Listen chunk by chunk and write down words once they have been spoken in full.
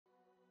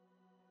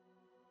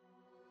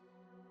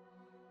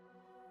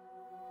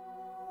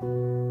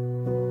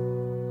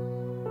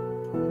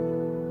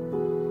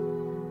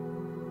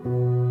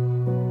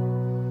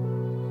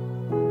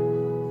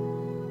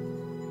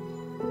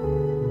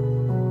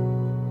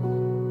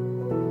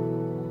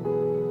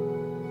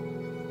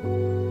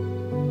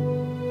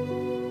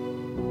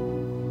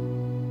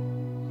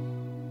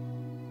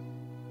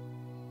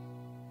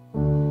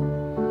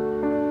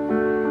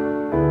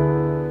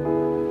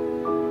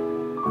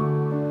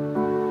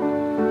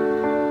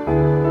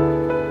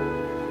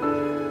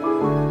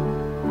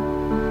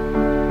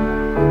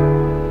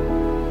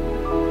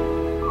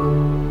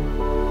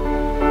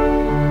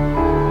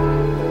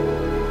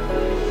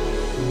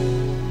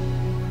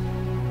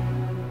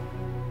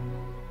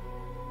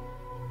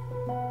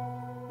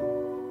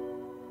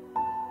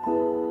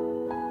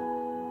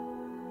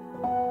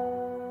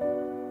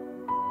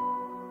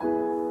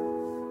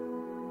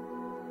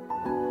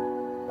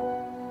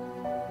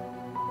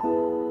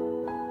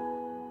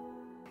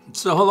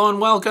So hello and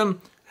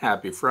welcome.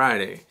 Happy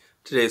Friday.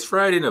 Today's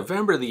Friday,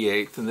 November the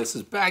 8th, and this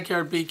is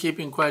Backyard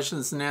Beekeeping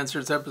Questions and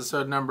Answers,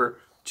 episode number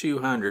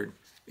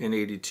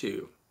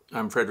 282.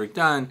 I'm Frederick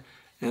Dunn,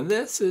 and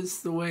this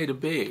is the way to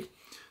be.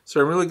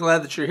 So I'm really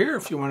glad that you're here.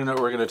 If you want to know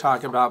what we're going to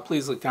talk about,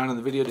 please look down in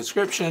the video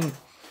description,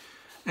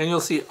 and you'll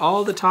see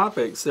all the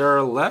topics. There are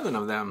 11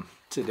 of them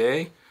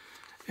today,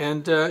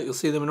 and you'll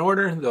see them in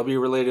order. There'll be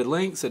related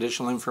links,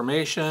 additional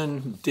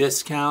information,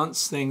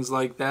 discounts, things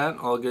like that,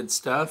 all good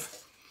stuff.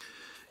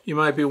 You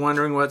might be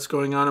wondering what's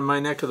going on in my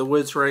neck of the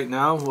woods right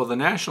now. Well, the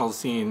national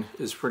scene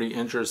is pretty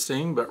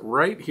interesting, but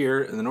right here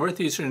in the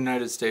northeastern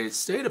United States,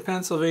 state of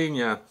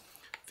Pennsylvania,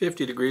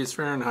 50 degrees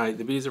Fahrenheit,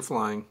 the bees are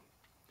flying.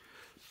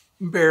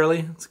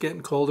 Barely. It's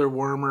getting colder,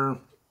 warmer,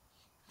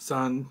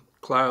 sun,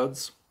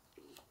 clouds.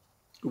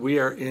 We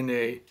are in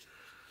a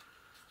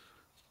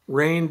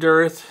rain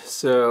dearth,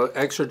 so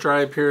extra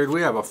dry period.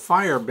 We have a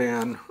fire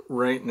ban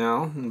right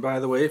now, and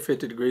by the way,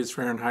 50 degrees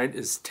Fahrenheit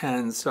is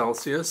 10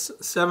 Celsius.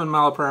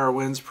 7-mile-per-hour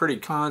winds, pretty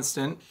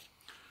constant.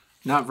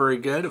 Not very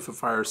good if a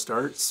fire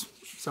starts.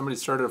 Somebody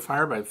started a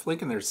fire by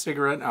flicking their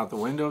cigarette out the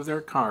window of their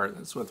car.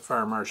 That's what the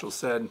fire marshal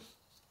said.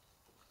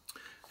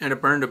 And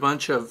it burned a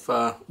bunch of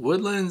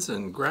woodlands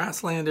and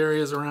grassland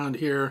areas around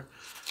here,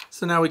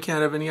 so now we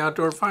can't have any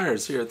outdoor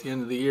fires here at the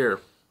end of the year.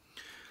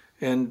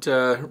 And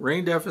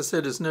rain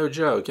deficit is no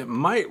joke. It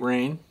might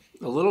rain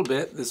a little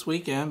bit this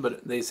weekend,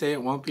 but they say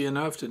it won't be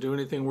enough to do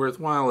anything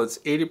worthwhile. It's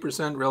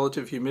 80%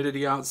 relative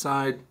humidity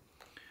outside,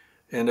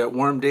 and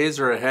warm days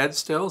are ahead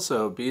still,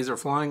 so bees are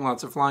flying,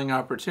 lots of flying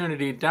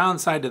opportunity.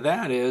 Downside to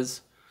that is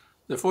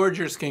the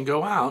foragers can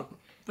go out,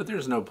 but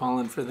there's no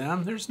pollen for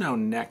them. There's no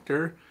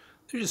nectar.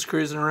 They're just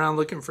cruising around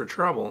looking for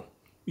trouble.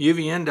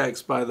 UV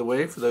index, by the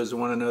way, for those who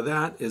want to know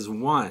that, is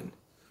 1.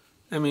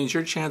 That means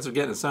your chance of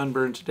getting a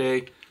sunburn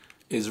today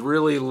is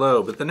really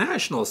low, but the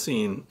national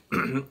scene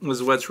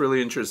is what's really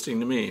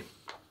interesting to me. In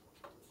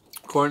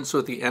accordance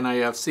with the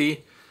NIFC,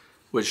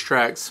 which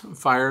tracks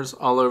fires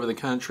all over the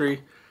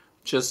country,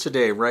 just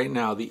today, right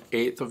now, the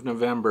 8th of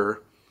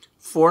November,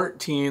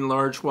 14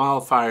 large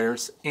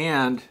wildfires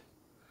and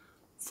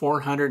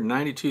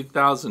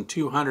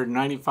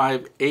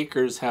 492,295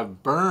 acres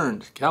have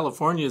burned.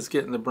 California is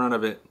getting the brunt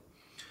of it.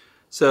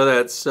 So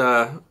that's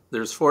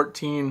there's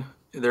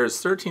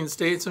 13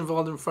 states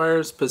involved in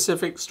fires.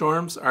 Pacific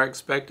storms are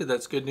expected.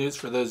 That's good news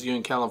for those of you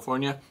in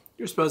California.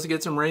 You're supposed to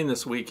get some rain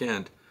this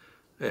weekend.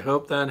 I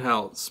hope that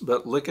helps.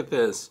 But look at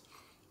this.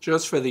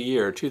 Just for the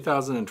year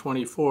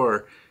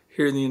 2024,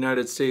 here in the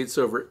United States,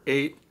 over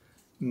 8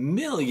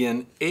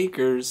 million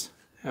acres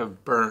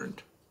have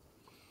burned.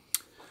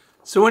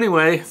 So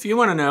anyway, if you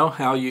want to know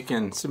how you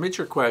can submit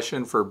your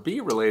question for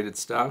bee-related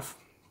stuff,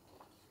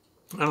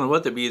 I don't know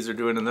what the bees are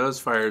doing in those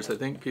fires. I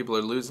think people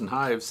are losing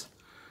hives.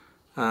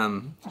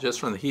 Just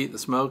from the heat, the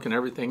smoke, and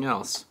everything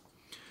else.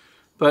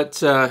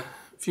 But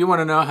if you want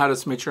to know how to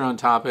submit your own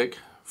topic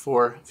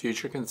for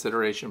future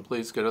consideration,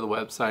 please go to the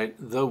website,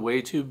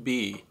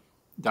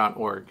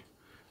 thewaytobee.org.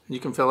 You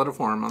can fill out a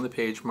form on the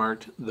page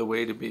marked The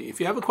Way to Be. If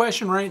you have a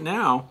question right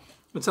now,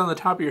 it's on the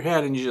top of your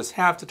head, and you just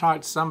have to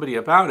talk to somebody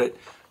about it,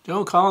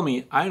 don't call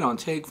me. I don't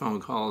take phone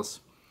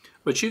calls.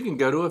 But you can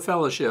go to a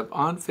fellowship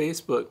on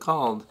Facebook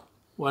called,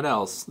 what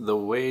else? The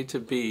Way to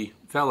Be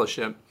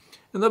Fellowship.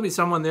 And there'll be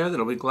someone there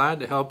that'll be glad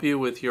to help you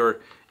with your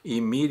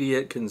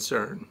immediate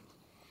concern.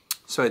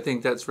 So I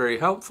think that's very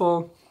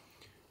helpful.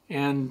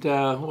 And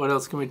what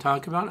else can we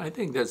talk about? I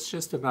think that's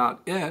just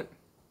about it.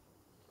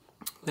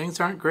 Things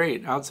aren't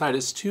great. Outside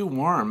is too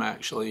warm,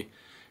 actually.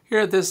 Here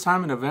at this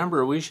time in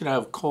November, we should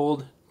have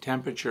cold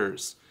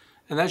temperatures.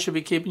 And that should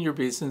be keeping your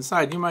bees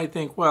inside. You might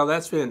think, well,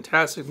 that's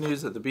fantastic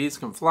news that the bees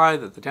can fly,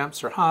 that the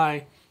temps are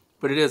high.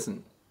 But it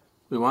isn't.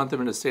 We want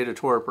them in a state of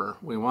torpor.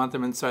 We want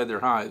them inside their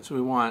hives. We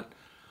want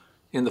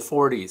in the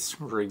 40s,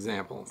 for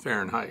example,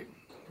 Fahrenheit.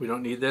 We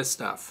don't need this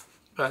stuff,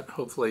 but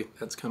hopefully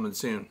that's coming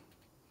soon.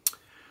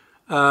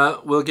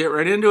 We'll get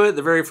right into it.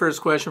 The very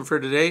first question for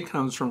today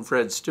comes from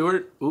Fred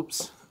Stewart.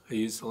 Oops, I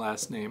used the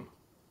last name.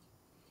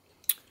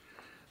 It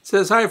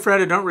says, hi Fred,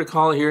 I don't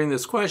recall hearing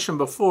this question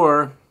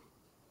before.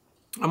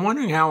 I'm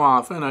wondering how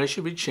often I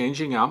should be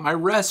changing out my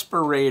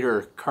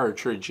respirator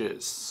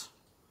cartridges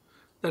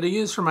that I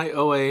use for my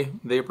OA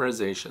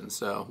vaporization.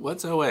 So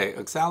what's OA?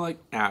 Oxalic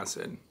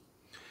acid.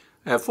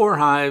 I have 4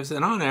 hives,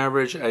 and on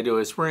average I do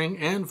a spring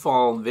and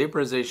fall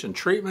vaporization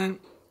treatment.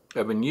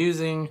 I've been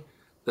using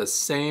the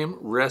same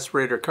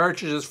respirator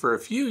cartridges for a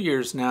few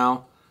years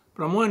now,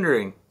 but I'm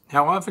wondering,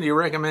 how often do you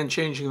recommend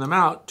changing them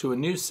out to a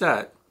new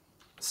set?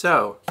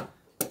 So,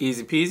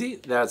 easy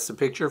peasy, that's the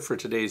picture for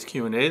today's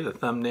Q&A, the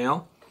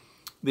thumbnail.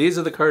 These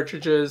are the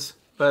cartridges,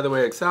 by the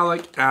way,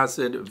 oxalic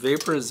acid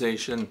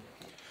vaporization.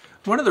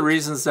 One of the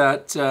reasons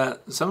that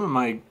some of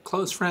my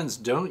close friends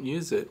don't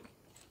use it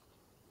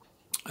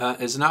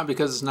is not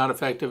because it's not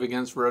effective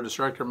against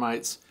Rhododestructor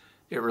mites.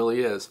 It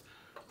really is.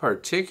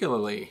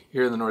 Particularly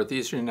here in the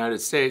northeastern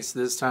United States,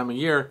 this time of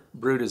year,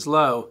 brood is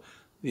low.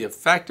 The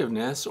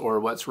effectiveness, or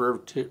what's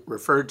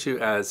referred to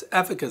as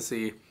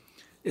efficacy,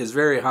 is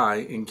very high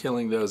in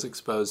killing those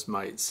exposed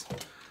mites.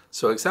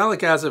 So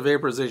oxalic acid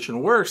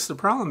vaporization works. The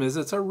problem is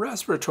it's a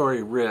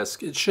respiratory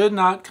risk. It should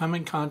not come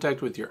in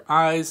contact with your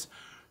eyes,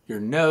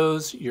 your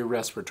nose, your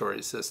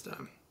respiratory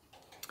system.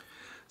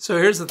 So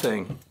here's the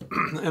thing,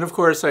 and of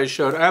course I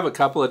have a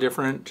couple of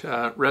different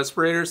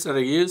respirators that I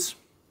use.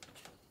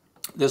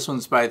 This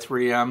one's by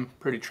 3M,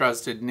 pretty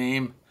trusted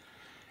name.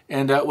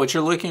 And what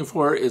you're looking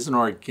for is an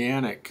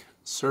organic,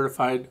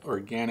 certified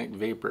organic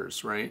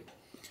vapors, right?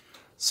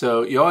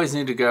 So you always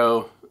need to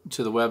go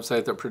to the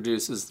website that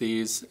produces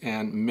these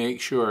and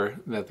make sure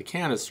that the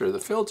canister, the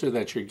filter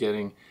that you're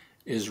getting,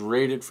 is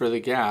rated for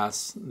the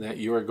gas that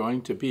you are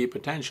going to be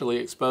potentially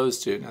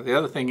exposed to. Now the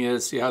other thing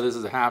is, see how this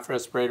is a half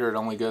respirator, it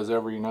only goes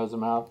over your nose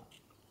and mouth?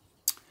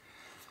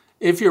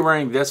 If you're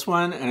wearing this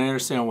one, and I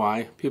understand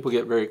why, people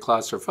get very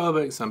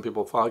claustrophobic, some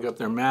people fog up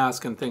their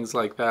mask and things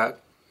like that.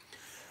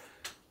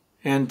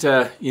 And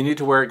you need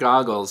to wear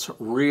goggles,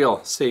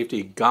 real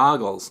safety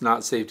goggles,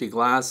 not safety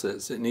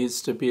glasses. It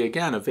needs to be,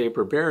 again, a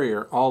vapor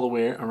barrier all the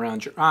way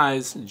around your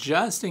eyes,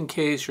 just in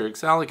case your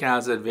oxalic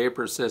acid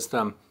vapor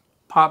system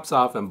pops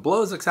off and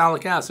blows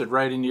oxalic acid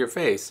right into your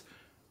face.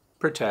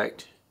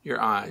 Protect your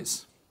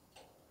eyes.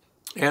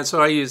 And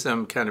so I use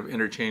them kind of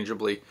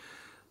interchangeably.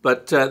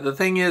 But the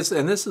thing is,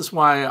 and this is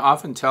why I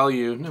often tell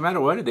you, no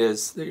matter what it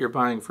is that you're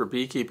buying for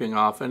beekeeping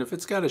often, if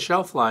it's got a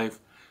shelf life,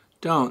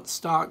 don't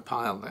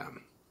stockpile them.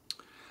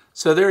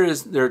 So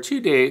there are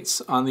 2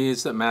 dates on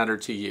these that matter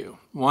to you.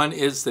 One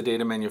is the date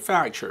of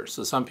manufacture.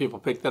 So some people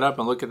pick that up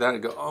and look at that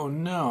and go, oh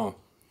no,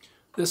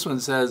 this one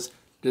says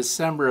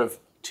December of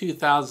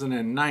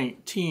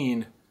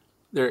 2019,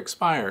 they're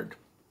expired.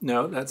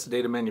 No, that's the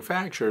date of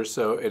manufacture,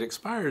 so it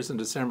expires in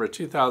December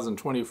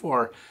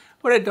 2024.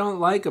 What I don't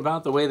like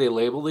about the way they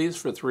label these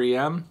for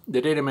 3M,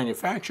 the date of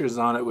manufacture is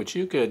on it, which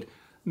you could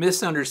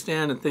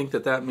misunderstand and think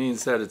that that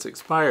means that it's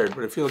expired.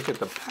 But if you look at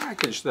the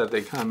package that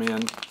they come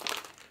in,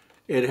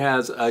 it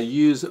has a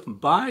use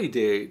by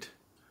date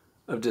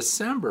of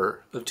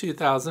December of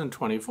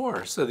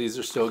 2024. So these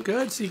are still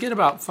good. So you get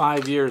about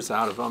 5 years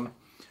out of them.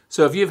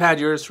 So if you've had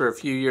yours for a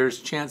few years,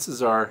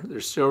 chances are they're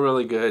still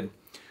really good.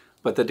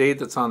 But the date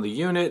that's on the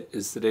unit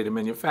is the date of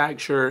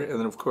manufacture, and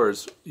then of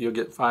course you'll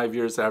get 5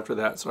 years after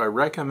that. So I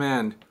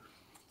recommend,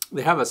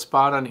 they have a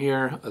spot on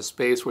here, a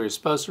space where you're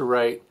supposed to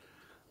write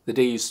the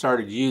day you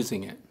started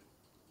using it.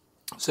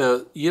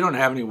 So you don't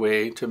have any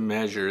way to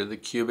measure the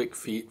cubic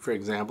feet, for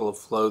example, of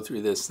flow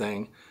through this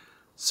thing.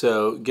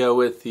 So go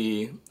with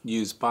the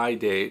use by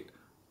date,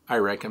 I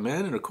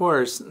recommend. And of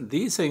course,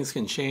 these things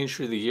can change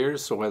through the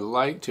years, so I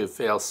like to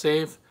fail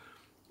safe.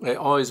 I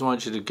always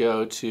want you to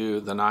go to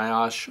the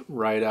NIOSH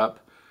write-up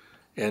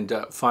and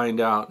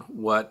find out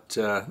what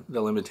the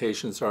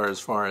limitations are as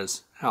far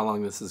as how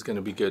long this is going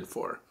to be good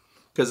for.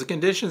 Because the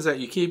conditions that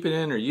you keep it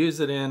in or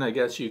use it in, I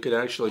guess you could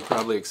actually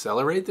probably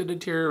accelerate the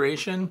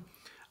deterioration.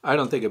 I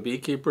don't think a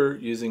beekeeper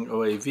using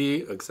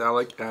OAV,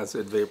 oxalic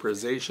acid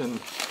vaporization,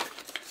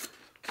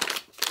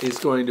 is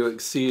going to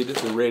exceed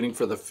the rating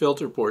for the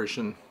filter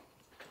portion.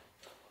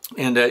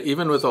 And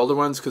even with older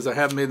ones, because I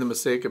have made the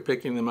mistake of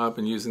picking them up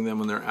and using them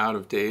when they're out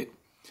of date,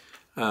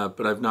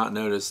 but I've not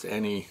noticed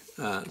any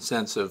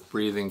sense of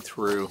breathing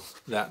through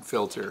that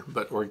filter.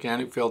 But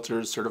organic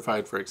filters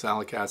certified for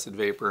oxalic acid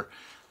vapor,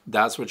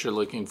 that's what you're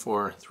looking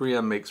for.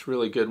 3M makes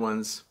really good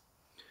ones.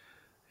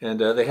 And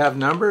they have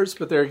numbers,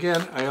 but there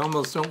again, I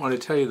almost don't want to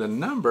tell you the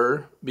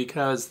number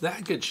because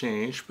that could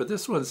change. But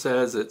this one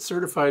says it's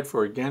certified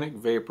for organic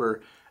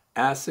vapor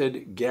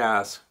acid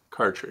gas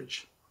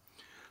cartridge.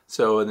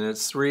 So then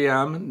it's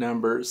 3M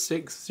number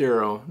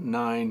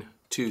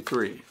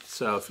 60923.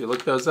 So if you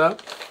look those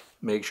up,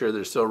 make sure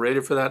they're still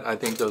rated for that. I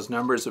think those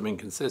numbers have been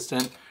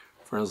consistent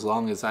for as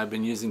long as I've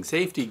been using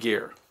safety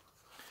gear.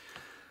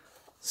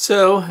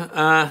 So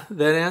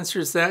that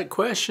answers that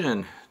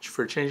question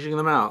for changing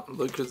them out.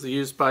 Look at the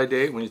use by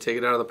date. When you take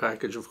it out of the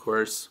package, of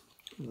course,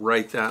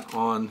 write that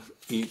on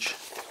each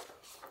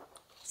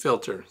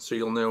filter so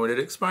you'll know when it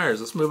expires.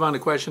 Let's move on to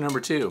question number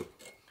 2.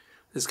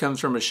 This comes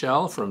from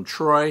Michelle from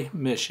Troy,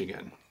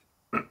 Michigan.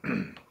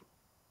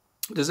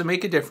 Does it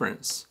make a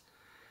difference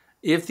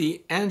if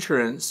the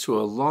entrance to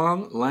a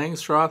Long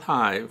Langstroth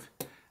hive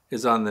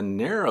is on the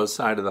narrow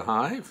side of the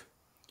hive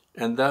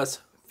and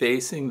thus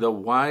facing the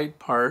wide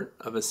part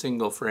of a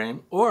single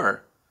frame,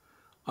 or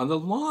on the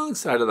long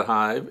side of the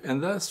hive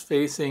and thus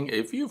facing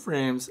a few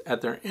frames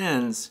at their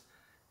ends,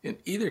 in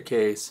either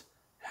case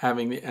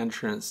having the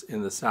entrance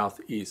in the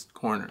southeast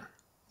corner.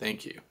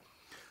 Thank you.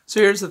 So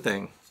here's the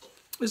thing.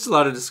 There's a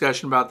lot of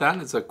discussion about that,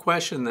 and it's a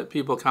question that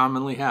people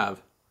commonly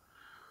have.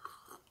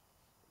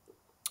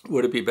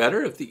 Would it be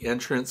better if the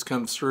entrance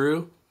comes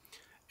through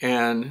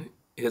and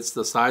hits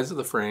the sides of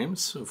the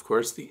frames, of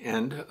course the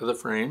end of the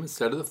frame,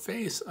 instead of the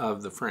face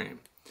of the frame?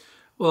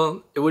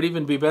 Well, it would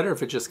even be better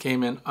if it just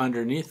came in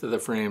underneath of the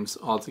frames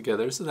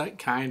altogether, so that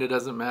kind of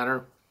doesn't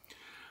matter.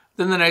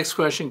 Then the next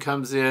question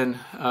comes in,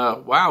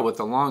 wow, with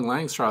the Long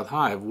Langstroth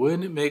hive,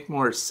 wouldn't it make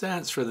more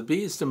sense for the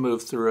bees to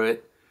move through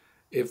it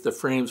if the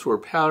frames were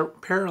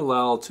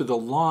parallel to the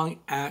long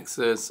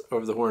axis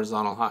of the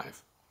horizontal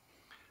hive?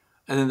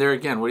 And then there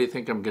again, what do you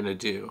think I'm going to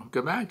do?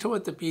 Go back to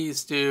what the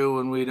bees do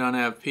when we don't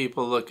have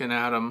people looking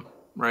at them,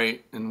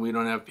 right? And we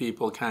don't have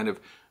people kind of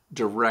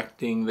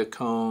directing the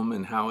comb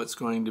and how it's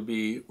going to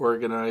be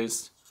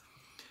organized.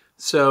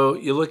 So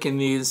you look in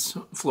these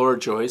floor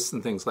joists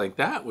and things like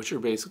that, which are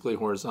basically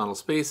horizontal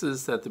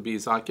spaces that the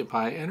bees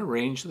occupy and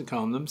arrange the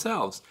comb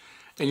themselves.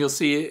 And you'll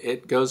see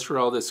it goes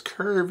through all this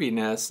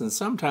curviness and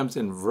sometimes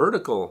in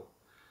vertical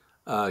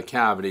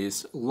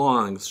cavities,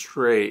 long,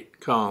 straight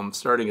comb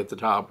starting at the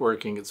top,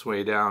 working its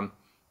way down.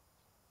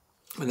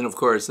 And then, of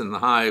course, in the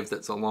hive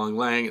that's a long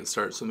lang, it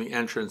starts from the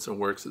entrance and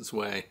works its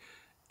way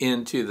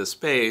into the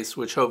space,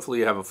 which hopefully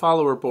you have a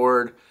follower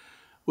board,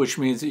 which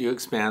means that you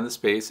expand the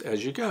space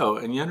as you go.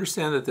 And you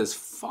understand that this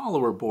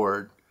follower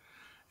board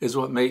is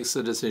what makes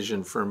the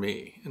decision for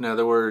me. In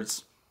other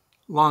words,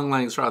 Long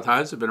Langstroth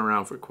hives have been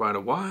around for quite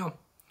a while,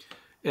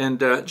 and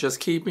just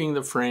keeping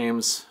the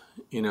frames,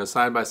 you know,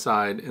 side by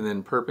side and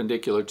then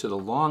perpendicular to the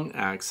long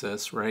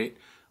axis, right?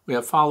 We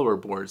have follower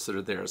boards that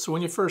are there. So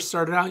when you first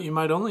started out, you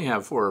might only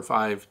have 4 or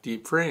 5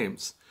 deep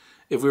frames.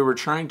 If we were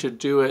trying to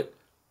do it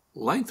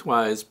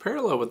lengthwise,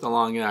 parallel with the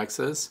long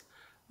axis,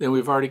 then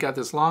we've already got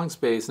this long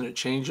space and it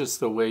changes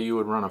the way you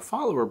would run a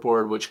follower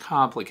board, which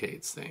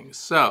complicates things.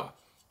 So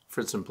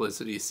for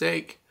simplicity's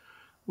sake,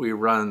 we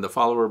run the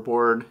follower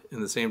board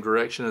in the same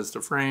direction as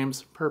the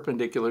frames,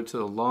 perpendicular to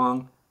the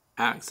long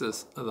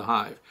axis of the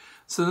hive.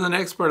 So the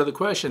next part of the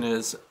question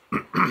is,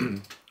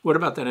 what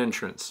about that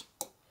entrance?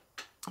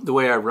 The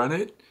way I run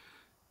it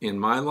in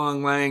my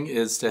long lang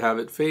is to have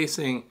it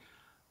facing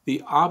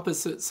the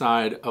opposite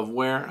side of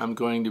where I'm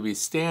going to be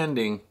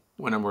standing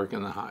when I'm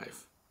working the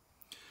hive.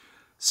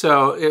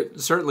 So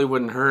it certainly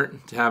wouldn't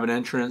hurt to have an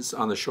entrance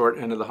on the short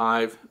end of the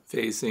hive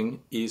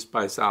facing east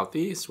by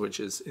southeast, which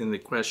is in the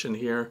question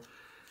here.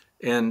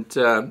 And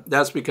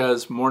that's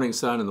because morning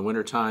sun in the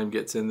wintertime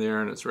gets in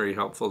there, and it's very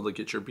helpful to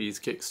get your bees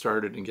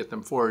kick-started and get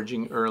them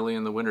foraging early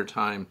in the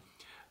wintertime,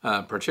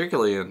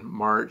 particularly in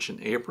March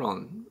and April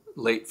and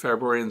late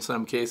February in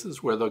some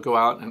cases, where they'll go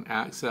out and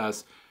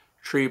access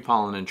tree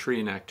pollen and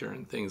tree nectar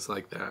and things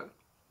like that.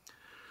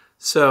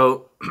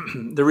 So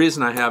the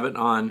reason I have it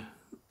on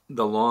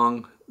the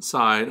long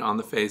side on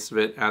the face of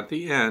it at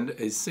the end,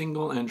 a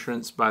single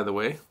entrance, by the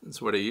way,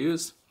 that's what I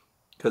use,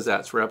 because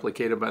that's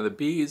replicated by the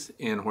bees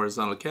in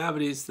horizontal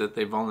cavities that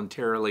they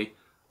voluntarily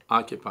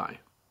occupy.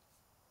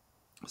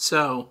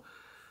 So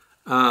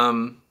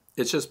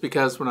it's just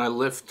because when I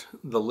lift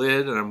the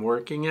lid and I'm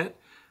working it,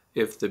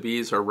 if the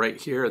bees are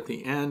right here at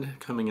the end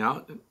coming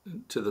out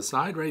to the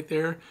side right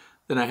there,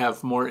 then I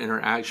have more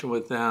interaction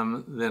with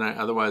them than I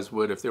otherwise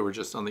would if they were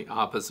just on the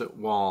opposite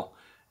wall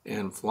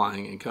and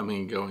flying and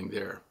coming and going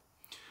there.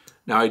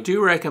 Now I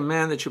do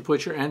recommend that you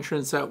put your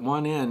entrance at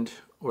one end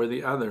or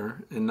the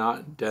other and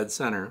not dead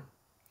center.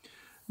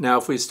 Now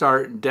if we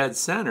start dead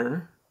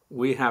center,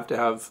 we have to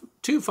have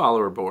 2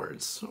 follower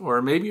boards,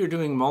 or maybe you're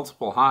doing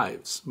multiple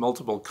hives,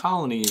 multiple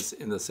colonies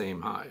in the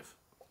same hive.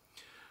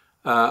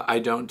 I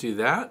don't do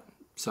that.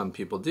 Some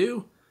people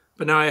do.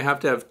 But now I have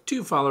to have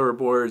 2 follower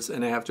boards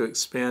and I have to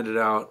expand it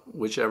out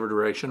whichever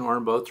direction or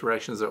in both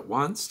directions at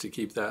once to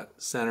keep that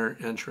center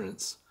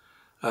entrance.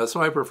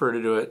 So I prefer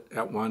to do it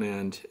at one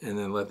end and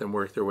then let them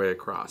work their way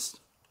across.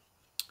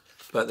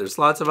 But there's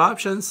lots of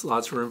options,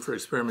 lots of room for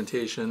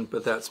experimentation,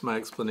 but that's my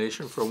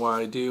explanation for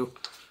why I do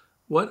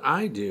what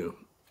I do.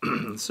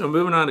 So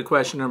moving on to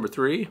question number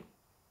 3,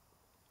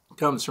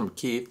 comes from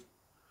Keith.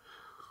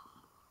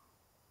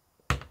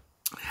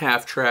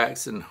 Half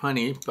tracks and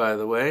honey, by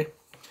the way.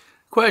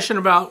 Question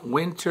about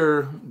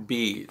winter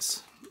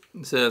bees.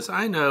 It says,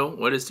 I know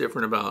what is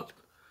different about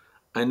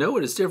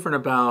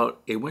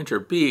a winter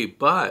bee,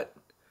 but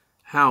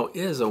how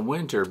is a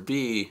winter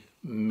bee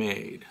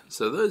made?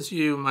 So those of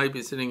you might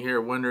be sitting here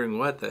wondering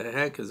what the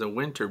heck is a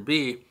winter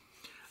bee.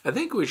 I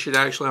think we should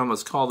actually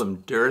almost call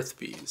them dearth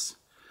bees,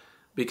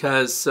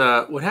 because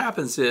what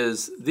happens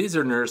is these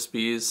are nurse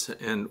bees,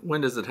 and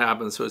when does it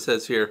happen? So it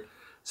says here,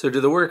 so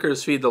do the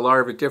workers feed the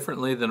larvae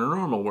differently than a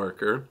normal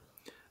worker?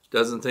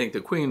 Doesn't think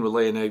the queen will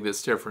lay an egg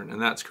that's different,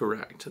 and that's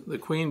correct. The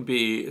queen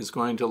bee is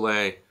going to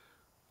lay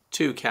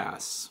 2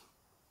 casts.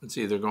 It's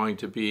either going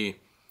to be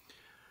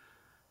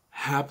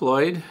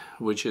haploid,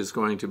 which is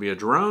going to be a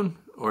drone,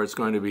 or it's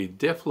going to be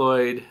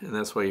diploid, and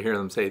that's why you hear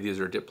them say these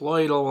are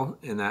diploidal,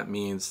 and that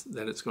means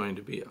that it's going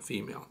to be a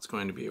female. It's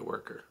going to be a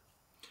worker.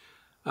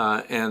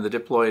 And the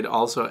diploid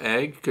also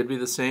egg could be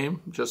the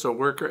same, just a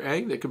worker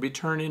egg that could be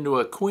turned into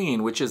a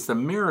queen, which is the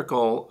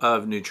miracle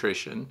of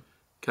nutrition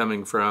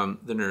coming from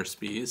the nurse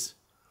bees.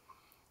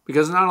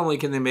 Because not only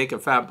can they make a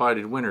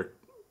fat-bodied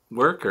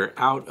worker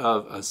out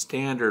of a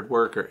standard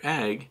worker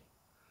egg,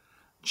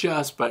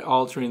 just by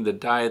altering the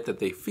diet that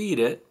they feed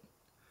it,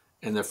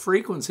 and the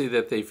frequency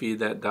that they feed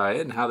that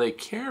diet, and how they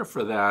care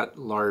for that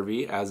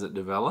larvae as it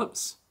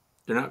develops.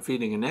 They're not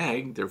feeding an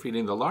egg, they're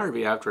feeding the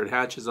larvae after it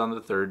hatches on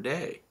the 3rd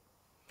day.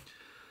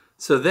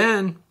 So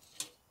then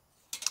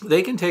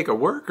they can take a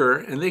worker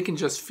and they can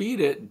just feed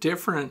it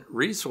different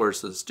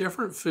resources,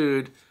 different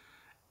food,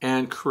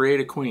 and create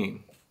a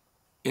queen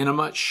in a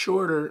much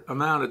shorter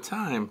amount of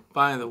time,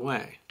 by the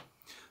way.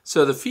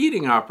 So the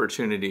feeding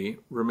opportunity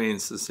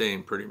remains the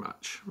same pretty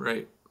much,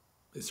 right?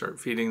 They start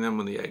feeding them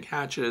when the egg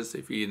hatches,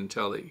 they feed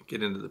until they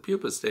get into the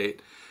pupa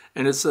state,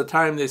 and it's the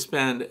time they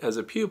spend as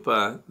a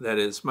pupa that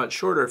is much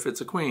shorter if it's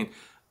a queen,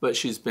 but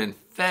she's been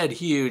fed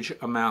huge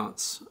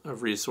amounts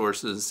of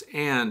resources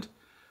and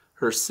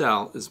her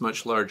cell is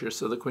much larger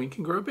so the queen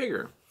can grow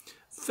bigger.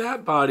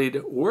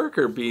 Fat-bodied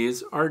worker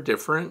bees are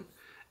different,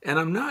 and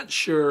I'm not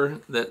sure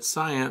that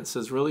science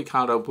has really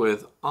caught up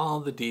with all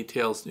the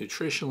details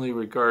nutritionally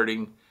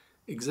regarding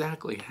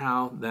exactly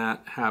how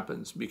that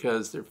happens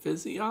because their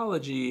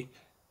physiology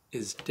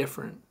is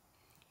different.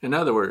 In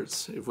other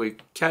words, if we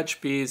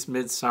catch bees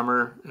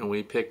midsummer and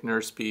we pick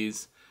nurse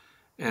bees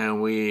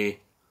and we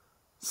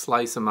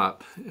slice them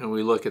up and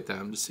we look at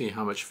them to see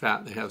how much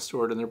fat they have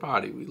stored in their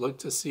body. We look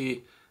to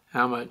see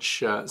how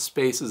much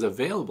space is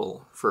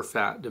available for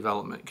fat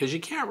development, because you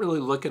can't really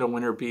look at a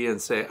winter bee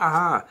and say,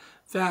 aha,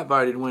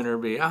 fat-bodied winter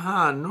bee,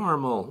 aha,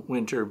 normal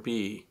winter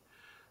bee.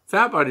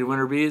 Fat-bodied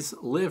winter bees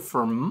live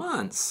for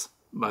months,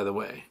 by the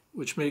way,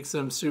 which makes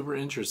them super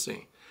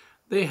interesting.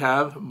 They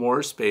have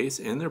more space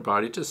in their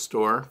body to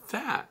store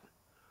fat.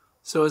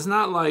 So it's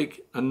not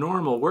like a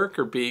normal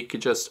worker bee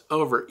could just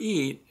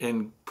overeat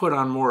and put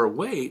on more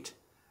weight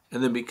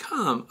and then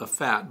become a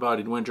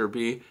fat-bodied winter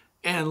bee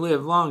and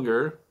live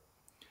longer.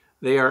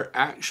 They are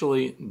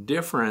actually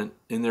different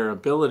in their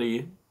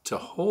ability to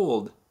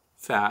hold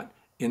fat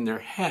in their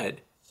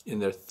head, in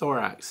their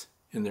thorax,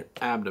 in their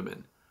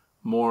abdomen,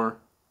 more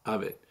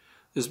of it.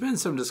 There's been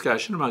some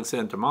discussion amongst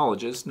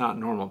entomologists, not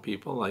normal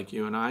people like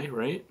you and I,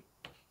 right?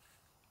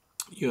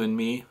 You and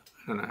me,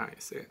 I don't know how you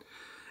say it.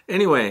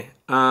 Anyway,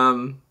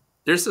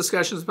 there's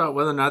discussions about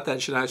whether or not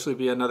that should actually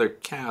be another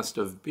caste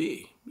of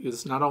bee, because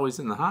it's not always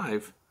in the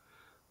hive.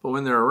 But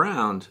when they're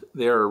around,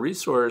 they are a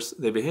resource,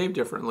 they behave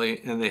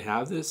differently, and they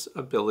have this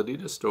ability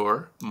to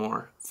store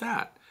more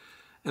fat.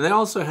 And they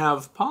also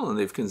have pollen.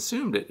 They've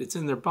consumed it. It's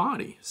in their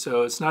body.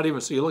 So it's not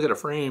even, so you look at a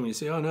frame and you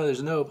say, oh no,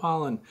 there's no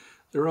pollen.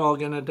 They're all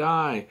going to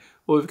die.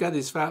 Well, we've got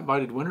these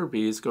fat-bodied winter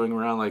bees going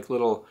around like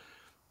little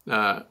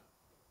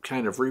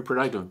kind of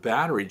reproductive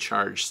battery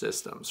charge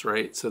systems,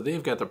 right? So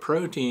they've got the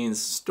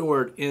proteins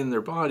stored in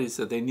their bodies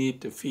that they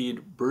need to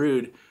feed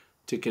brood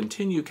to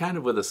continue kind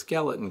of with a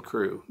skeleton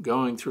crew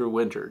going through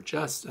winter,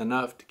 just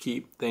enough to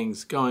keep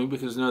things going,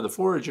 because the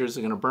foragers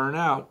are going to burn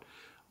out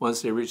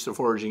once they reach the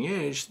foraging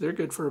age. They're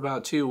good for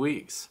about 2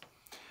 weeks.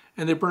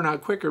 And they burn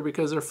out quicker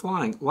because they're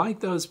flying.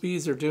 Like those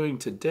bees are doing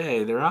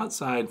today, they're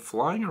outside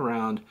flying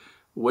around,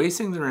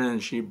 wasting their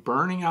energy,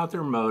 burning out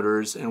their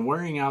motors, and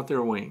wearing out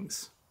their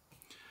wings.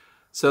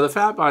 So the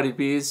fat-bodied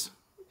bees,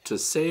 to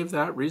save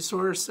that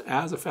resource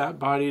as a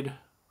fat-bodied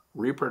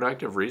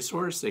reproductive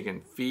resource, they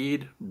can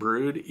feed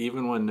brood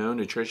even when no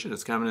nutrition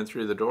is coming in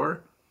through the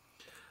door.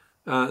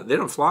 They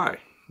don't fly.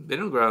 They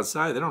don't go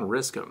outside. They don't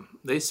risk them.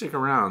 They stick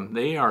around.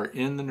 They are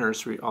in the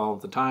nursery all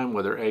the time,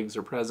 whether eggs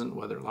are present,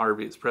 whether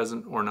larvae is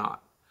present or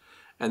not.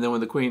 And then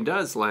when the queen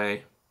does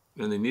lay,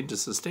 and they need to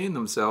sustain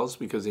themselves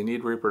because they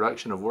need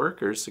reproduction of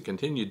workers to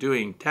continue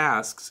doing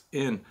tasks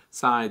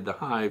inside the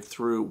hive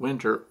through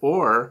winter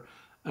or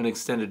an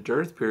extended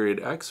dearth period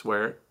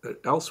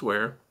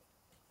elsewhere,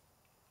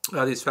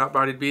 these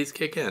fat-bodied bees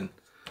kick in.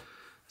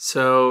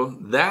 So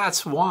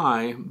that's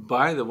why,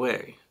 by the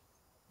way,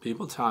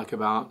 people talk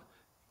about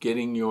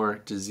getting your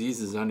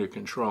diseases under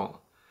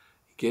control,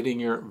 getting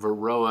your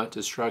Varroa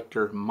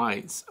destructor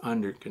mites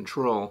under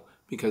control,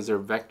 because they're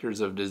vectors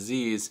of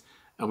disease,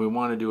 and we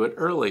want to do it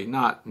early,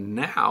 not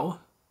now,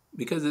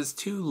 because it's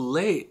too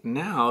late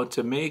now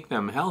to make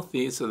them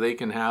healthy so they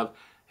can have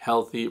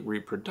healthy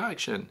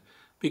reproduction.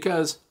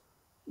 Because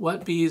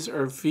what bees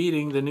are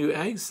feeding the new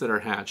eggs that are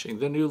hatching,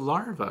 the new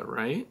larvae,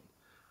 right?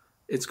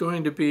 It's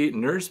going to be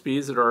nurse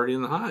bees that are already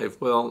in the hive.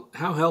 Well,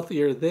 how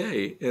healthy are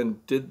they?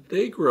 And did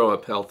they grow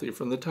up healthy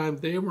from the time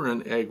they were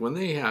an egg when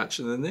they hatched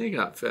and then they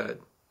got fed?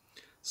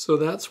 So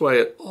that's why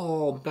it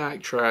all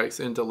backtracks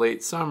into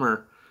late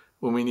summer,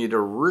 when we need to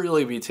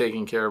really be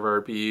taking care of our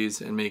bees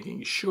and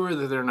making sure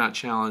that they're not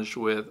challenged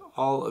with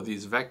all of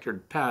these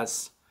vectored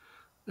pests,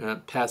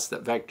 pests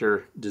that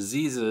vector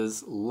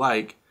diseases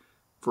like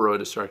Varroa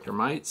destructor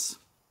mites,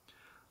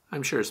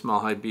 I'm sure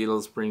small hive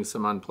beetles bring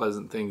some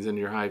unpleasant things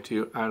into your hive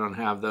too. I don't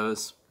have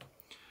those.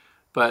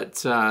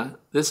 But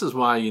this is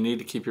why you need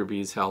to keep your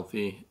bees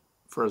healthy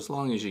for as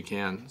long as you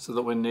can, so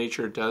that when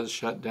nature does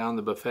shut down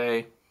the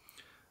buffet,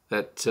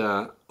 that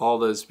all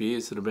those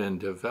bees that have been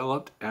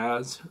developed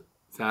as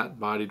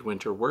fat-bodied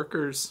winter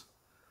workers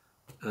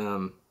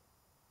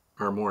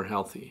are more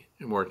healthy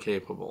and more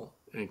capable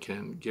and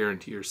can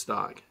guarantee your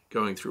stock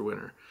going through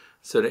winter.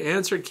 So to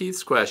answer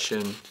Keith's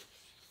question,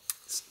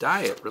 it's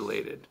diet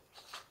related.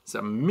 It's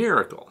a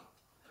miracle.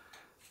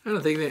 I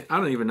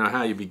don't even know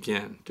how you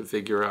begin to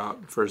figure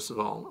out, first of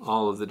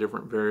all of the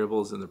different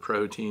variables and the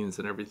proteins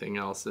and everything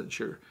else that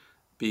your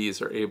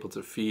bees are able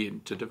to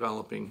feed to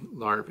developing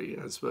larvae.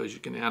 I suppose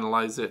you can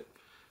analyze it,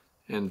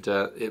 and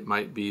it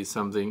might be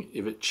something,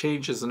 if it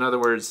changes, in other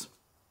words,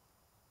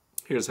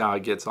 here's how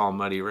it gets all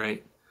muddy,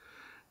 right?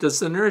 Does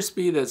the nurse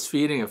bee that's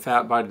feeding a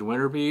fat-bodied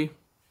winter bee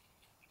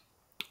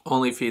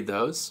only feed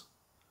those?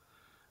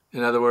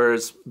 In other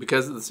words,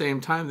 because at the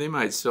same time they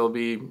might still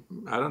be,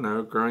 I don't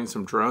know, growing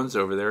some drones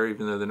over there,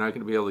 even though they're not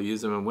going to be able to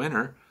use them in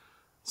winter.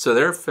 So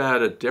they're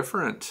fed a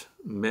different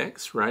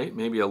mix, right?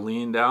 Maybe a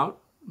leaned out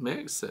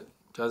mix that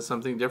does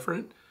something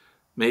different.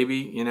 Maybe,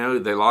 you know,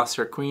 they lost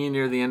their queen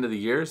near the end of the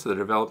year, so they're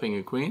developing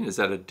a queen. Is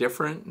that a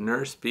different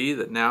nurse bee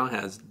that now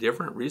has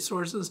different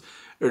resources?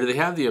 Or do they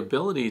have the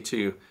ability to,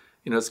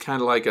 you know, it's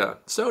kind of like a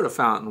soda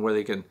fountain where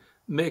they can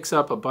mix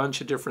up a bunch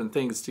of different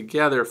things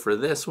together for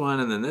this one,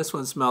 and then this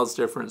one smells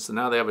different, so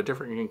now they have a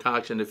different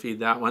concoction to feed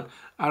that one.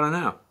 I don't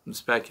know. I'm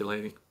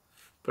speculating.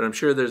 But I'm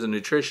sure there's a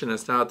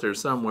nutritionist out there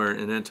somewhere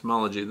in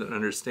entomology that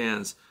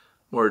understands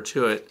more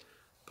to it.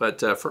 But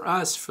for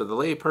us, for the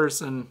lay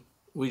person,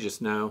 we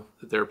just know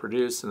that they're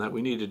produced and that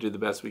we need to do the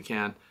best we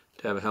can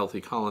to have a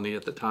healthy colony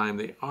at the time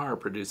they are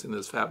producing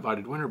those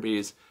fat-bodied winter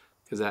bees,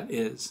 because that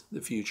is the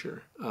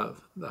future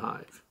of the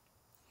hive.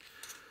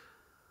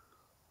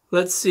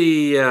 Let's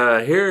see,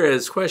 here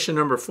is question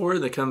number 4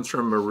 that comes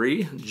from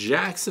Marie,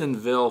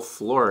 Jacksonville,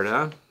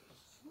 Florida.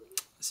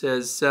 It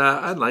says,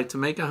 I'd like to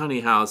make a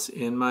honey house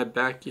in my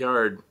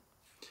backyard.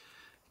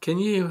 Can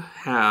you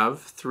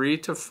have 3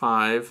 to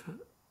 5,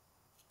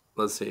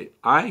 let's see,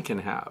 I can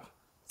have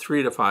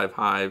 3 to 5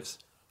 hives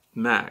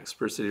max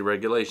per city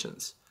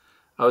regulations.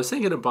 I was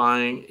thinking of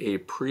buying a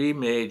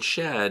pre-made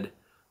shed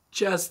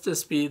just to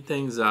speed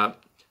things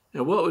up,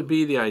 and what would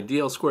be the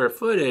ideal square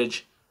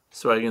footage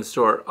so I can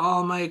store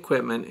all my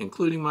equipment,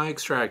 including my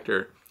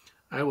extractor.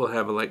 I will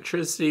have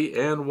electricity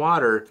and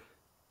water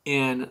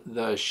in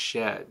the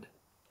shed.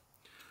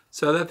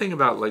 So that thing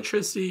about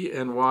electricity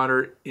and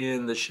water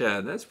in the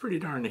shed, that's pretty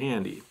darn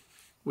handy.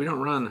 We don't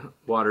run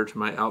water to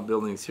my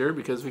outbuildings here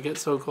because we get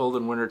so cold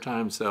in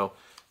wintertime, so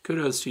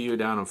kudos to you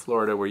down in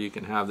Florida where you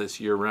can have this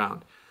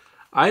year-round.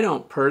 I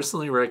don't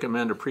personally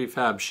recommend a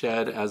prefab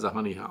shed as a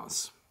honey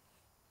house,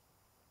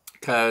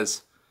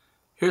 because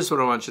here's what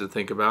I want you to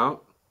think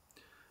about.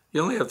 You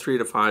only have 3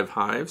 to 5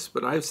 hives,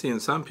 but I've seen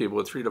some people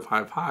with 3 to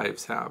 5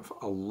 hives have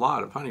a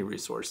lot of honey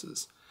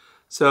resources.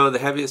 So the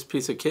heaviest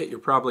piece of kit you're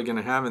probably going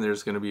to have in there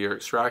is going to be your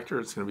extractor.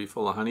 It's going to be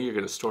full of honey. You're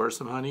going to store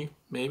some honey,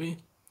 maybe.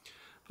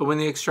 But when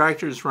the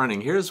extractor is running,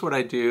 here's what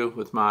I do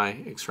with my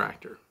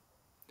extractor.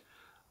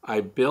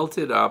 I built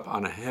it up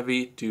on a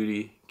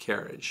heavy-duty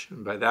carriage.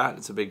 And by that,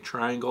 it's a big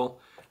triangle.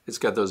 It's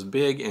got those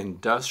big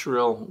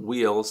industrial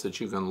wheels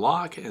that you can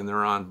lock, and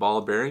they're on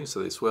ball bearings,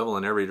 so they swivel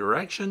in every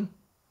direction.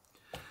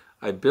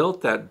 I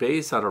built that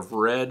base out of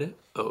red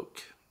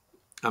oak.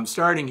 I'm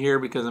starting here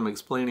because I'm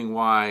explaining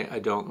why I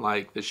don't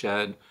like the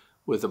shed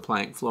with the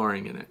plank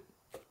flooring in it.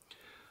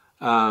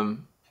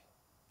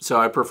 So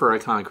I prefer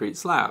a concrete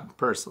slab,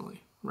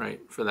 personally,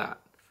 right, for that.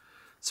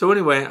 So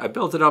anyway, I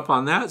built it up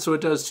on that, so it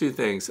does 2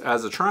 things.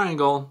 As a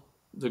triangle,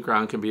 the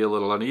ground can be a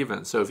little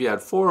uneven. So if you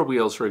had 4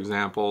 wheels, for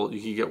example,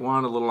 you could get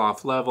one a little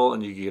off level,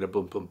 and you could get a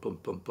boom, boom, boom,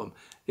 boom, boom.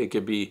 It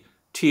could be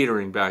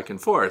teetering back and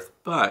forth,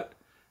 but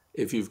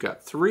if you've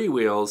got 3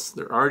 wheels,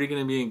 they're already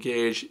going to be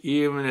engaged.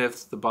 Even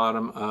if the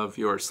bottom of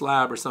your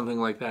slab or something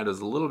like that is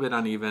a little bit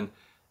uneven,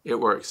 it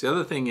works. The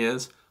other thing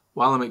is,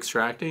 while I'm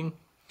extracting,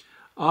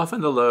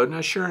 often the load,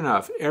 now sure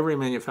enough, every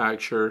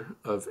manufacturer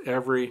of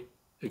every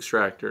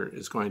extractor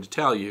is going to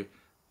tell you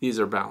these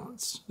are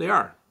balanced. They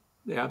are.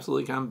 They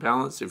absolutely come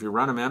balanced. If you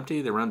run them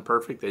empty, they run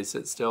perfect. They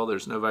sit still.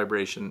 There's no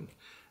vibration.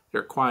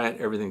 They're quiet.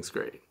 Everything's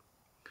great.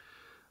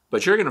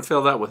 But you're going to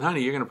fill that with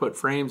honey. You're going to put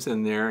frames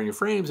in there, and your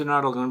frames are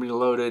not all going to be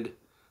loaded.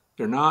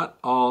 They're not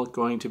all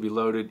going to be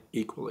loaded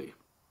equally.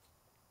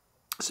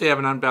 So you have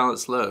an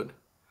unbalanced load.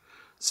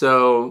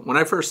 So when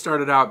I first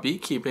started out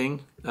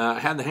beekeeping, I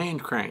had the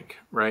hand crank,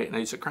 right? And I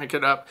used to crank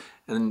it up,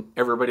 and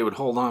everybody would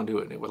hold on to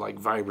it, and it would like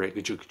vibrate.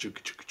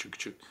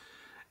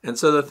 And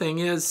so the thing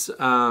is,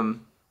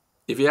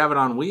 if you have it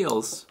on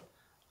wheels,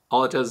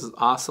 all it does is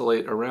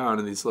oscillate around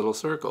in these little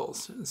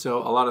circles. And so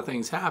a lot of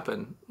things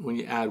happen when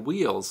you add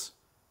wheels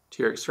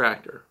to your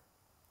extractor.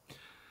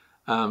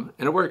 And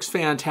it works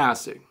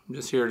fantastic. I'm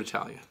just here to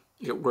tell you.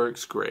 It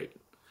works great.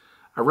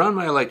 I run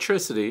my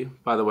electricity,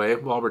 by the way,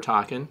 while we're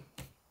talking.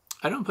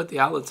 I don't put the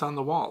outlets on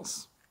the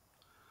walls.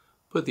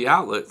 Put the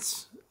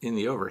outlets in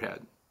the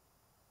overhead.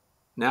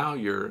 Now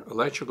your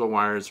electrical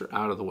wires are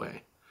out of the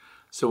way.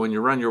 So when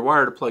you run your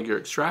wire to plug your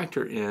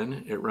extractor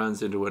in, it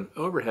runs into an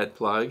overhead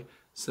plug.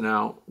 So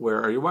now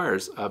where are your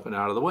wires? Up and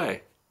out of the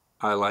way.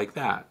 I like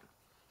that.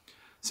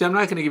 See, I'm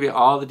not going to give you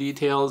all the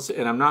details,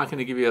 and I'm not going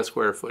to give you a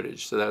square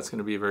footage, so that's going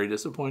to be very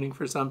disappointing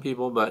for some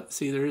people, but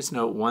see, there is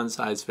no one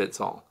size fits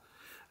all.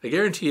 I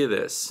guarantee you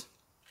this,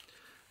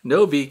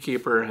 no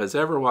beekeeper has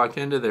ever walked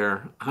into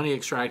their honey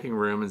extracting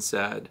room and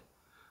said,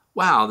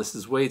 wow, this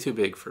is way too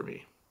big for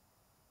me.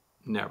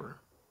 Never.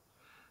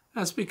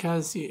 That's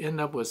because you end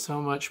up with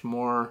so much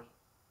more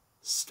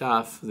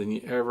stuff than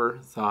you ever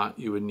thought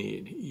you would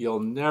need. You'll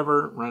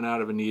never run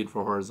out of a need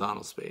for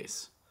horizontal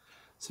space.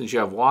 Since you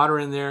have water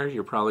in there,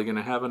 you're probably going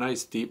to have a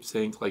nice deep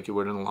sink like you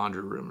would in a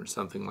laundry room or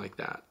something like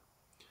that.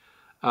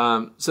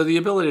 So the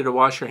ability to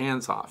wash your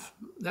hands off,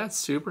 that's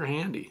super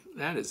handy.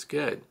 That is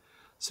good.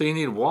 So you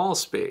need wall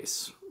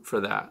space for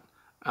that.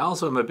 I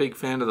also am a big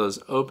fan of those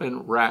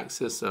open rack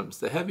systems,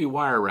 the heavy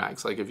wire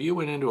racks. Like if you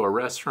went into a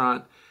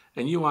restaurant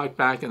and you walk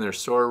back in their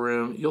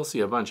storeroom, you'll see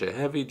a bunch of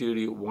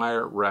heavy-duty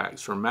wire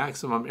racks for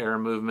maximum air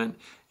movement.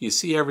 You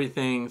see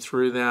everything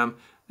through them.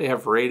 They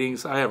have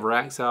ratings. I have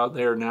racks out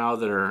there now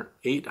that are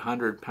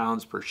 800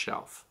 pounds per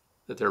shelf,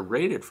 that they're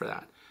rated for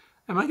that.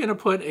 Am I going to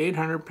put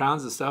 800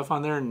 pounds of stuff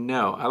on there?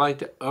 No. I like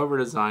to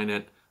over-design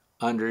it,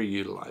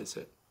 underutilize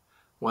it.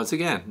 Once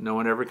again, no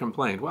one ever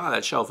complained, wow,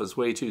 that shelf is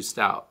way too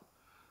stout.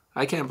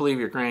 I can't believe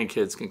your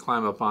grandkids can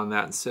climb up on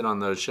that and sit on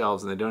those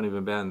shelves and they don't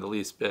even bend the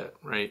least bit,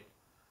 right?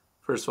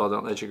 First of all,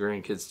 don't let your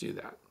grandkids do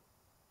that.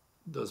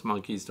 Those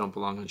monkeys don't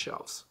belong on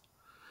shelves.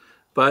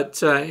 But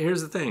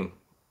here's the thing.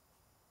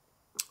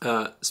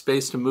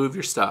 Space to move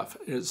your stuff.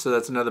 So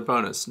that's another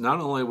bonus. Not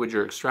only would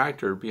your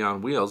extractor be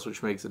on wheels,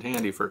 which makes it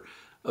handy for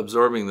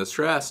absorbing the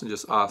stress and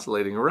just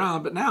oscillating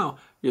around, but now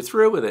you're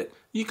through with it.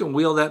 You can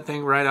wheel that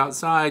thing right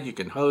outside. You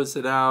can hose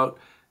it out.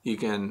 You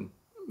can,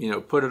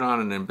 put it on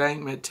an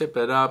embankment, tip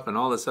it up, and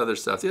all this other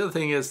stuff. The other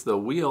thing is the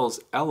wheels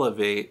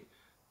elevate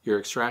your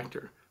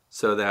extractor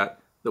so that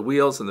the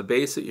wheels and the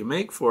base that you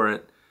make for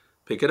it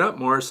pick it up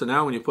more. So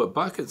now when you put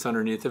buckets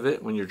underneath of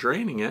it, when you're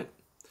draining it,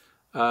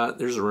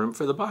 there's room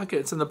for the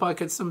buckets, and the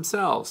buckets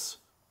themselves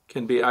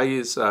can be, I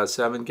use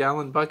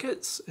 7-gallon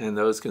buckets, and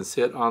those can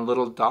sit on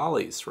little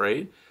dollies,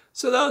 right?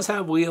 So those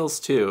have wheels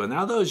too, and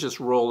now those just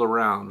roll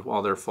around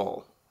while they're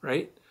full,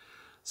 right?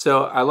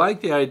 So I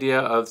like the idea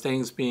of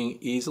things being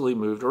easily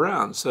moved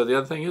around. So the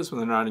other thing is when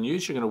they're not in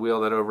use, you're going to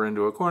wheel that over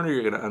into a corner,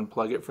 you're going to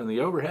unplug it from the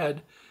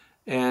overhead,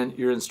 and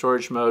you're in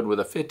storage mode with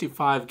a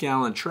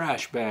 55-gallon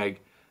trash bag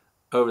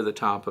over the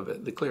top of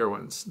it, the clear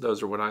ones.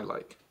 Those are what I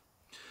like.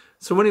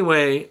 So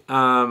anyway,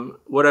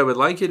 what I would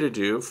like you to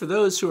do, for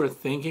those who are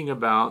thinking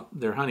about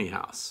their honey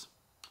house,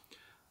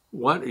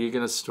 what are you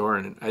going to store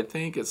in it? I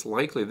think it's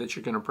likely that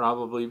you're going to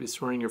probably be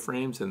storing your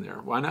frames in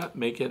there. Why not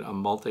make it a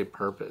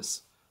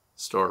multi-purpose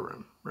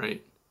storeroom,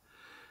 right?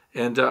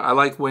 And I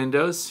like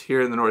windows.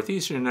 Here in the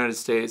northeastern United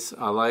States,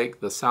 I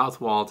like the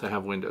south wall to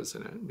have windows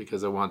in it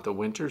because I want the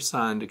winter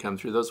sun to come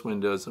through those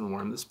windows and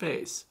warm the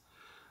space.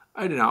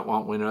 I do not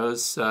want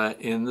windows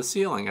in the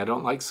ceiling. I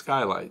don't like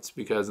skylights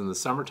because in the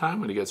summertime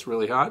when it gets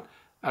really hot,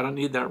 I don't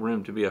need that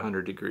room to be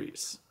 100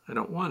 degrees. I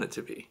don't want it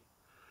to be.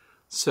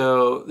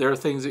 So there are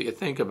things that you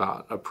think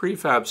about. A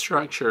prefab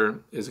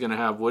structure is going to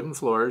have wooden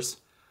floors.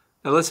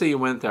 Now let's say you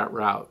went that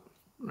route,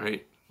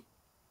 right?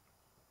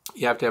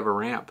 You have to have a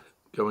ramp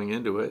going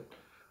into it,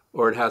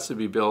 or it has to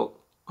be built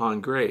on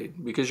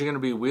grade because you're going to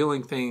be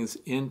wheeling things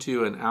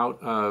into and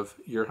out of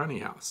your honey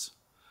house.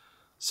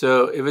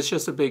 So if it's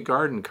just a big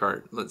garden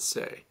cart, let's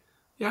say,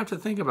 you have to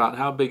think about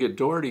how big a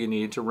door do you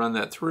need to run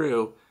that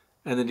through,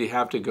 and then you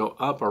have to go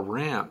up a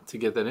ramp to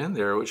get that in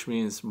there, which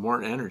means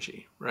more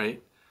energy,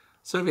 right?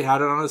 So if you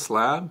had it on a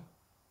slab,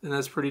 then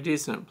that's pretty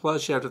decent.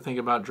 Plus you have to think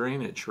about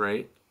drainage,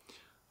 right?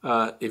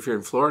 If you're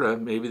in Florida,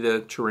 maybe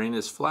the terrain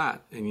is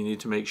flat and you need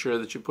to make sure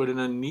that you put in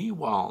a knee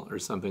wall or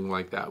something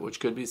like that, which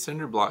could be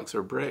cinder blocks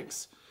or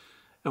bricks.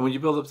 And when you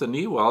build up the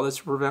knee wall, that's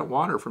to prevent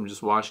water from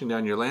just washing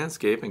down your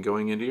landscape and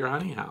going into your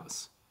honey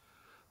house.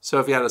 So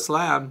if you had a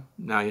slab,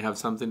 now you have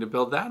something to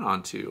build that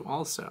onto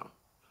also.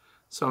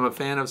 So I'm a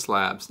fan of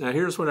slabs. Now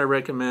here's what I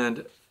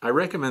recommend. I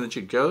recommend that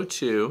you go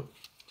to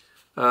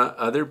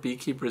other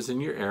beekeepers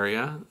in your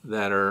area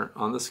that are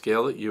on the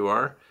scale that you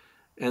are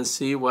and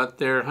see what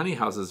their honey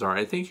houses are.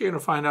 I think you're going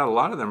to find out a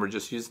lot of them are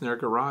just using their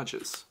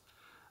garages.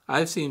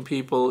 I've seen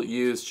people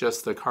use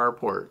just the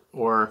carport,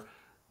 or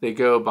they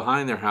go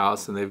behind their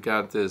house and they've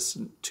got this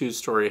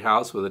 2-story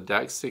house with a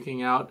deck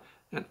sticking out,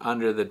 and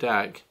under the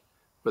deck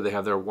where they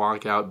have their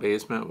walkout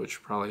basement,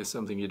 which probably is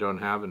something you don't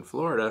have in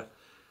Florida,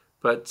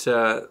 but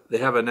they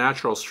have a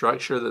natural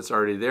structure that's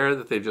already there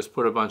that they've just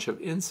put a bunch of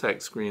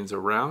insect screens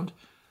around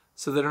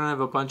so they don't have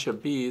a bunch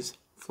of bees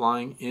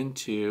flying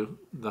into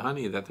the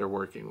honey that they're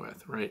working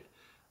with, right?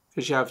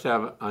 Because you have to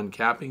have an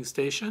uncapping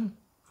station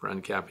for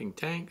uncapping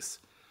tanks.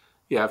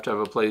 You have to have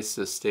a place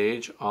to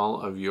stage all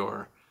of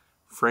your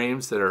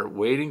frames that are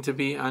waiting to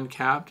be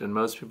uncapped, and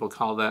most people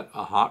call that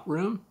a hot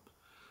room.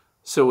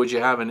 So would you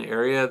have an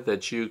area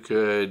that you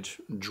could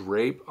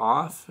drape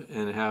off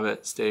and have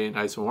it stay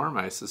nice and warm?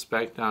 I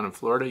suspect down in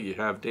Florida you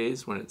have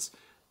days when it's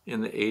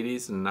in the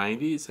 80s and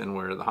 90s and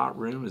where the hot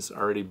room is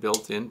already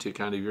built into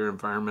kind of your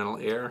environmental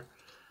air.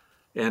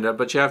 And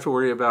but you have to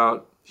worry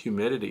about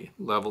humidity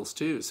levels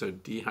too, so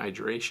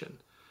dehydration.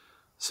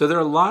 So there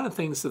are a lot of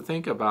things to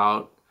think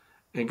about,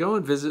 and go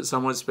and visit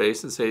someone's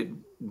space and say,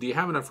 do you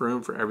have enough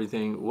room for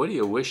everything? What do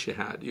you wish you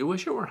had? Do you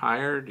wish it were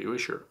higher? Do you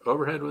wish your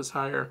overhead was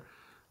higher?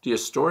 Do you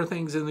store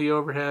things in the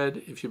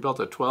overhead? If you built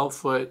a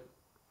 12-foot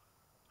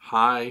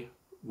high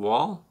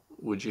wall,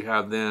 would you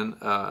have then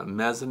a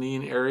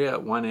mezzanine area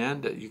at one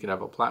end that you could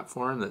have a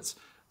platform that's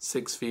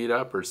 6 feet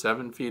up or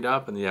 7 feet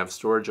up, and you have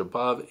storage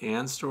above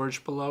and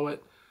storage below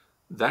it?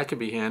 That could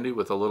be handy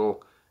with a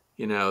little,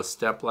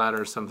 step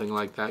ladder or something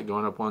like that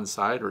going up one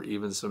side, or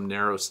even some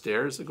narrow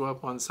stairs that go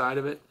up one side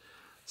of it.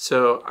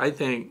 So I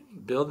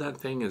think build that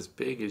thing as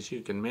big as you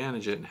can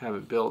manage it and have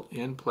it built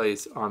in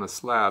place on a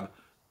slab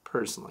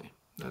personally.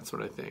 That's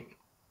what I think.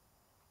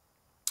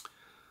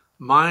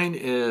 Mine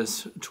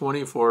is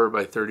 24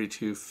 by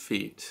 32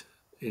 feet.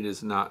 It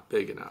is not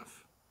big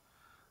enough.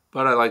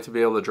 But I like to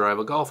be able to drive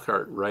a golf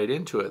cart right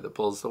into it that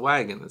pulls the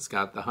wagon that's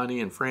got the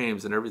honey and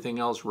frames and everything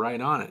else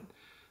right on it.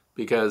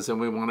 Because then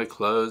we want to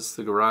close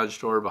the garage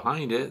door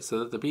behind it so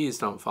that the bees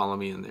don't follow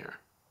me in there.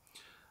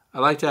 I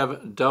like to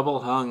have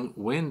double hung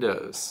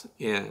windows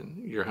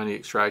in your honey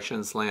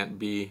extraction slant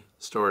bee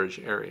storage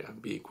area,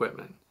 bee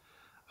equipment.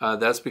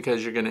 That's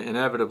because you're going to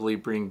inevitably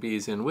bring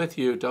bees in with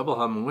you. Double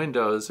hung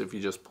windows, if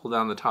you just pull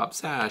down the top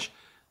sash,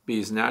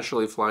 bees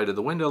naturally fly to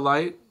the window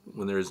light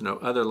when there is no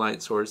other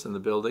light source in the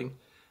building,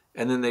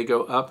 and then they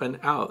go up and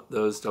out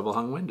those double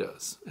hung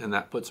windows, and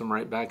that puts them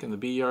right back in the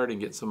bee yard and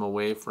gets them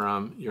away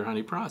from your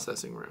honey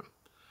processing room.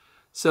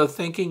 So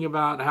thinking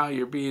about how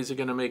your bees are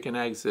going to make an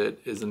exit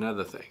is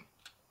another thing.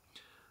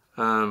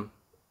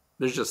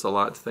 There's just a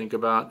lot to think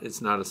about.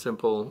 It's not a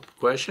simple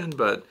question,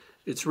 but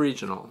it's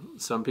regional.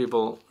 Some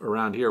people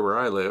around here where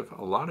I live,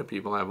 a lot of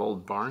people have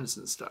old barns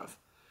and stuff,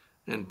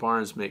 and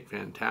barns make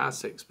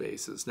fantastic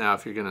spaces. Now,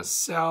 if you're going to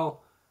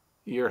sell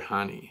your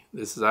honey,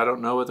 I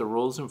don't know what the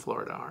rules in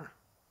Florida are.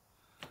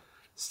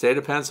 State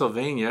of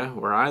Pennsylvania,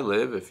 where I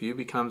live, if you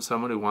become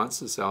someone who wants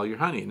to sell your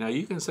honey, now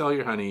you can sell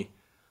your honey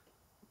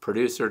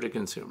producer to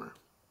consumer.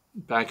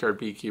 Backyard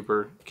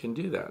beekeeper can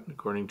do that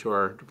according to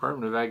our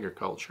Department of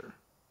Agriculture.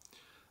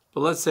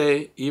 But let's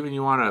say even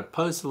you want to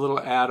post a little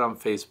ad on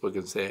Facebook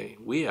and say,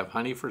 we have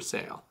honey for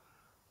sale.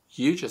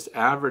 You just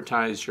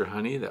advertise your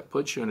honey. That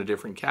puts you in a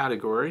different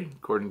category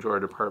according to our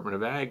Department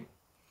of Ag.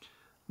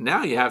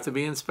 Now you have to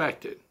be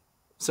inspected.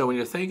 So when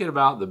you're thinking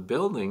about the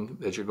building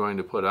that you're going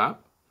to put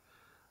up,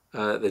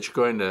 that you're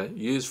going to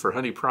use for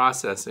honey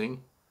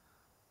processing,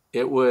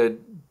 it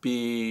would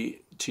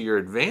be to your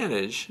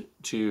advantage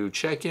to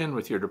check in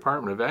with your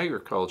Department of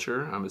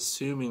Agriculture. I'm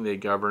assuming they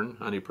govern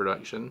honey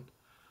production,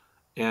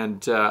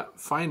 and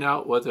find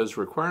out what those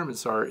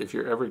requirements are if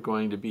you're ever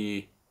going to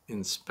be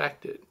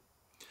inspected.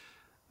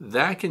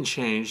 That can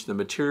change the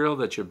material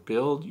that you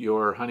build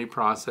your honey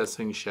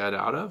processing shed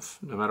out of,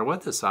 no matter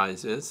what the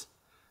size is.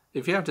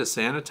 If you have to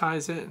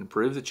sanitize it and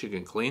prove that you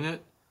can clean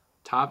it,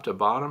 top to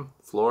bottom,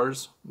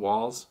 floors,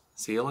 walls,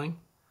 ceiling,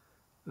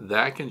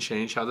 that can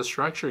change how the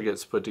structure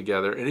gets put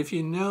together. And if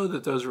you know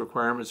that those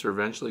requirements are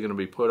eventually going to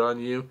be put on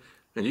you,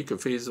 and you could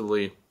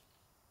feasibly,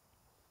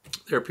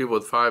 there are people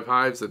with 5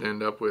 hives that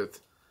end up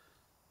with,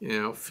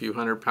 a few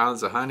hundred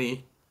pounds of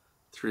honey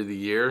through the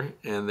year,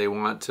 and they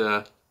want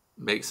to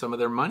make some of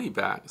their money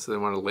back. So they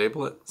want to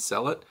label it,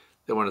 sell it.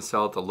 They want to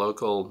sell it to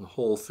local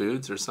Whole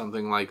Foods or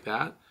something like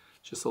that.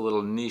 Just a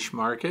little niche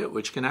market,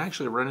 which can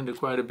actually run into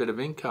quite a bit of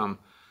income.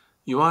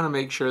 You want to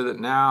make sure that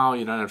now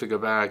you don't have to go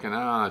back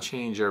and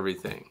change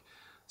everything.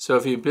 So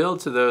if you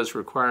build to those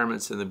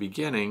requirements in the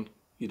beginning,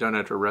 you don't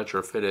have to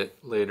retrofit it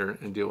later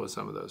and deal with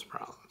some of those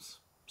problems.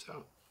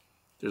 So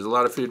there's a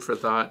lot of food for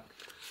thought,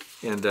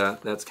 and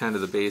that's kind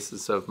of the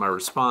basis of my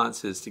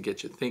response, is to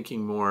get you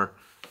thinking more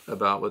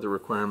about what the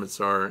requirements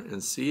are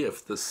and see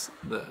if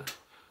the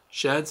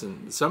sheds,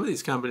 and some of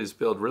these companies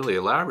build really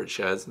elaborate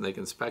sheds and they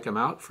can spec them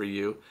out for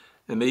you,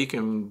 and maybe you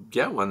can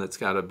get one that's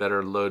got a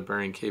better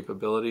load-bearing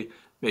capability.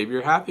 Maybe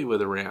you're happy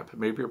with a ramp.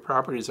 Maybe your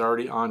property is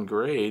already on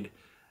grade,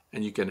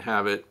 and you can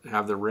have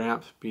the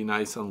ramp be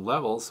nice and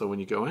level, so when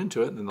you go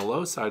into it, and then the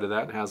low side of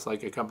that has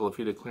like a couple of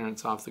feet of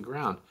clearance off the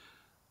ground.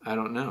 I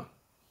don't know.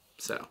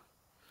 So,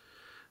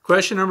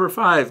 question number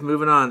 5,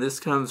 moving on. This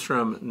comes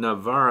from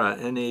Navarra,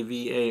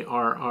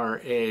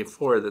 Navarra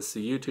 4. That's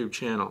the YouTube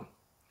channel.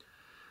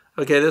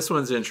 Okay, this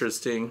one's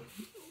interesting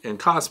and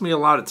cost me a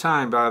lot of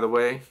time, by the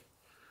way.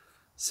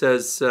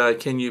 Says,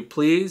 can you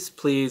please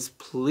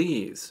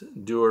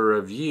do a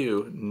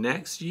review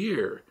next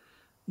year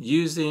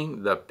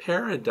using the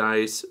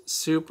Paradise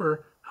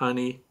Super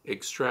Honey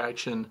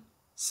Extraction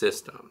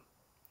System?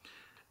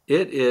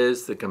 It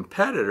is the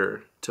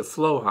competitor to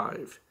Flow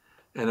Hive,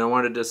 and I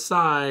want to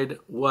decide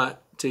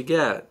what to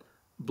get.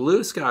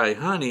 Blue Sky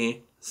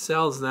Honey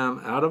sells them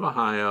out of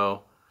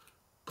Ohio.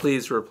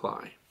 Please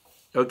reply.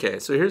 Okay,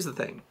 so here's the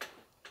thing.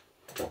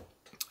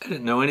 I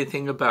didn't know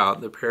anything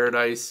about the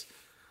Paradise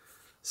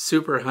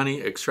Super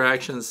Honey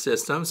Extraction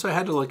System, so I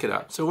had to look it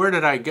up. So where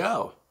did I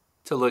go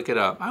to look it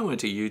up? I went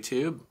to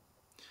YouTube.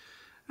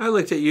 I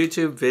looked at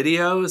YouTube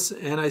videos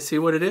and I see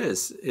what it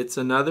is. It's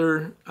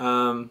another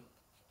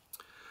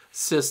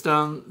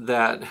system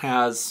that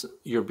has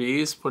your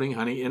bees putting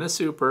honey in a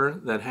super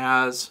that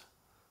has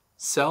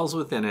cells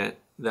within it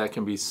that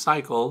can be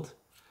cycled.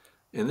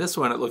 In this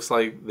one, it looks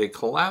like they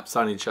collapse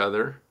on each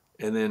other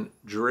and then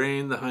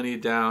drain the honey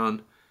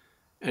down.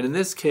 And in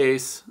this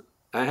case,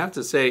 I have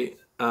to say,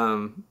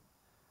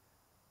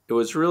 it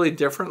was really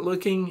different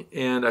looking,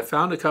 and I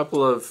found a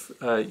couple of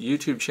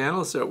YouTube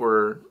channels that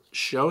were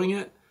showing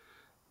it.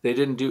 They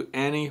didn't do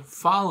any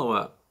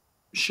follow-up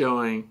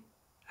showing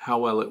how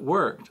well it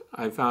worked.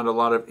 I found a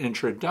lot of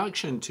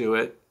introduction to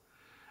it,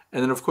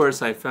 and then of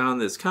course I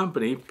found this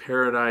company,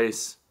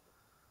 Paradise,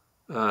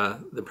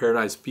 the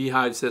Paradise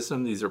Beehive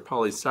system. These are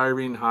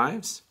polystyrene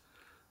hives.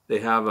 They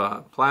have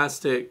a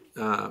plastic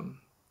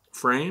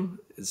frame.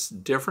 It's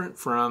different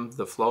from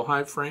the Flow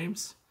Hive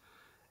frames.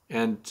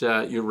 And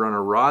you run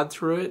a rod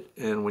through it,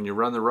 and when you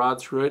run the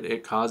rod through it,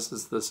 it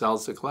causes the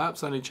cells to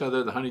collapse on each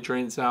other, the honey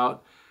drains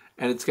out,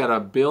 and it's got a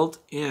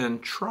built-in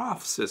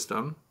trough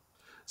system.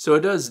 So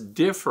it does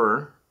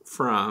differ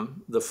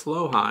from the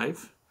Flow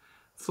Hive.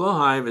 Flow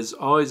Hive is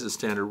always a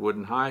standard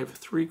wooden hive,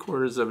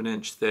 3/4 of an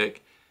inch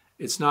thick.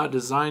 It's not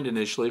designed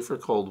initially for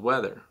cold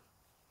weather.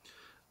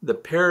 The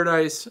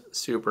Paradise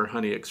Super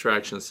Honey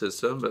Extraction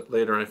System, but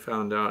later I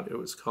found out it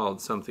was called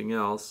something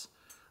else,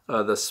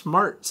 the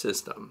Smart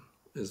System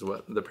is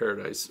what the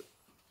Paradise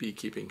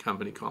Beekeeping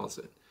Company calls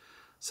it.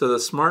 So the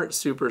Smart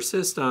Super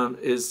System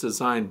is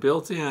designed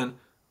built in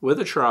with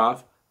a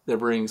trough that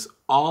brings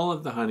all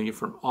of the honey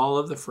from all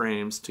of the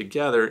frames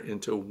together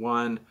into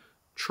one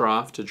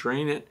trough to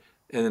drain it,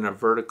 and then a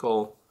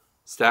vertical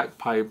stack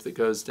pipe that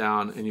goes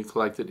down and you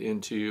collect it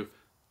into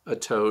a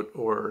tote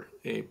or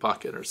a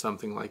bucket or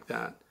something like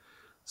that.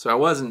 So I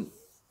wasn't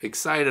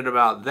excited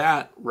about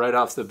that right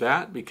off the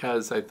bat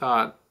because I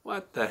thought,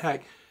 what the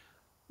heck?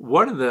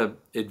 One of the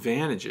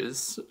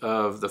advantages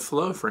of the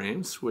Flow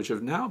frames, which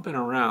have now been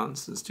around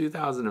since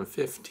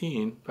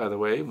 2015, by the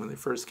way, when they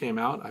first came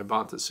out, I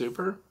bought the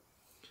Super.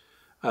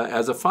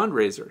 As a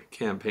fundraiser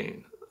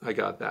campaign, I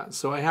got that.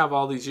 So I have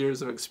all these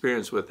years of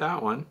experience with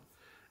that one.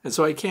 And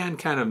so I can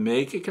kind of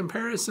make a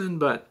comparison,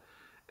 but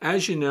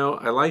as you know,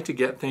 I like to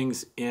get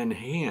things in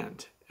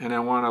hand and I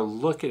want to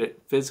look at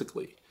it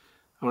physically.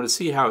 I want to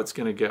see how it's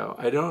going to go.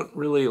 I don't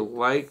really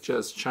like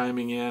just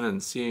chiming in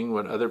and seeing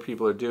what other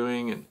people are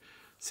doing and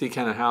see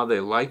kind of how they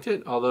liked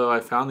it, although I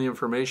found the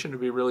information to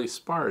be really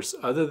sparse.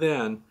 Other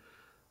than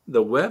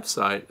the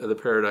website of the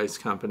Paradise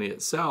Company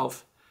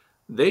itself,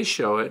 they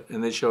show it,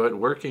 and they show it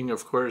working,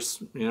 of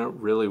course,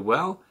 really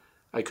well.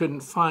 I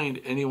couldn't find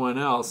anyone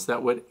else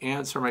that would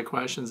answer my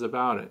questions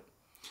about it.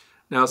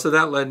 Now, so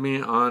that led me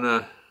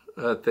on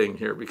a thing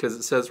here, because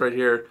it says right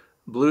here,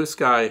 Blue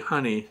Sky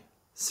Honey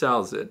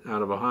sells it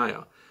out of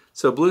Ohio.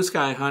 So Blue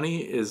Sky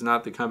Honey is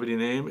not the company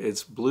name,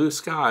 it's Blue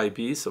Sky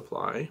Bee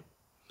Supply.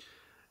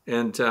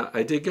 And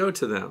I did go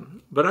to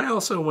them. But I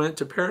also went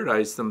to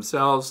Paradise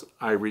themselves.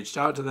 I reached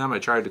out to them. I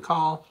tried to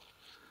call.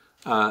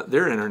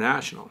 They're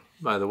international,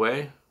 by the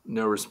way.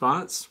 No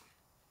response.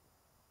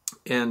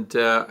 And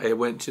I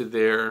went to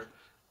their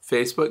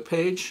Facebook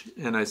page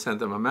and I sent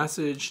them a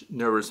message.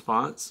 No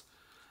response.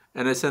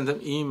 And I sent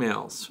them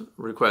emails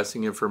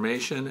requesting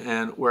information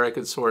and where I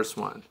could source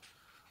one.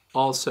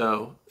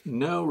 Also,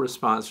 no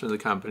response from the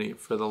company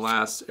for the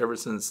last, ever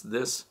since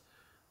this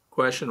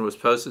question was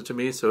posted to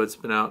me, so it's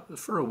been out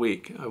for a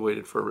week. I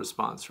waited for a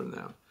response from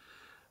them.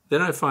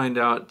 Then I find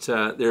out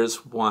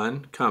there's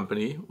one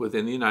company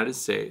within the United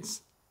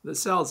States that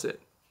sells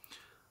it.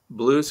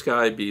 Blue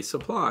Sky Bee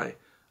Supply.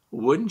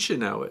 Wouldn't you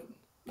know it,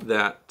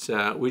 that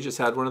we just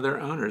had one of their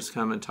owners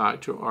come and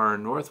talk to our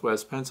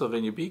Northwest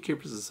Pennsylvania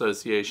Beekeepers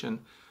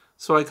Association.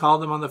 So I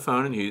called them on the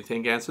phone, and who do you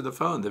think answered the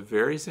phone? The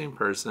very same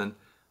person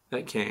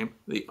that came,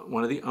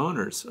 one of the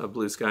owners of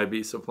Blue Sky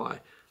Bee Supply.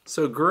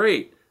 So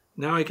great.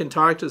 Now I can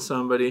talk to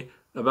somebody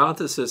about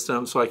the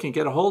system so I can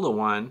get a hold of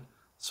one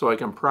so I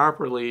can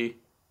properly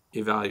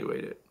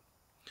evaluate it.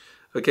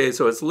 Okay,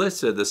 so it's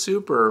listed, the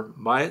Super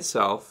by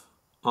itself,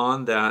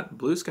 on that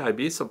Blue Sky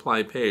Bee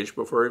Supply page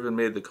before I even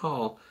made the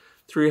call,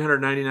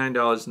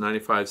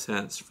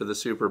 $399.95 for the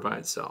Super by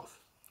itself.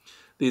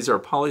 These are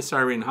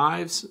polystyrene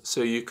hives,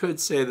 so you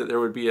could say that there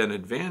would be an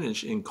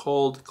advantage in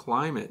cold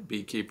climate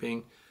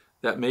beekeeping,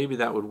 that maybe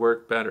that would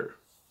work better,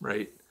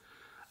 right?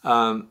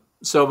 But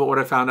what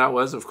I found out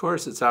was, of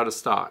course, it's out of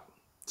stock.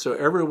 So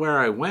everywhere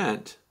I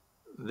went,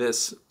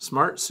 this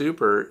Smart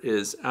Super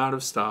is out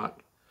of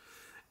stock,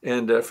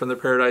 and from the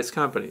Paradise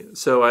Company.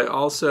 So I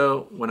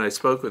also, when I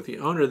spoke with the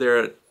owner there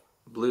at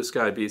Blue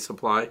Sky Bee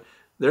Supply,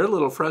 they're a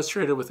little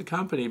frustrated with the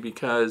company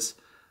because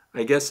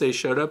I guess they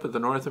showed up at the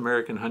North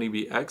American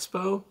Honeybee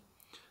Expo.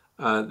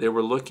 They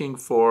were looking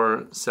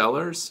for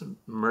sellers,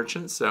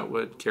 merchants that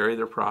would carry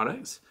their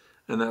products,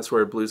 and that's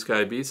where Blue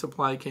Sky Bee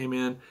Supply came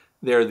in.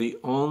 They're the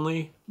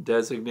only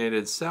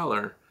designated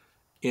seller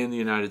in the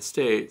United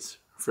States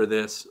for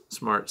this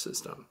smart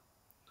system.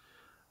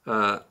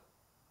 And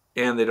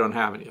they don't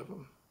have any of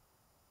them.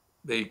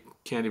 They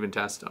can't even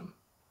test them.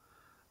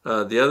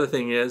 The other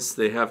thing is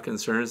they have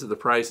concerns that the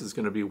price is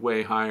going to be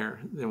way higher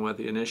than what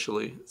they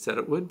initially said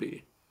it would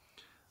be.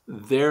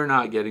 They're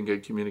not getting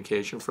good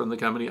communication from the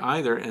company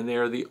either, and they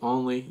are the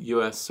only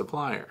U.S.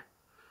 supplier.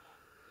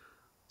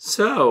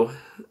 So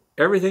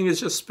everything is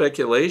just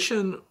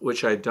speculation,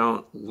 which I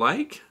don't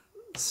like.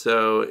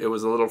 So it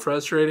was a little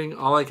frustrating.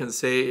 All I can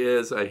say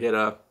is I hit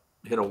a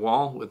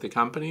wall with the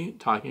company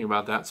talking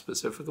about that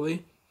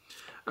specifically.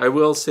 I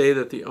will say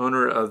that the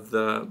owner of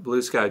the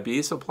Blue Sky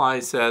Bee Supply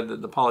said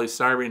that the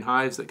polystyrene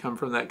hives that come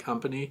from that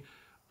company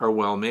are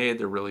well made.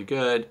 They're really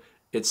good.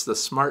 It's the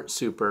Smart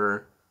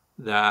Super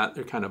that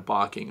they're kind of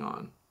balking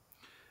on.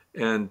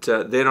 And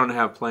they don't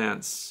have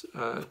plans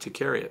to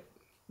carry it.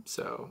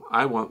 So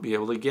I won't be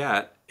able to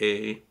get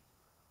a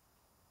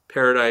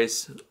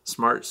Paradise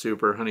Smart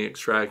Super honey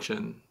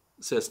extraction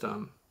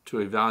system to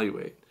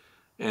evaluate.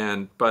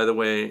 And by the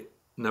way,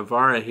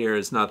 Navarra here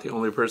is not the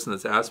only person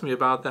that's asked me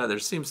about that. There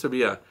seems to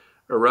be a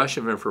rush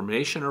of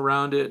information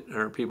around it,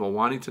 or people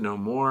wanting to know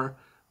more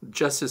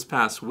just this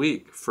past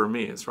week for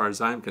me, as far as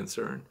I'm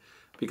concerned,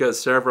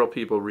 because several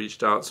people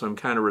reached out, so I'm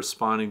kind of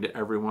responding to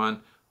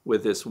everyone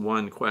with this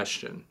one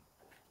question.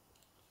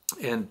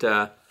 And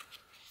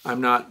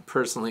I'm not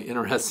personally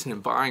interested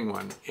in buying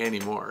one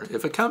anymore.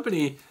 If a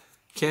company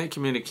can't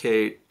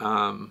communicate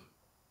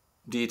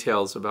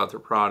details about their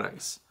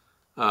products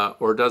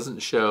or doesn't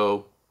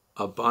show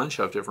a bunch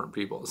of different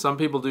people. Some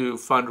people do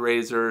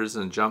fundraisers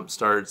and jump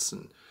starts,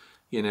 and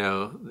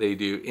they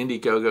do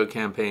Indiegogo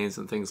campaigns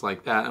and things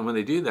like that. And when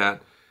they do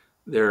that,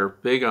 they're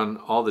big on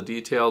all the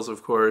details,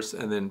 of course,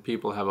 and then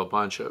people have a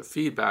bunch of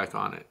feedback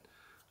on it,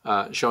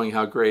 showing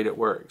how great it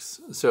works.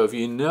 So if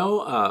you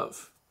know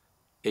of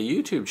a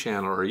YouTube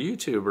channel or a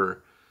YouTuber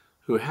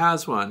who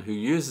has one, who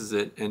uses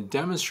it and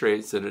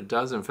demonstrates that it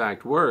does in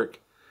fact work,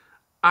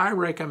 I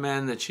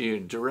recommend that you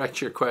direct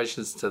your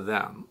questions to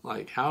them.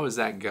 Like, how is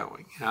that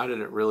going? How did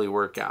it really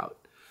work out?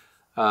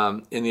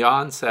 In the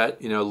onset,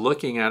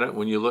 looking at it,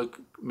 when you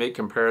make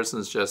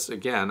comparisons, just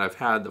again, I've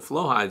had the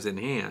Flow Hives in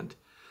hand.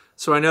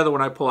 So I know that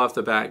when I pull off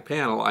the back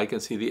panel, I can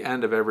see the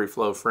end of every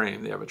flow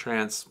frame. They have a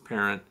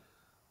transparent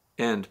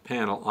end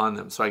panel on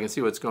them, so I can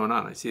see what's going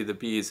on. I see the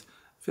bees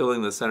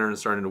filling the center and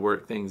starting to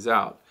work things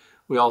out.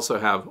 We also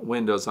have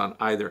windows on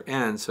either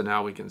end, so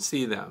now we can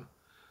see them.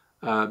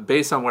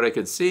 Based on what I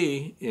could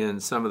see in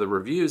some of the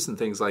reviews and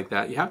things like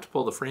that, you have to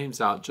pull the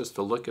frames out just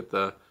to look at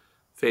the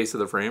face of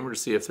the frame or to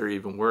see if they're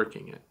even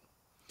working it.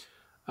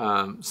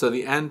 So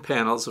the end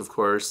panels, of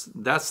course,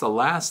 that's the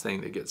last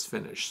thing that gets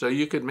finished. So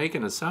you could make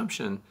an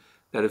assumption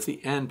that if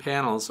the end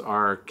panels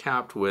are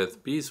capped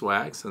with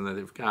beeswax and that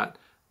they've got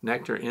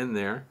nectar in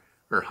there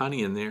or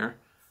honey in there,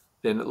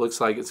 then it looks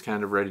like it's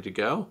kind of ready to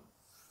go.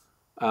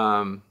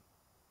 But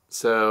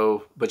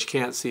you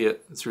can't see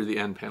it through the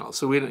end panel.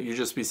 So you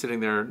just be sitting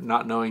there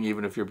not knowing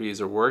even if your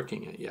bees are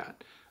working it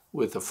yet.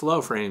 With the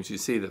flow frames, you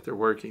see that they're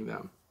working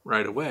them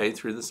right away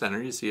through the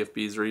center. You see if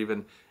bees are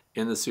even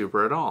in the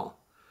super at all.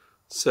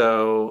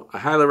 So I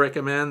highly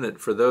recommend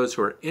that for those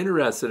who are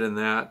interested in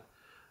that,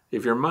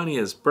 if your money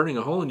is burning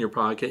a hole in your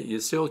pocket, you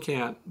still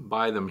can't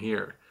buy them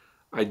here.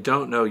 I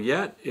don't know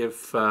yet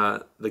if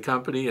the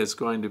company is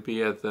going to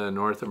be at the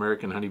North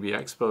American Honeybee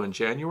Expo in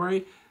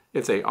January.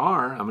 If they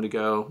are, I'm going to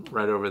go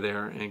right over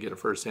there and get a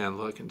first-hand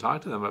look and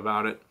talk to them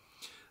about it.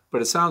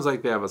 But it sounds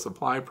like they have a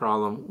supply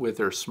problem with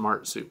their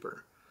Smart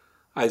Super.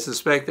 I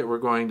suspect that we're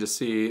going to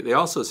see, they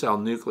also sell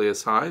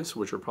nucleus hives,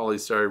 which are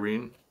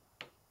polystyrene.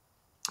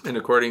 And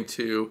according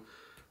to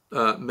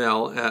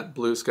Mel at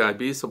Blue Sky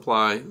Bee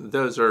Supply,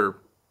 those are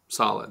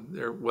solid.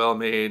 They're well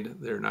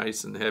made, they're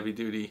nice and heavy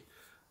duty.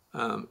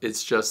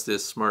 It's just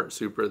this Smart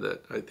Super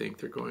that I think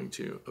they're going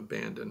to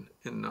abandon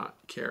and not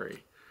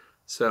carry.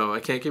 So I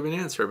can't give an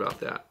answer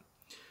about that.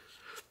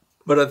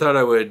 But I thought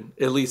I would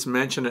at least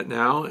mention it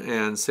now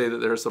and say that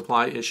there are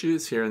supply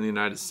issues here in the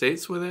United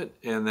States with it,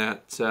 and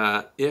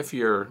that if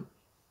you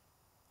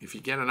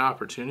get an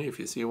opportunity, if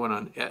you see one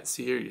on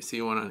Etsy or you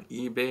see one on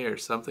eBay or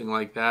something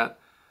like that,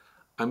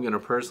 I'm going to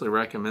personally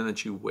recommend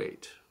that you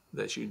wait,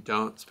 that you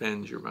don't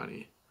spend your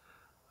money.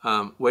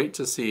 Wait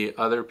to see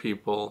other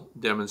people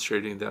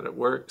demonstrating that it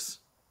works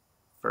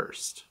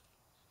first.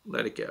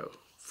 Let it go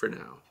for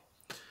now.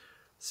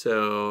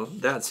 So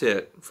that's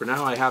it. For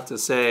now, I have to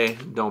say,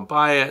 don't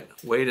buy it.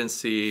 Wait and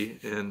see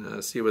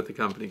what the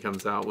company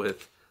comes out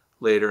with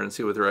later and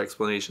see what their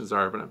explanations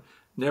are. But I'm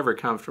never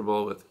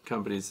comfortable with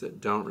companies that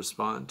don't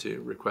respond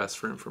to requests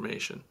for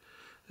information.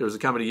 There was a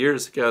company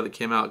years ago that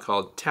came out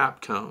called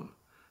Tapcomb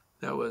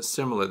that was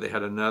similar. They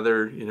had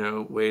another,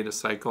 way to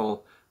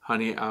cycle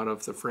honey out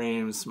of the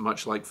frames,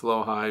 much like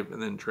Flow Hive,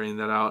 and then drain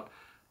that out.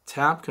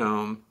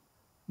 Tapcomb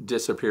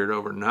disappeared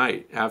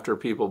overnight after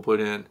people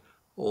put in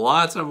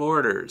lots of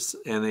orders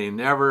and they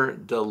never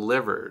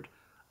delivered.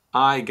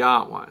 I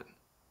got one.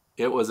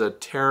 It was a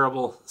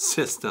terrible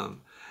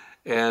system,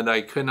 and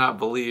I could not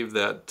believe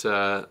that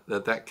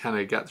that kind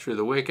of got through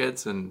the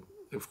wickets. And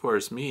of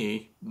course,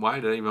 why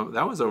did I even?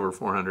 That was over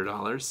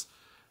 $400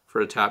 for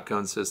a tap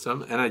cone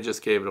system, and I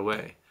just gave it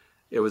away.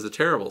 It was a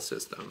terrible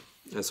system.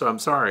 And so I'm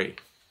sorry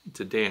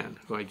to Dan,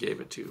 who I gave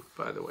it to,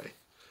 by the way.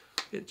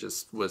 It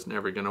just was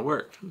never going to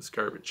work. It was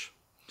garbage.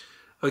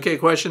 Okay,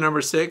 question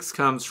number 6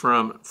 comes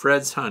from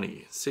Fred's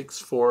Honey,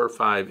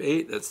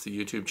 6458. That's the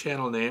YouTube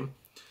channel name.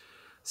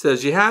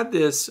 Says, you had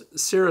this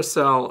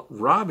Ceracell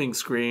Robbing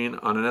Screen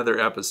on another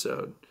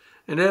episode,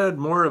 and it had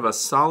more of a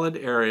solid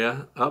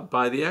area up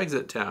by the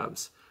exit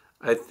tabs.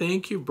 I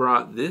think you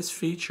brought this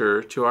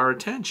feature to our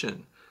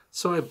attention,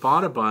 so I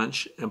bought a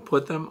bunch and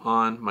put them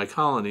on my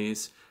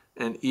colonies,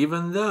 and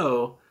even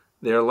though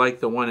they're like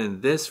the one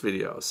in this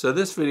video, so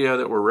this video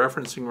that we're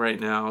referencing right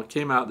now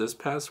came out this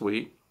past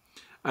week,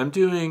 I'm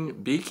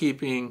doing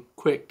beekeeping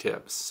quick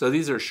tips. So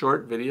these are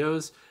short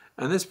videos,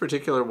 and this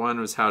particular one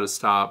was how to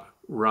stop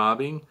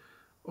robbing,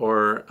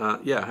 or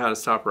how to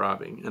stop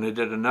robbing. And I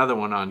did another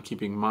one on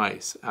keeping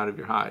mice out of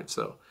your hive.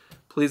 So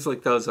please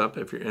look those up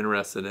if you're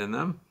interested in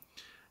them.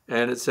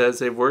 And it says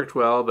they've worked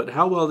well, but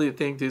how well do you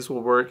think these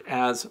will work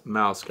as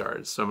mouse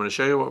guards? So I'm going to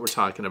show you what we're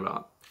talking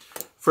about.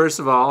 First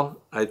of all,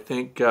 I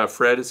think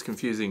Fred is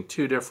confusing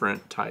two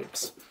different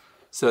types.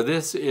 So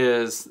this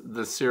is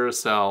the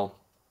Ceracell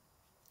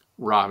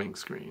Robbing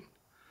Screen,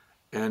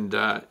 and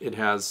it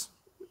has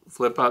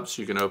flip ups.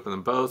 You can open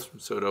them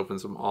both, so it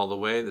opens them all the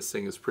way. This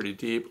thing is pretty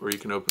deep, or you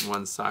can open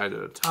one side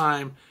at a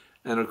time.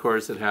 And of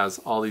course it has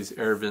all these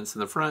air vents in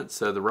the front,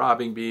 so the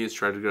robbing bees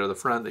try to go to the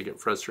front, they get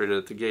frustrated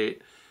at the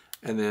gate,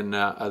 and then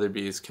other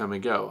bees come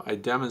and go. I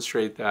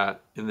demonstrate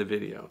that in the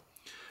video.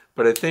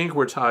 But I think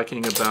we're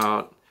talking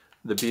about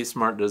the Bee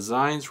Smart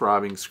Designs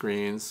robbing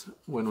screens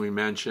when we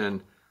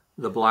mention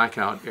the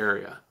blackout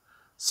area.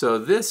 So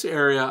this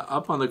area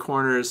up on the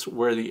corners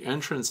where the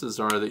entrances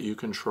are that you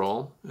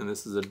control, and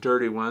this is a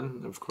dirty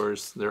one. Of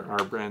course, there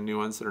are brand new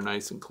ones that are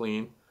nice and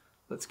clean.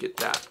 Let's get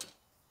that.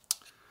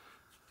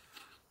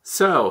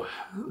 So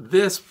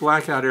this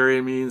blackout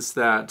area means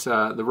that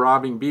the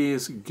robbing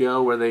bees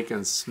go where they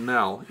can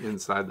smell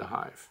inside the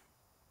hive.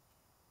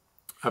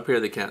 Up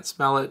here they can't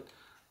smell it,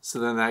 so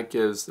then that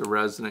gives the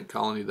resident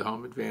colony the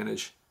home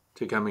advantage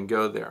to come and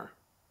go there.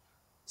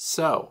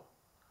 So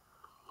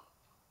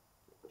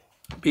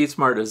Bee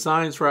Smart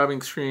Designs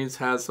robbing screens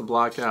has the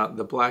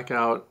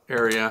blackout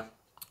area,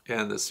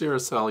 and the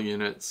Ceracell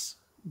units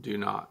do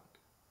not.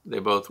 They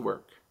both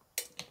work.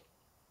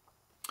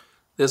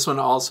 This one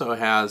also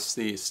has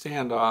the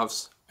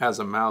standoffs as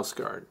a mouse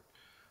guard.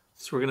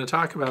 So we're going to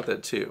talk about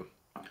that too.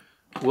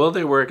 Will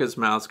they work as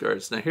mouse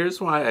guards? Now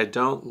here's why I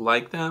don't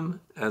like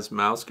them as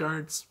mouse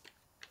guards.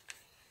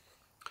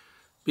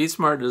 Bee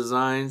Smart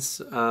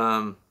Designs,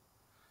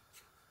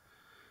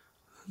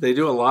 they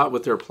do a lot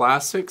with their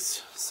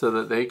plastics so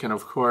that they can,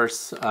 of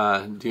course,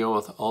 deal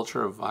with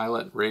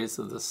ultraviolet rays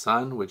of the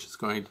sun, which is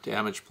going to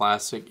damage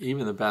plastic.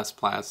 Even the best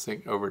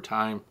plastic over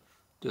time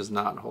does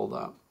not hold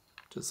up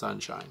to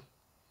sunshine.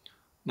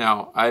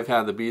 Now, I've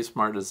had the Bee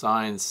Smart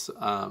Designs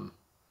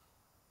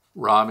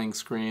robbing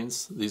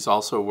screens. These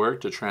also work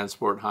to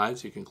transport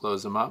hives. You can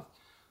close them up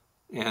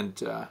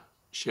and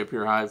ship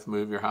your hive,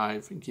 move your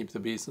hive, and keep the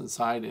bees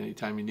inside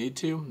anytime you need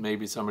to.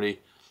 Maybe somebody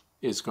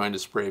is going to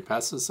spray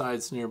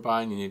pesticides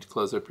nearby and you need to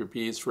close up your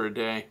bees for a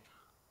day.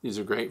 These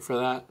are great for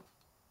that.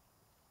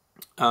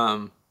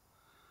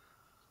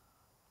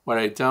 What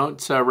I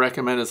don't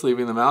recommend is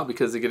leaving them out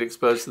because they get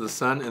exposed to the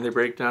sun and they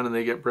break down and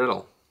they get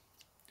brittle.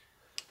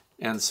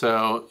 And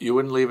so you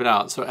wouldn't leave it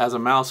out. So as a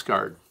mouse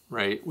guard,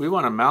 right, we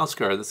want a mouse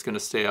guard that's going to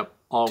stay up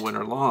all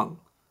winter long.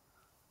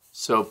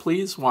 So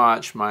please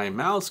watch my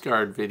mouse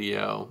guard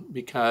video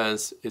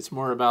because it's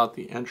more about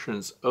the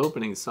entrance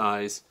opening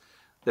size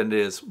than it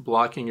is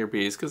blocking your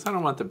bees, because I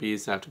don't want the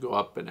bees to have to go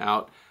up and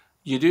out.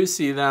 You do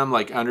see them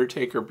like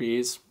Undertaker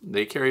bees.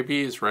 They carry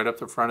bees right up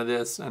the front of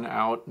this and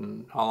out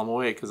and haul them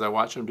away because I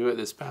watched them do it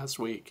this past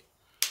week.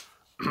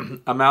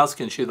 A mouse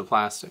can chew the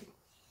plastic.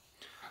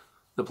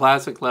 The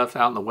plastic left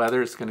out in the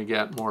weather is going to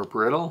get more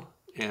brittle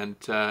and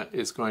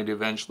is going to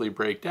eventually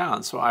break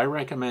down. So I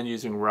recommend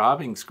using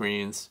robbing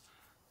screens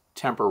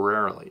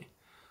temporarily.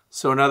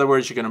 So in other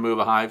words, you're going to move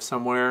a hive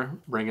somewhere,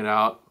 bring it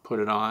out, put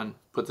it on,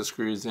 put the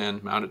screws in,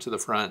 mount it to the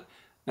front.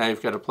 Now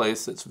you've got a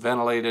place that's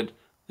ventilated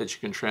that you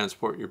can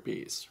transport your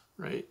bees,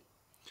 right?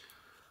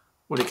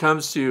 When it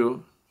comes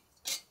to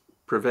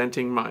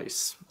preventing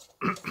mice,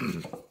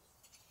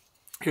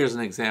 here's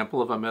an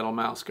example of a metal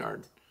mouse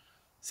guard.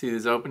 See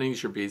these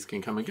openings? Your bees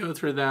can come and go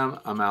through them.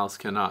 A mouse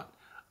cannot.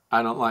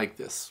 I don't like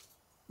this.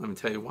 Let me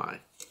tell you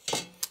why.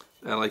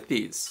 I like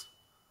these.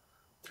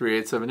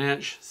 3/8 of an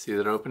inch. See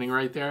that opening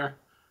right there?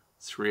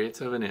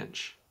 3/8 of an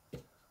inch.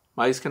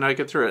 Mice cannot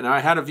get through it. Now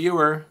I had a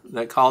viewer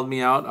that called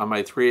me out on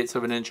my 3/8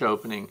 of an inch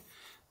opening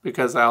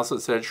because I also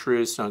said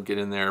shrews don't get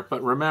in there.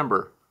 But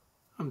remember,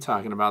 I'm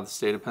talking about the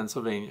state of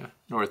Pennsylvania,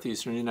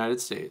 northeastern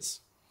United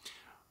States.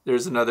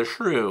 There's another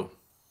shrew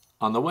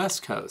on the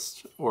west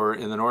coast, or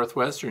in the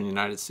northwestern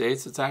United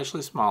States. It's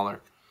actually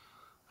smaller.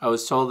 I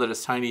was told that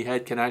his tiny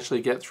head can actually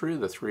get through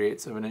the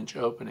 3/8 of an inch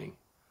opening.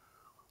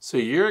 So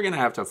you're going to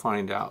have to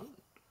find out,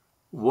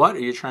 what are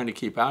you trying to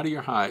keep out of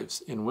your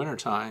hives in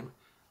wintertime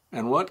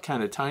and what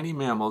kind of tiny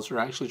mammals are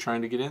actually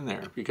trying to get in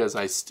there, because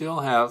I still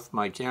have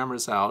my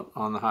cameras out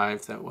on the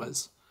hive that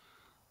was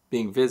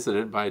being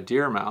visited by a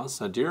deer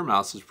mouse. A deer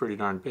mouse is pretty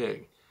darn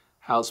big.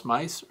 House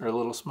mice are a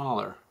little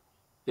smaller.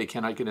 They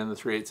cannot get in the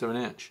 3/8 of an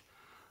inch.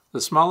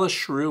 The smallest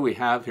shrew we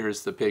have here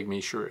is the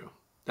pygmy shrew.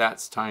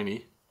 That's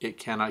tiny. It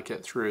cannot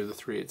get through the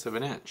 3/8 of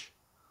an inch.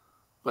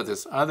 But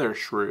this other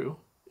shrew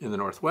in the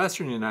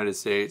northwestern United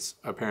States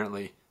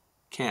apparently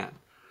can.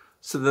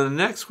 So the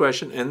next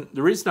question, and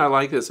the reason I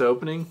like this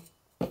opening,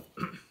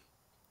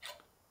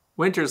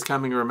 winter's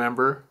coming,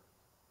 remember,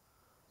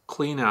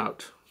 clean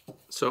out.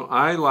 So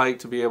I like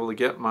to be able to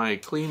get my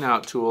clean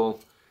out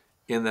tool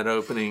in that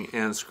opening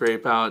and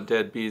scrape out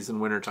dead bees in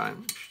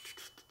wintertime.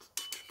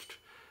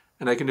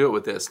 And I can do it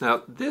with this.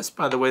 Now this,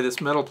 by the way,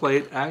 this metal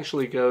plate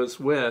actually goes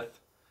with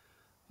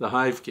the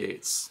hive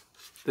gates.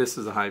 This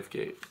is a hive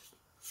gate.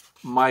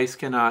 Mice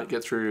cannot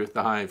get through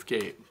the hive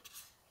gate.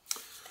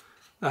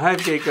 The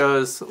hive gate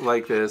goes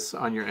like this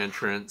on your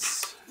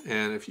entrance,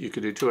 and if you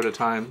could do 2 at a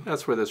time,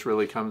 that's where this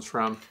really comes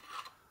from.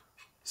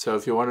 So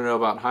if you want to know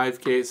about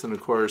hive gates, and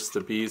of course the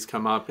bees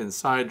come up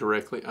inside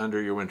directly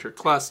under your winter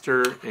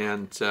cluster,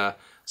 and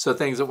so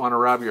things that want to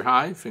rob your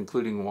hive,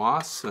 including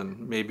wasps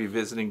and maybe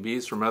visiting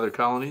bees from other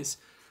colonies,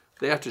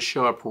 they have to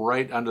show up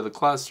right under the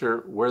cluster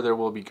where there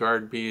will be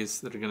guard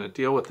bees that are going to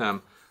deal with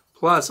them.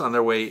 Plus, on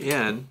their way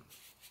in,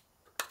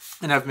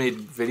 and I've made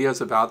videos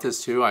about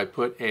this too, I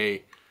put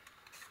a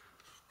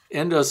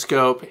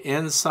endoscope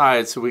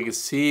inside so we can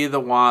see the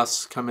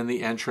wasps come in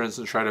the entrance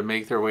and try to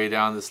make their way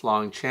down this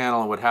long channel.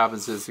 And what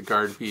happens is the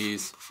guard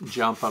bees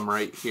jump them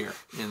right here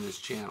in this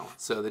channel.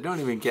 So they don't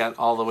even get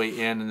all the way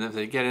in, and if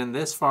they get in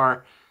this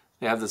far,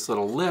 they have this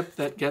little lip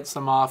that gets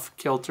them off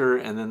kilter,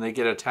 and then they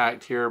get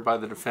attacked here by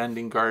the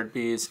defending guard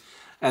bees.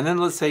 And then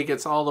let's say it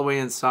gets all the way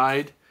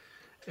inside,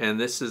 and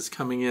this is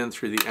coming in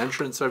through the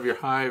entrance of your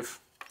hive.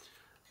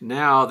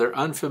 Now they're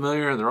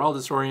unfamiliar and they're all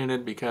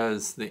disoriented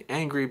because the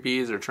angry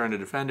bees are trying to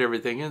defend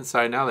everything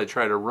inside. Now they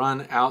try to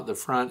run out the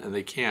front and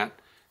they can't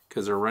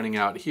because they're running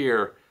out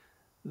here.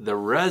 The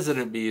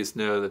resident bees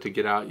know that to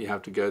get out you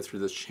have to go through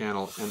this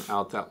channel and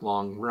out that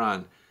long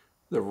run.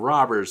 The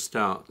robbers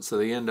don't, so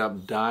they end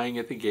up dying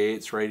at the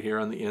gates right here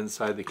on the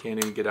inside. They can't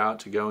even get out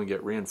to go and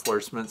get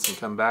reinforcements and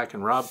come back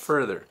and rob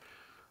further.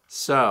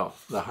 So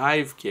the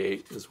hive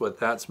gate is what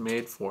that's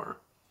made for.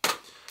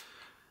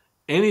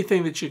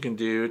 Anything that you can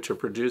do to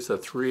produce a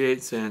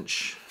 3/8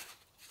 inch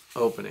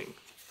opening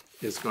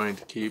is going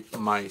to keep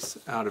mice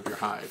out of your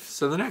hive.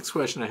 So the next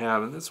question I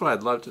have, and that's why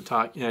I'd love to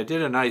talk, I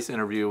did a nice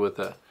interview with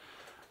a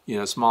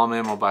small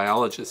mammal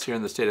biologist here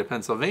in the state of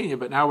Pennsylvania,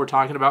 but now we're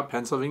talking about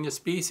Pennsylvania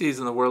species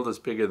and the world is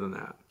bigger than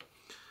that.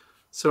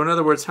 So in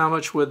other words, how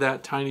much would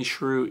that tiny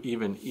shrew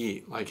even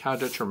eat? Like, how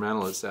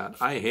detrimental is that?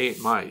 I hate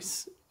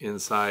mice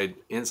inside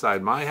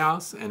my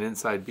house and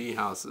inside bee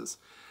houses.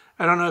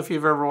 I don't know if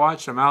you've ever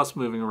watched a mouse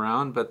moving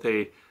around, but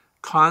they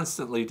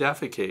constantly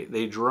defecate.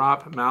 They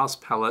drop mouse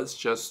pellets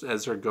just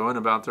as they're going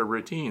about their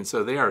routine.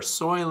 So they are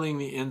soiling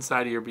the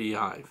inside of your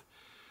beehive.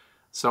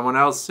 Someone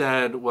else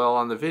said, well,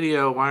 on the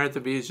video, why aren't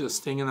the bees just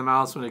stinging the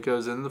mouse when it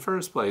goes in the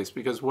first place?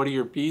 Because what do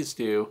your bees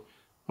do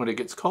when it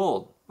gets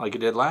cold, like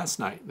it did last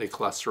night? They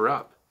cluster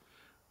up.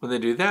 When they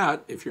do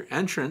that, if your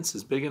entrance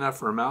is big enough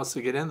for a mouse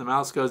to get in, the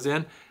mouse goes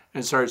in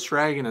and starts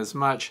dragging as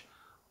much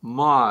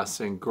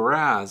moss and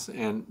grass,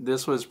 and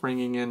this was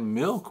bringing in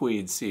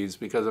milkweed seeds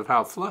because of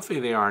how fluffy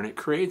they are, and it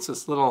creates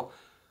this little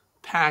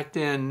packed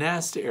in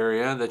nest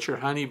area that your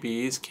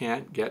honeybees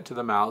can't get to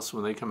the mouse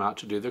when they come out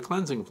to do their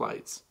cleansing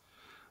flights.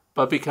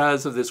 But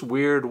because of this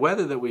weird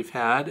weather that we've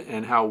had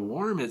and how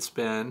warm it's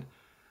been,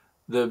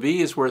 the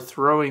bees were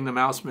throwing the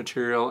mouse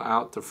material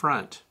out the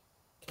front.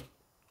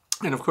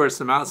 And of course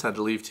the mouse had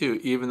to leave too.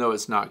 Even though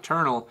it's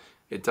nocturnal,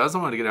 it doesn't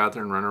want to get out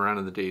there and run around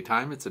in the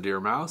daytime. It's a deer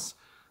mouse.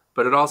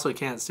 But it also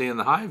can't stay in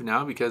the hive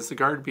now because the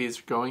guard bees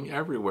are going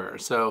everywhere.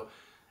 So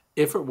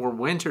if it were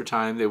winter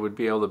time, they would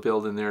be able to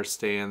build in there,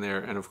 stay in there,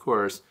 and of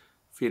course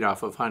feed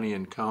off of honey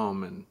and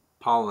comb and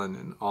pollen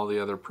and all the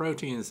other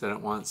proteins that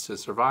it wants to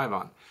survive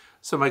on.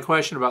 So my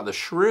question about the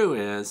shrew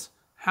is,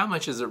 how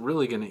much is it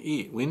really going to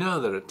eat? We know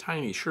that a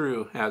tiny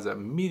shrew has a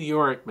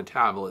meteoric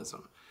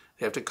metabolism.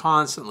 They have to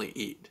constantly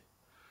eat.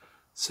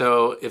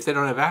 So if they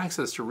don't have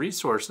access to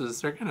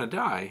resources, they're going to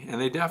die, and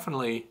they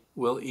definitely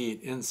will eat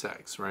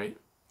insects, right?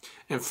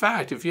 In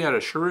fact, if you had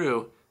a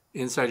shrew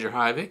inside your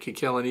hive, it could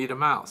kill and eat a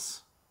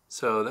mouse.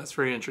 So that's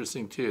very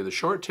interesting too. The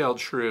short-tailed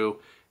shrew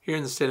here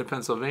in the state of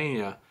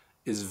Pennsylvania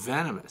is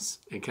venomous.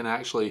 It can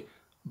actually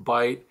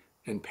bite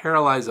and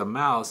paralyze a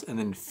mouse and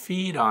then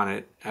feed on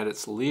it at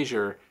its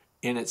leisure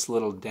in its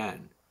little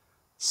den.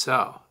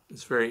 So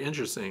it's very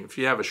interesting. If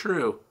you have a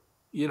shrew,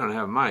 you don't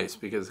have mice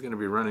because it's going to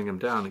be running them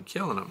down and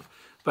killing them.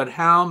 But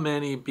how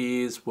many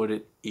bees would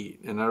it eat?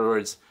 In other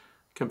words,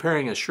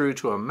 comparing a shrew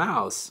to a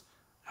mouse,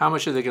 how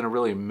much are they going to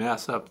really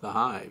mess up the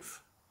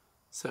hive?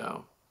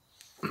 So,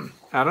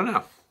 I don't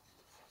know.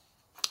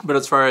 But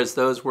as far as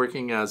those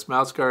working as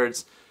mouse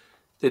guards,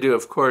 they do,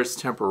 of course,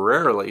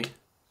 temporarily.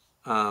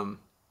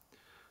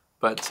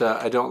 But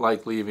I don't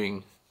like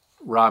leaving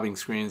robbing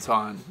screens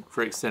on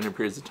for extended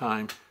periods of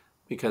time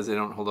because they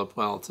don't hold up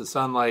well to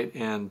sunlight,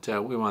 and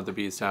we want the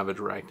bees to have a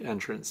direct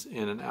entrance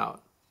in and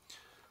out.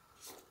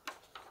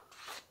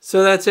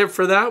 So that's it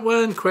for that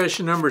one.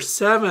 Question number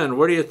 7.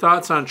 What are your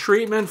thoughts on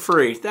treatment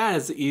free? That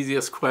is the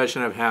easiest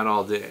question I've had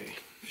all day.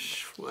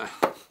 Well,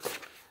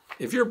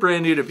 if you're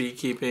brand new to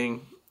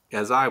beekeeping,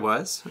 as I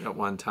was at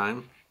one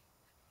time,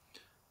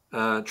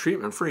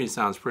 treatment free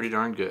sounds pretty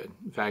darn good.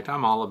 In fact,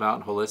 I'm all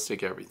about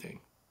holistic everything.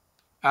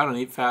 I don't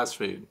eat fast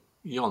food.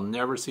 You'll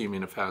never see me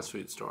in a fast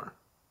food store.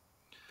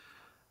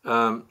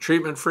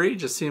 Treatment free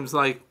just seems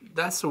like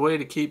that's the way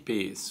to keep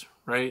bees,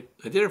 right?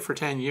 I did it for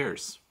 10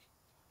 years.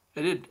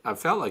 I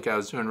felt like I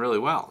was doing really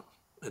well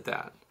at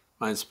that.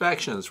 My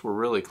inspections were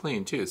really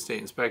clean too.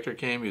 State inspector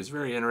came, he was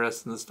very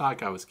interested in the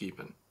stock I was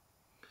keeping.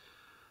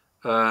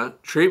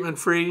 Treatment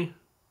free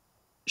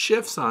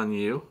shifts on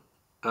you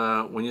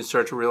when you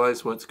start to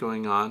realize what's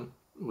going on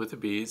with the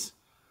bees.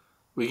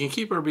 We can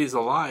keep our bees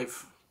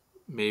alive,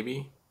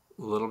 maybe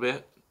a little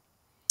bit.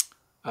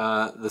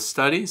 The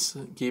studies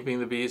keeping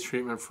the bees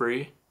treatment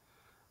free,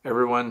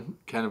 everyone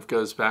kind of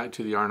goes back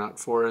to the Arnott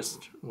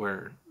Forest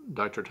where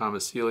Dr.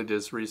 Thomas Seeley did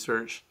his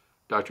research.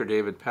 Dr.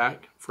 David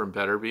Peck from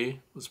Better Bee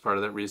was part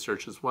of that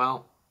research as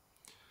well.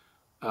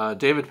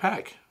 David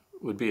Peck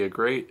would be a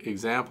great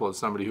example of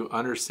somebody who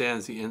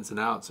understands the ins and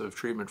outs of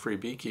treatment-free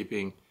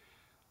beekeeping,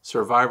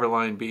 survivor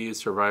line bees,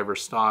 survivor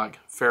stock,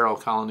 feral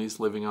colonies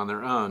living on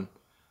their own,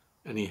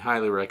 and he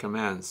highly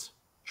recommends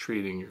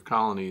treating your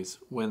colonies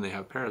when they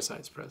have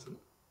parasites present.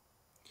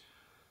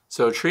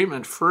 So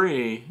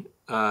treatment-free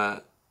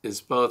is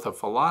both a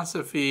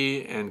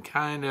philosophy and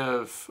kind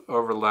of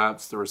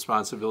overlaps the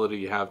responsibility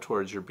you have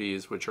towards your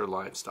bees, which are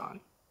livestock.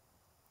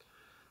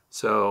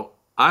 So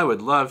I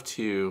would love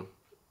to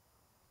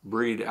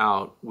breed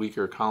out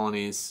weaker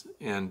colonies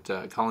and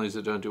colonies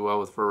that don't do well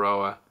with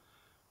Varroa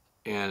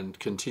and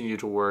continue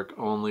to work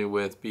only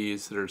with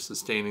bees that are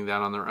sustaining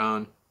that on their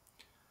own.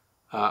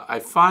 I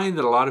find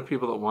that a lot of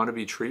people that want to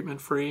be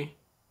treatment-free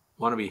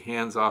want to be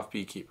hands-off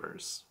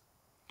beekeepers.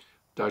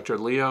 Dr.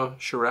 Leo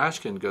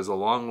Shurashkin goes a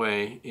long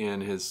way in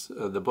his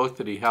the book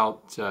that he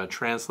helped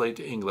translate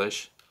to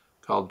English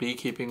called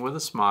Beekeeping with a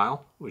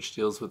Smile, which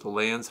deals with the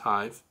Lands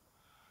hive.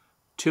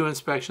 2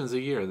 inspections a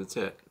year, that's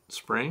it.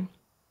 Spring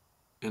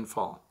and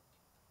fall.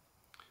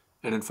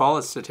 And in fall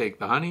it's to take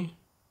the honey,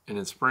 and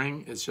in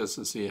spring it's just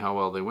to see how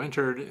well they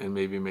wintered and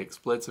maybe make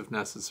splits if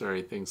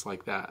necessary, things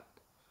like that.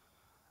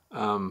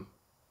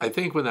 I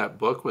think when that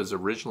book was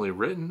originally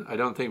written, I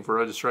don't think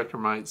Varroa destructor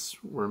mites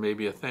were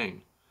maybe a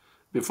thing.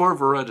 Before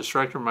Varroa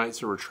destructor mites,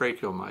 there were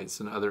tracheal mites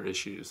and other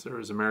issues. There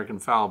was American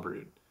foul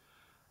brood.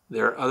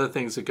 There are other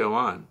things that go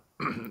on.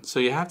 So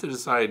you have to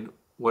decide,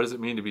 what does it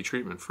mean to be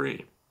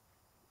treatment-free?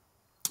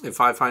 If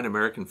I find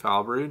American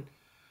foul brood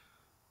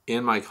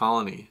in my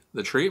colony,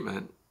 the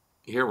treatment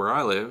here where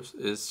I live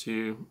is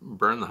to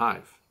burn the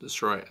hive,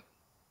 destroy it.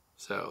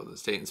 So the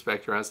state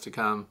inspector has to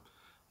come.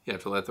 You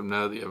have to let them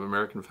know that you have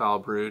American foul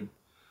brood.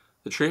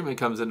 The treatment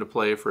comes into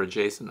play for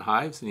adjacent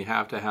hives, and you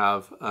have to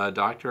have a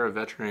doctor of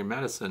veterinary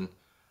medicine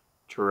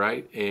to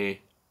write a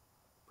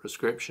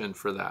prescription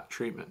for that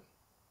treatment.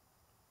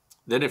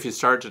 Then if you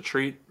start to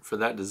treat for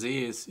that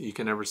disease, you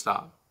can never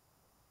stop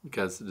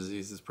because the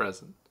disease is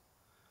present.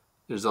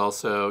 There's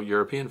also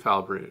European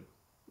foul brood,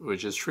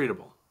 which is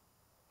treatable.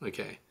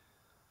 Okay.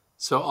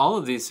 So all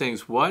of these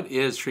things, what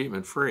is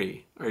treatment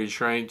free? Are you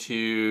trying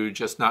to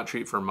just not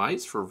treat for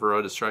mites, for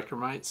Varroa destructor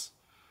mites?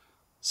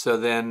 So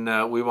then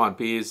we want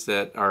bees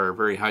that are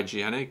very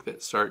hygienic,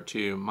 that start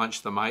to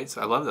munch the mites.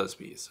 I love those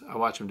bees. I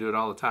watch them do it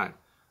all the time.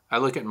 I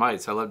look at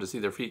mites. I love to see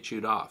their feet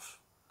chewed off.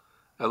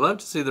 I love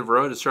to see the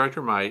Varroa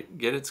destructor mite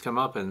get its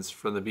comeuppance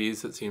from the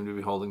bees that seem to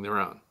be holding their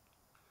own.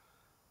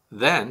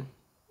 Then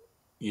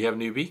you have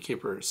new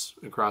beekeepers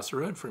across the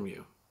road from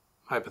you,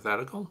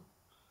 hypothetical,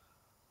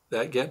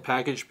 that get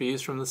packaged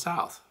bees from the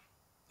south,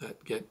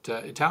 that get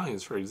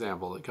Italians, for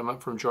example, that come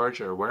up from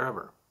Georgia or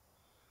wherever.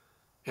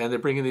 And they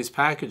bring in these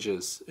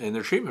packages, and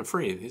they're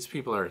treatment-free. These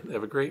people they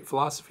have a great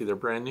philosophy. They're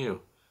brand new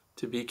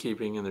to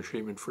beekeeping, and they're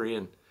treatment-free.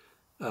 And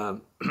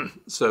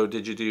so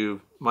did you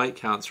do mite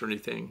counts or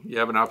anything? You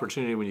have an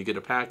opportunity when you get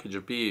a package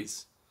of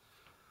bees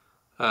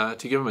to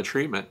give them a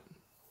treatment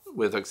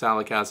with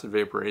oxalic acid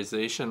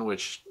vaporization,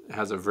 which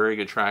has a very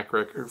good track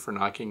record for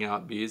knocking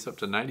out bees, up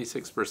to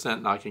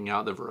 96% knocking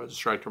out the Varroa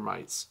destructor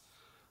mites,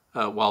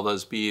 while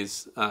those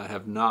bees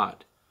have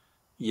not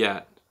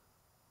yet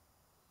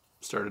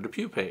started to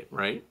pupate,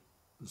 right?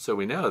 So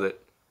we know that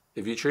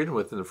if you treat them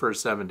within the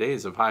first 7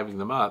 days of hiving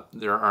them up,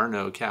 there are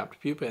no capped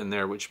pupae in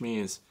there, which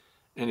means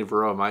any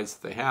Varroa mites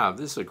that they have,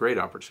 this is a great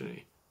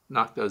opportunity.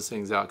 Knock those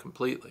things out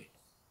completely.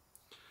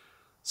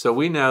 So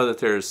we know that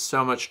there's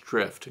so much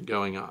drift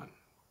going on.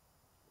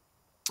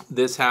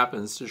 This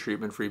happens to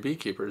treatment-free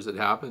beekeepers. It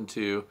happened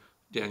to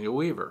Daniel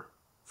Weaver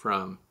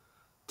from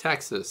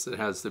Texas that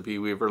has the Bee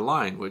Weaver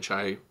line, which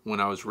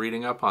when I was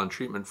reading up on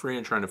treatment-free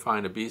and trying to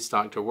find a bee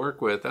stock to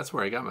work with, that's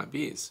where I got my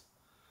bees.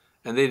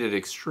 And they did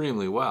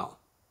extremely well.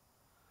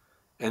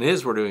 And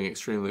his were doing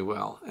extremely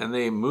well. And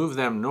they moved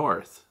them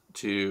north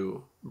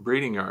to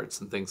breeding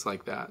yards and things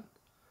like that.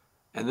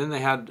 And then they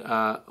had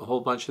a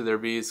whole bunch of their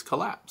bees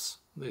collapse.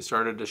 They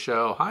started to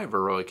show high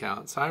Varroa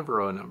counts, high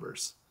Varroa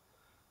numbers.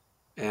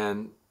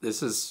 And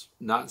this is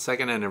not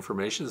secondhand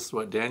information. This is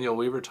what Daniel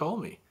Weaver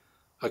told me.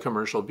 A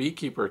commercial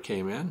beekeeper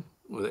came in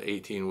with an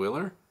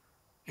 18-wheeler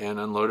and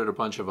unloaded a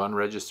bunch of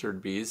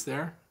unregistered bees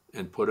there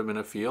and put them in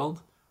a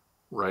field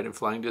right in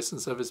flying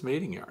distance of his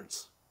mating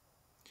yards.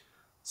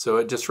 So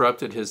it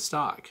disrupted his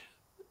stock.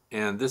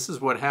 And this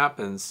is what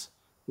happens.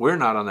 We're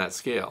not on that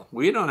scale.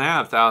 We don't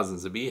have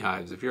thousands of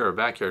beehives. If you're a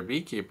backyard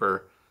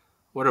beekeeper,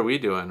 what are we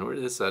doing?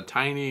 It's a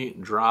tiny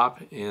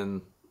drop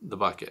in the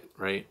bucket,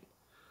 right?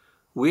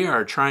 We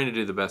are trying to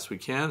do the best we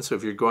can. So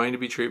if you're going to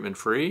be treatment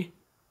free,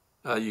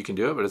 you can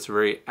do it, but it's a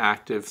very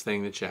active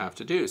thing that you have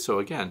to do. So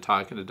again,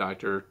 talking to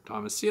Dr.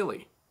 Thomas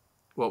Seeley,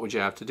 what would you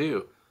have to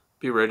do?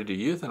 Be ready to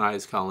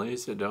euthanize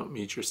colonies that don't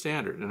meet your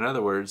standard. In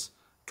other words,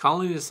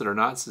 colonies that are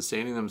not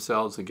sustaining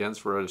themselves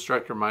against Varroa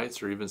destructor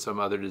mites or even some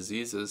other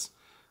diseases,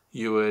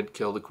 you would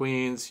kill the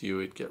queens, you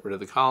would get rid of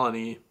the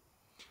colony.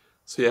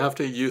 So you have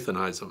to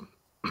euthanize them.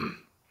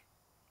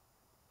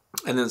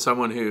 And then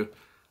someone who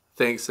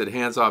thinks that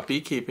hands-off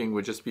beekeeping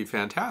would just be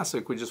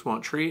fantastic, we just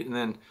won't treat, and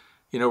then,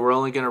 you know, we're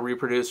only going to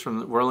reproduce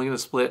we're only going to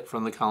split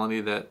from the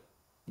colony that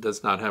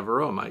does not have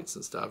Varroa mites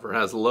and stuff, or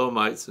has low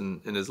mites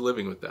and is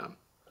living with them.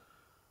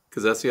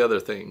 Because that's the other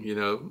thing, you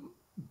know,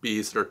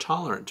 bees that are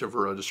tolerant to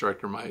Varroa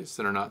destructor mites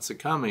that are not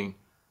succumbing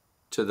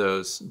to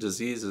those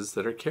diseases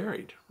that are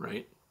carried,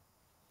 right?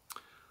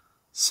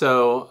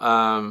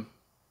 So,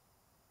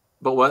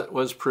 but what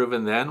was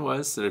proven then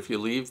was that if you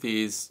leave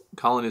these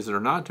colonies that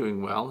are not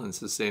doing well and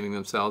sustaining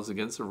themselves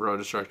against the Varroa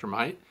destructor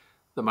mite,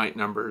 the mite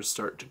numbers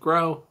start to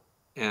grow,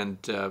 and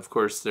of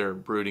course they're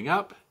brooding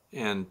up,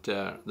 and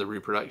the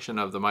reproduction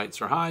of the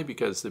mites are high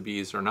because the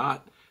bees are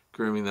not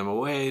grooming them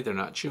away, they're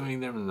not chewing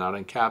them, they're not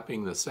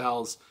uncapping the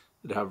cells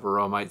that have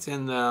Varroa mites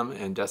in them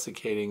and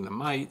desiccating the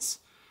mites.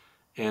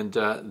 And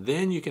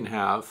then you can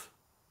have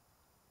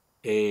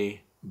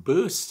a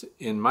boost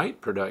in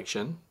mite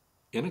production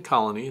in a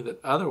colony that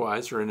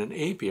otherwise, or in an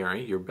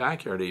apiary, your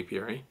backyard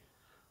apiary,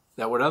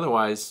 that would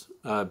otherwise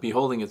be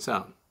holding its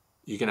own.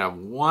 You can have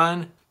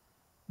one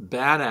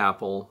bad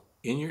apple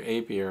in your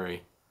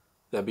apiary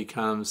that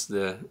becomes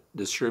the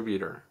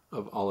distributor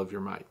of all of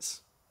your mites.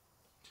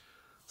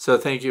 So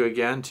thank you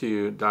again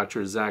to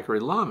Dr. Zachary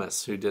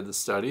Lamas, who did the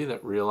study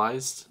that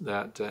realized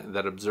that,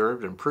 that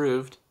observed and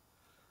proved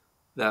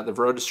that the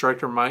Varroa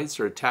destructor mites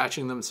are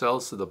attaching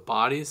themselves to the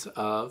bodies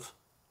of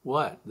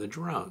what? The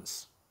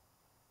drones.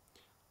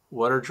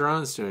 What are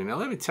drones doing? Now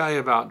let me tell you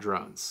about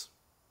drones.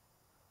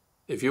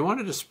 If you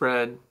wanted to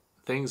spread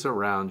things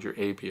around your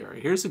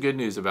apiary, here's the good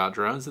news about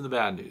drones and the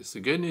bad news.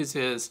 The good news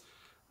is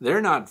they're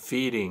not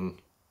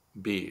feeding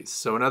bees.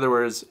 So in other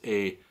words,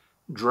 a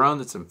drone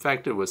that's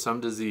infected with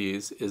some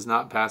disease is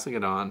not passing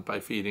it on by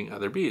feeding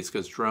other bees,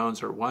 because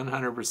drones are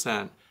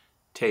 100%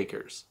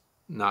 takers,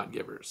 not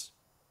givers.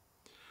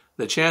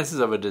 The chances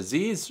of a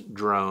diseased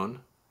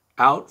drone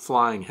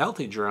outflying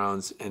healthy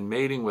drones and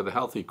mating with a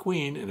healthy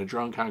queen in a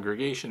drone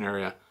congregation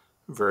area,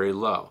 very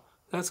low.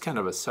 That's kind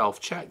of a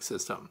self-check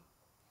system.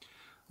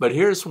 But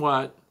here's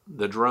what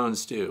the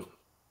drones do.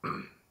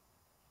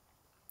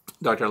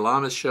 Dr.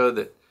 Lamas showed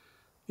that,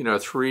 you know, a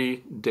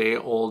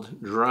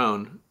 3-day-old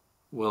drone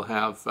will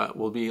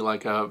be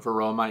like a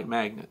Varroa mite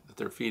magnet that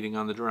they're feeding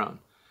on the drone.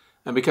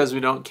 And because we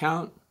don't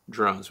count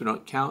drones, we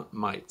don't count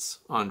mites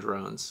on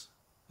drones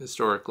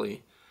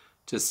historically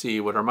to see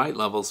what our mite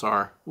levels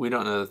are, we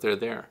don't know that they're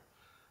there.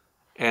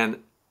 And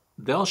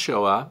they'll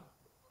show up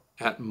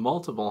at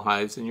multiple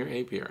hives in your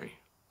apiary.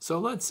 So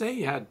let's say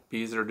you had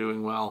bees that are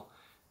doing well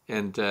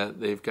and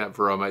they've got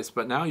Varroa mites,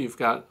 but now you've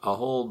got a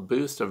whole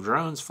boost of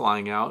drones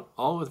flying out,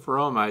 all with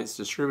Varroa mites,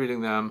 distributing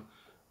them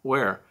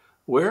where?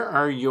 Where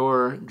are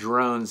your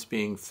drones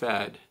being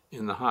fed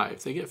in the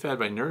hive? They get fed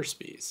by nurse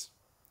bees.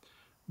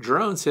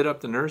 Drones hit up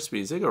the nurse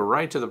bees. They go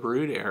right to the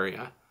brood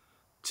area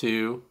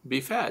to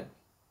be fed.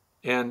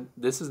 And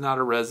this is not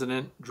a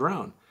resident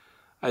drone.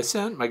 I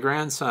sent my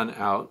grandson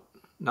out,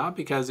 not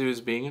because he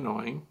was being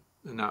annoying,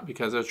 and not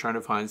because I was trying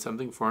to find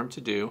something for him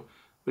to do,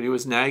 but he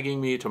was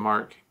nagging me to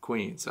mark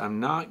queens.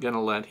 I'm not going to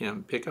let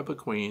him pick up a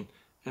queen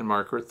and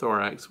mark her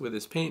thorax with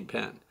his paint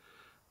pen.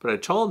 But I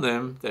told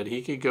him that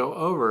he could go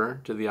over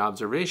to the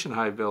observation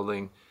hive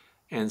building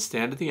and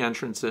stand at the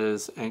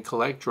entrances and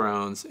collect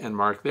drones and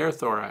mark their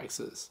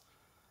thoraxes.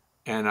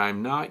 And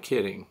I'm not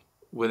kidding.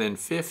 Within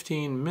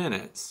 15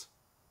 minutes,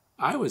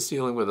 I was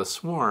dealing with a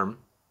swarm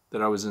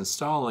that I was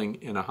installing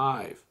in a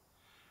hive.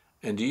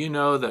 And do you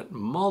know that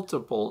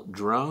multiple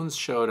drones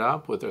showed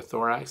up with their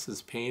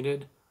thoraxes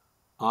painted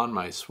on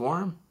my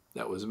swarm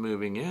that was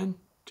moving in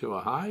to a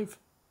hive?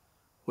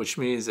 Which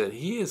means that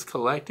he is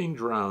collecting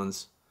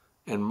drones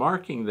and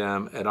marking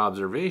them at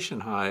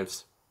observation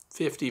hives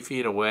 50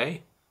 feet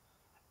away,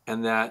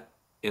 and that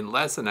in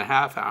less than a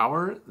half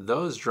hour,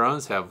 those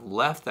drones have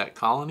left that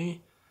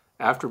colony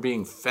after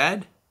being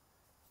fed,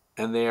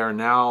 and they are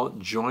now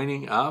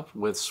joining up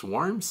with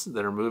swarms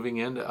that are moving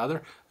into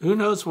other, who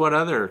knows what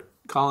other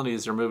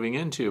colonies are moving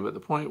into. But the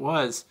point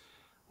was,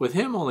 with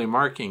him only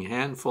marking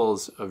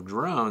handfuls of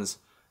drones,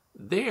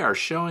 they are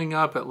showing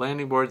up at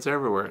landing boards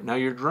everywhere. Now,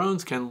 your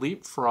drones can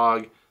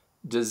leapfrog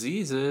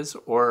diseases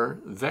or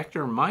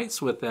vector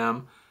mites with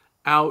them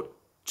out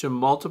to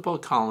multiple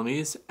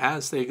colonies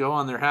as they go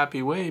on their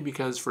happy way,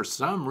 because for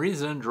some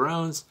reason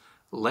drones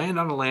land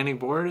on a landing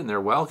board and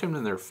they're welcomed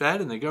and they're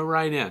fed and they go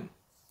right in.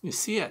 You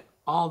see it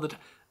all the time.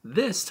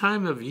 This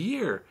time of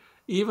year,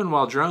 even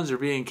while drones are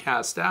being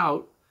cast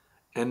out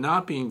and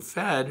not being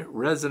fed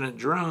resident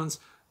drones,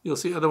 you'll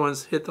see other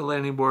ones hit the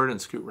landing board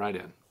and scoot right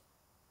in.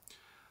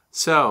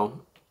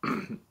 So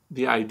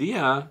the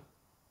idea,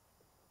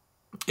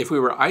 if we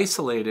were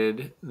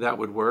isolated, that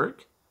would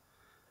work.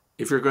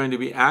 If you're going to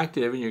be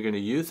active and you're going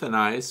to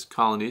euthanize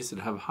colonies that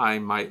have high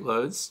mite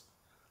loads,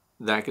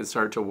 that could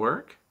start to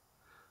work.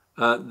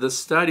 The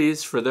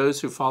studies for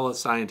those who follow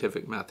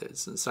scientific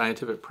methods and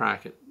scientific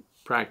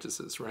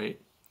practices, right?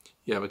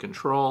 You have a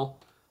control,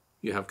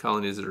 you have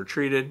colonies that are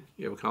treated,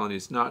 you have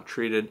colonies not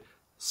treated,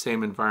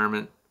 same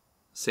environment,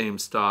 same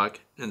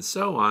stock, and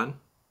so on.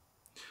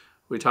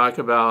 We talk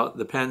about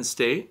the Penn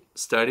State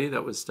study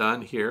that was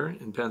done here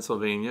in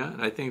Pennsylvania,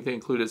 and I think they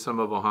included some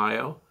of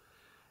Ohio,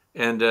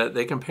 and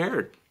they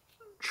compared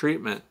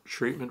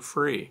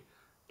treatment-free,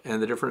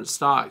 and the different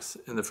stocks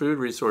and the food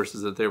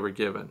resources that they were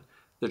given.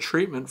 The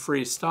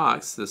treatment-free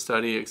stocks, the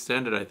study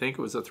extended, I think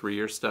it was a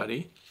 3-year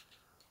study.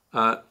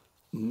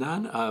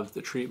 None of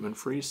the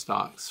treatment-free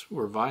stocks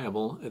were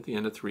viable at the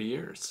end of 3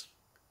 years.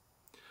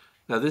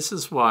 Now this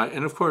is why,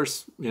 and of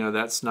course,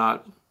 that's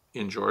not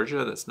in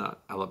Georgia, that's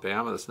not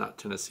Alabama, that's not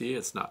Tennessee,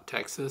 it's not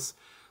Texas.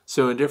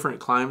 So in different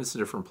climates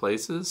and different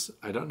places,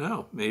 I don't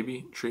know,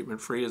 maybe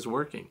treatment-free is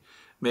working.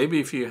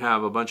 Maybe if you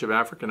have a bunch of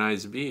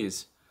Africanized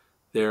bees,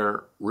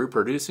 they're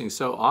reproducing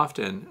so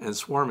often and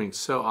swarming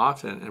so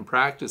often and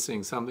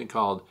practicing something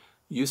called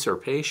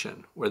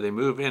usurpation, where they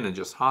move in and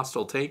just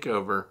hostile take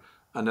over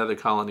another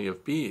colony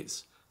of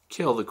bees,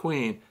 kill the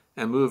queen,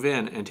 and move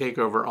in and take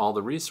over all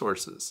the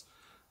resources.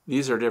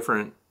 These are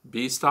different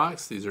bee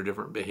stocks, these are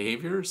different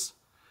behaviors.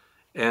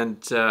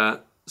 And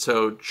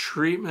so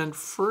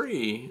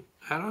treatment-free,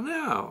 I don't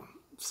know.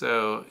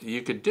 So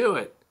you could do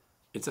it.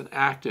 It's an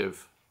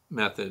active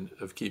method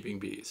of keeping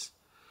bees.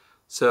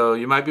 So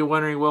you might be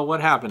wondering, well,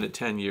 what happened at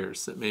 10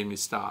 years that made me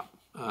stop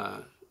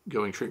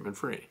going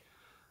treatment-free?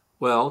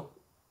 Well,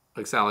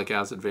 oxalic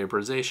acid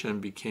vaporization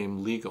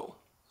became legal.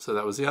 So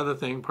that was the other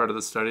thing, part of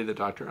the study that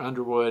Dr.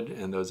 Underwood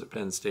and those at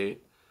Penn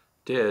State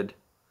did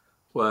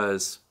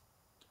was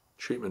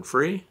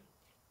treatment-free,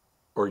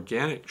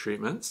 organic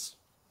treatments,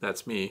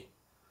 that's me,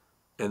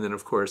 and then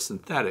of course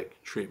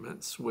synthetic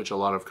treatments, which a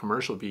lot of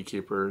commercial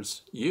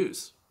beekeepers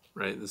use,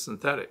 right, the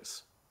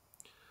synthetics.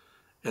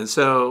 And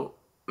so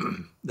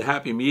the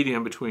happy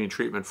medium between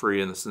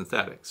treatment-free and the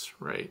synthetics,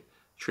 right?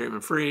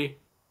 Treatment-free,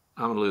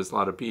 I'm going to lose a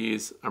lot of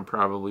bees. I'm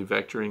probably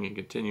vectoring and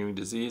continuing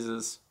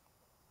diseases.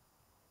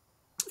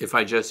 If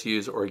I just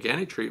use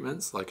organic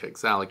treatments like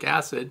oxalic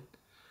acid,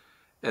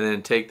 and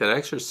then take that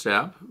extra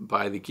step,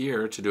 buy the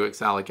gear to do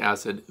oxalic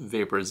acid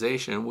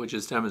vaporization, which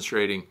is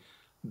demonstrating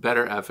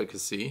better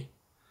efficacy,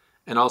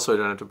 and also I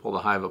don't have to pull the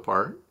hive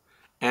apart.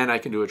 And I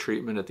can do a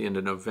treatment at the end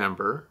of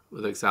November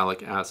with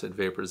oxalic acid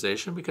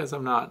vaporization because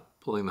I'm not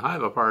pulling the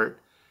hive apart.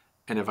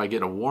 And if I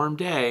get a warm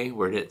day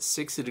where it hits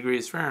 60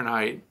 degrees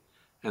Fahrenheit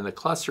and the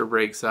cluster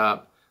breaks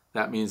up,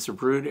 that means the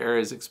brood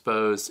area is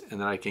exposed, and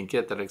then I can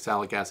get that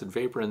oxalic acid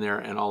vapor in there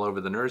and all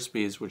over the nurse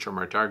bees, which are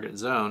my target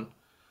zone.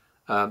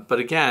 But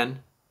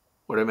again,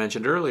 what I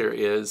mentioned earlier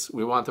is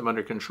we want them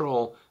under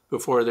control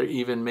before they're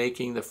even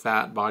making the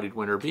fat-bodied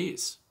winter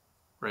bees,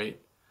 right?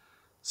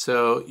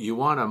 So you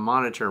want to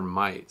monitor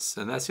mites,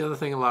 and that's the other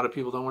thing a lot of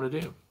people don't want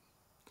to do.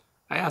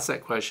 I ask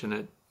that question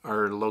at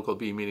our local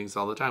bee meetings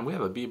all the time. We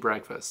have a bee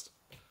breakfast.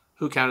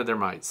 Who counted their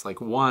mites? Like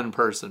one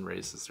person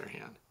raises their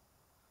hand.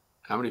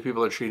 How many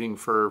people are treating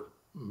for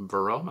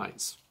varroa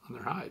mites on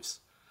their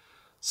hives?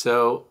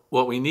 So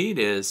what we need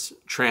is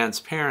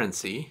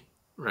transparency,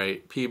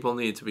 right? People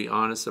need to be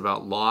honest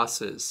about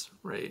losses,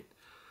 right?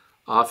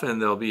 Often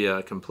there'll be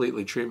a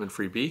completely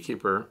treatment-free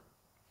beekeeper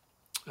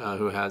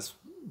who has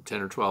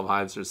 10 or 12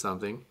 hives or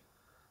something,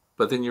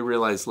 but then you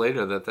realize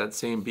later that that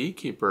same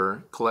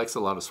beekeeper collects a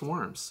lot of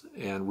swarms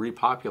and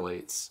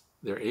repopulates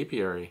their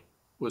apiary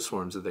with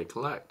swarms that they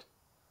collect.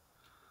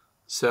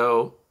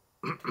 So,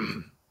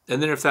 and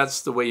then if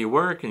that's the way you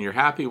work and you're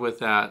happy with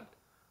that,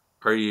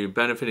 are you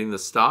benefiting the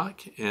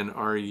stock, and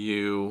are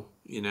you,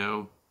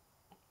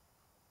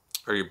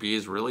 are your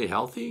bees really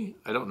healthy?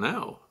 I don't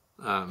know.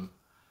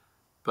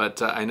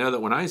 But I know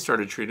that when I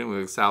started treating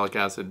with oxalic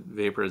acid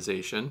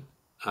vaporization,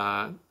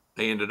 I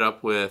ended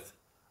up with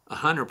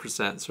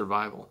 100%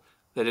 survival.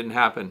 That didn't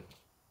happen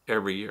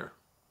every year.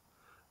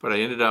 But I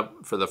ended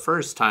up, for the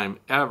first time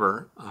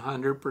ever,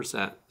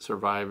 100%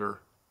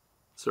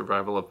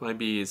 survival of my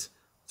bees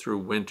through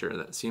winter.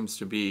 That seems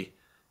to be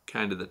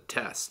kind of the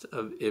test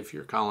of if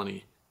your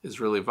colony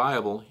is really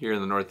viable here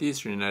in the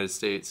northeastern United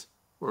States,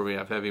 where we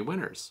have heavy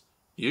winters.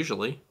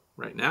 Usually,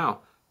 right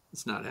now,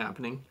 it's not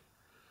happening.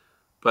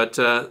 But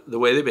the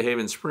way they behave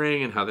in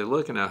spring and how they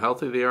look and how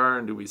healthy they are,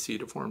 and do we see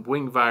deformed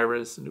wing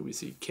virus, and do we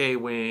see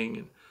K-wing,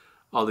 and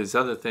all these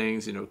other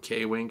things. You know,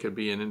 K-wing could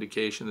be an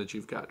indication that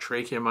you've got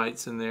trachea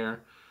mites in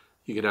there.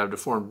 You could have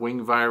deformed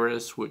wing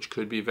virus, which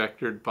could be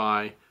vectored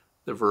by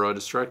the Varroa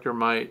destructor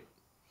mite.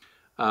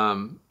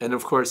 And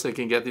of course, they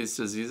can get these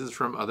diseases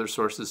from other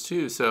sources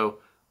too. So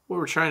what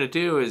we're trying to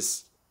do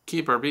is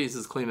keep our bees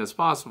as clean as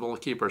possible,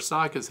 keep our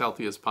stock as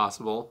healthy as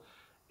possible.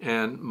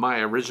 And my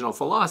original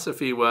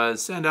philosophy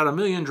was send out 1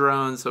 million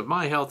drones of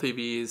my healthy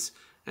bees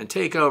and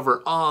take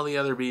over all the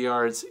other bee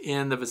yards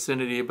in the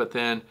vicinity. But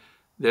then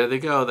there they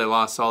go. They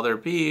lost all their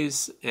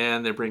bees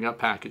and they bring up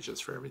packages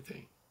for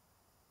everything.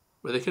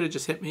 Where they could have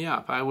just hit me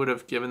up. I would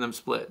have given them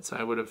splits.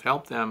 I would have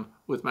helped them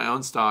with my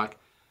own stock,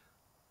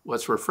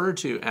 what's referred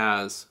to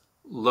as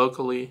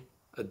locally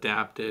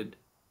adapted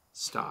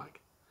stock.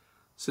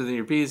 So then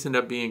your bees end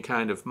up being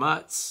kind of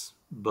mutts,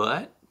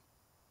 but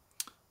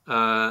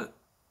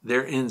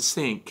they're in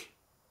sync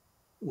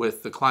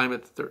with the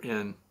climate that they're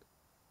in,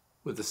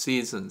 with the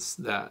seasons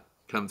that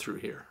come through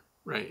here,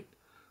 right?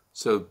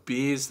 So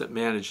bees that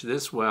manage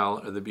this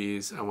well are the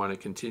bees I want to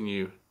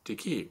continue to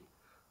keep.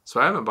 So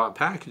I haven't bought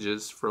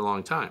packages for a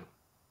long time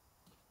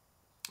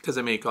because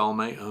I make all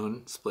my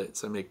own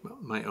splits. I make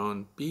my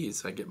own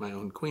bees. I get my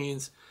own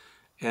queens,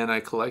 and I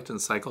collect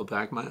and cycle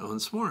back my own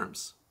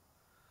swarms.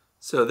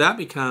 So that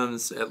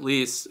becomes at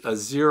least a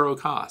zero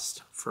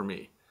cost for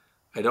me.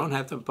 I don't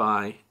have to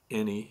buy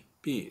any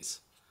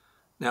bees.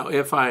 Now,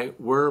 if I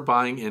were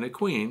buying in a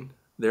queen,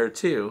 there are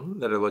two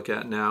that I look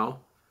at now,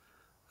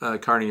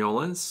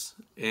 Carniolans,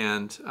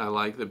 and I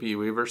like the Bee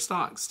Weaver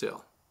stock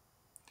still.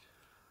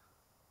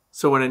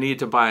 So when I need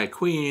to buy a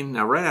queen,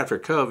 now right after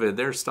COVID,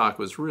 their stock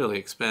was really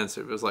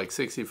expensive. It was like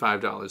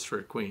 $65 for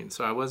a queen.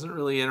 So I wasn't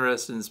really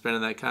interested in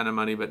spending that kind of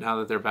money, but now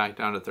that they're back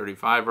down to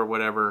 35 or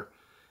whatever,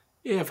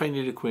 if I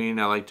need a queen,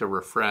 I like to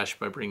refresh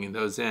by bringing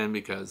those in,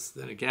 because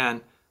then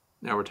again,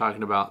 now we're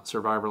talking about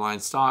survivor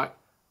line stock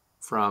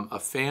from a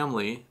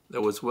family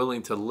that was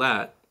willing to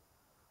let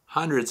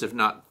hundreds, if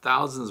not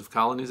thousands of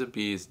colonies of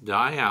bees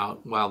die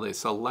out while they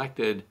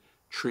selected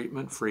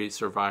treatment-free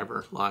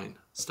survivor line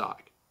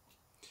stock.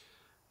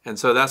 And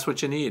so that's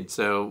what you need.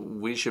 So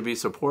we should be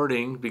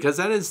supporting, because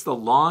that is the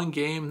long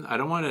game. I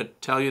don't want to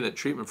tell you that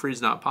treatment-free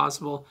is not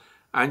possible.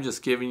 I'm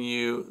just giving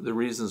you the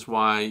reasons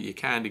why you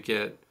kind of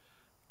get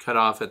cut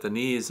off at the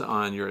knees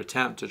on your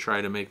attempt to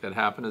try to make that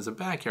happen as a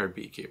backyard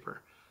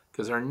beekeeper,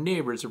 because our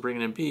neighbors are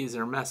bringing in bees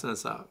and are messing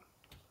us up.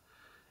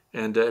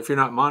 And if you're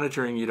not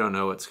monitoring, you don't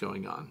know what's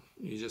going on.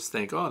 You just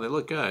think, oh, they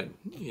look good,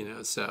 you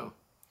know. So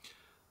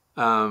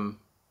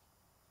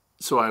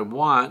I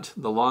want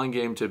the long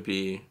game to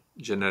be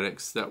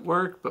genetics that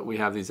work, but we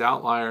have these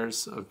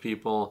outliers of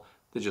people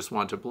that just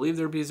want to believe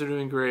their bees are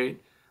doing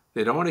great.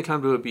 They don't want to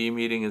come to a bee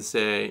meeting and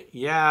say,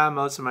 yeah,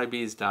 most of my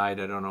bees died,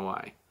 I don't know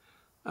why.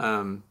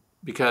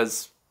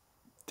 Because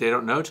they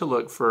don't know to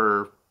look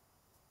for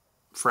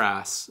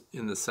frass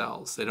in the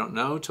cells. They don't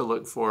know to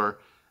look for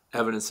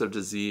evidence of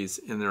disease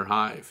in their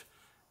hive.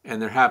 And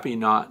they're happy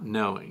not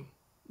knowing.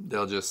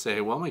 They'll just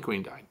say, well, my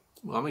queen died.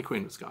 Well, my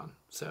queen was gone,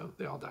 so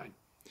they all died.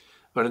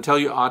 But until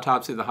you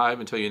autopsy the hive,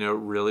 until you know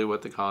really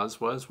what the cause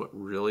was, what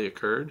really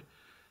occurred,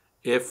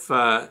 if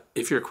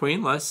you're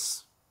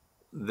queenless,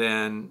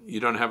 then you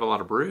don't have a lot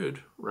of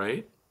brood,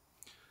 right?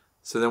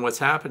 So then what's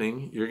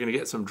happening, you're going to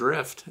get some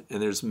drift,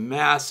 and there's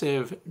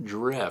massive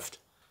drift.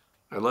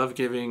 I love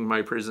giving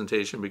my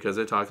presentation because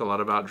I talk a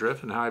lot about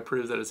drift and how I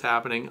prove that it's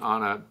happening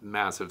on a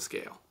massive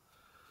scale.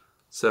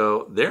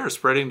 So they're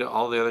spreading to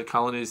all the other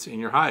colonies in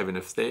your hive, and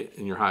if they,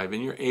 in your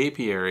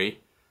apiary,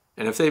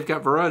 and if they've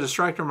got Varroa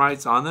destructor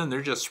mites on them,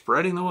 they're just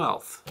spreading the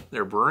wealth.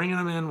 They're bringing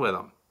them in with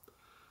them.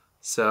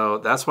 So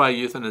that's why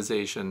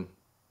euthanization,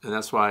 and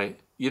that's why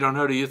you don't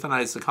know to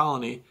euthanize the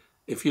colony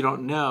if you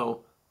don't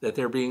know that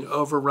they're being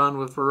overrun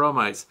with Varroa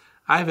mites.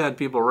 I've had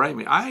people write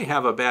me, I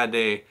have a bad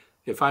day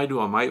if I do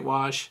a mite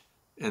wash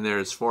and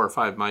there's 4 or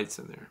 5 mites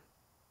in there.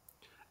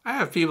 I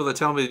have people that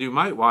tell me to do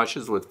mite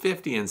washes with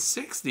 50 and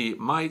 60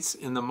 mites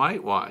in the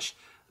mite wash.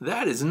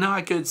 That is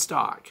not good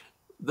stock.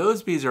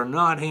 Those bees are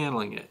not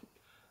handling it.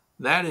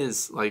 That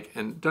is like,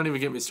 and don't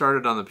even get me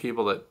started on the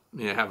people that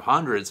have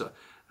hundreds.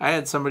 I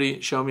had somebody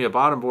show me a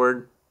bottom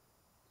board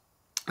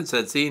and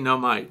said, see, no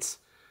mites.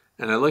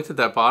 And I looked at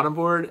that bottom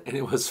board and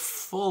it was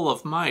full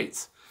of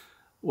mites.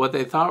 What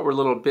they thought were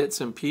little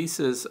bits and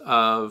pieces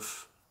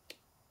of,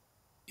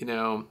 you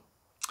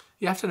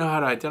have to know how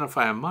to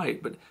identify a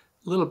mite, but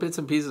little bits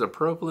and pieces of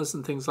propolis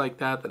and things like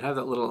that that have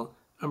that little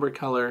umber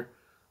color,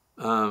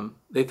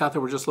 they thought they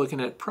were just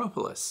looking at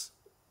propolis,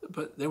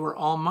 but they were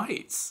all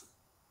mites,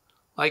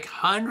 like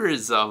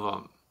hundreds of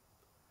them.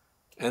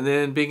 And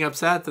then being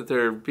upset that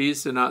their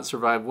bees did not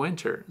survive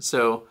winter.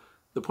 So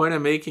the point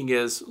I'm making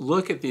is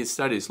look at these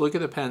studies. Look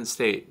at the Penn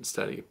State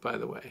study, by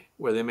the way,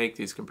 where they make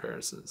these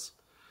comparisons.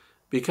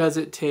 Because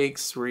it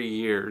takes 3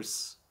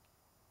 years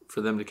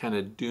for them to kind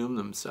of doom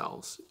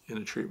themselves in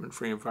a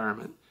treatment-free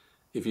environment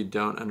if you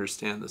don't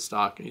understand the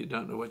stock and you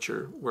don't know what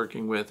you're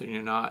working with and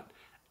you're not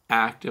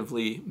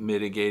actively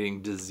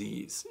mitigating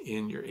disease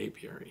in your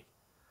apiary.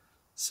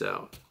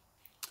 So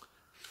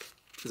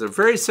it's a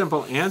very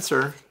simple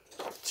answer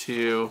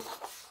to,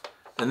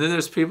 and then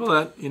there's people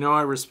that, you know,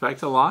 I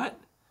respect a lot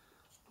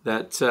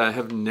that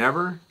have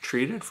never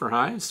treated for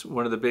hives.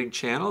 One of the big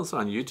channels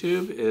on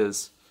YouTube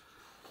is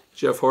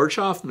Jeff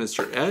Horchoff,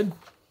 Mr. Ed.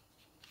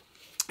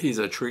 He's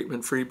a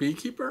treatment-free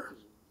beekeeper.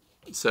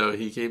 So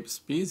he keeps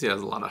bees, he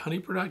has a lot of honey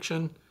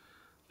production,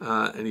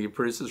 and he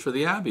produces for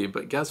the Abbey.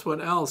 But guess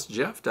what else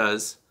Jeff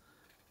does?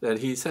 That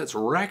he sets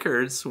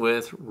records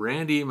with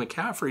Randy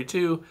McCaffrey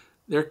too.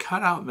 They're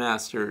cutout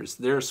masters,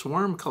 they're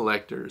swarm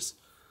collectors.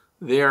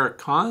 They are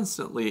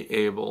constantly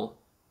able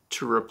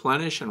to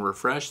replenish and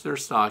refresh their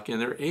stock in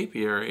their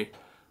apiary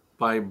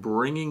by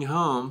bringing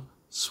home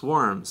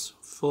swarms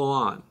full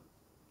on.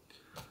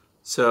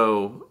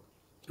 So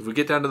if we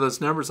get down to those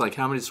numbers, like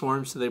how many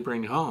swarms do they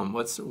bring home?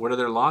 What are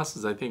their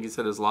losses? I think he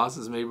said his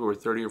losses maybe were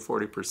 30 or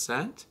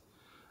 40%.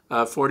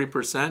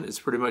 40% is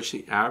pretty much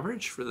the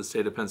average for the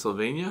state of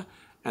Pennsylvania,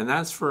 and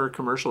that's for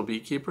commercial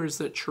beekeepers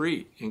that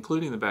treat,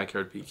 including the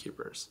backyard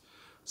beekeepers.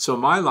 So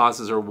my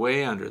losses are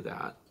way under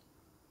that,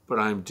 but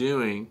I'm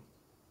doing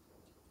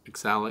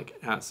oxalic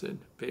acid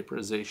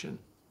vaporization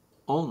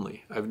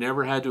only. I've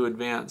never had to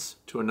advance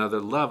to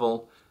another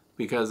level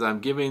because I'm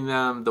giving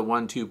them the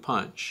 1-2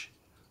 punch.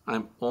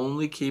 I'm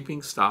only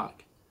keeping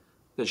stock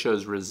that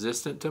shows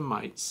resistant to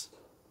mites,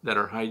 that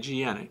are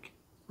hygienic,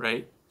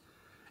 right?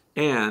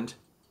 And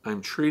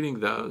I'm treating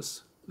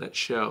those that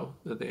show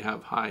that they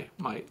have high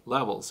mite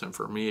levels. And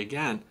for me,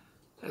 again,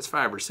 that's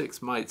 5 or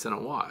 6 mites in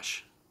a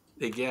wash.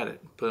 They get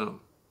it. Boom.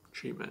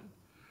 Treatment.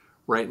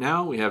 Right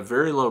now, we have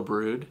very low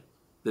brood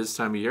this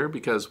time of year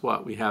because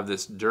what? We have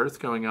this dearth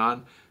going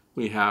on.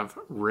 We have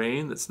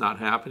rain that's not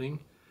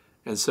happening.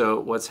 And so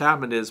what's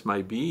happened is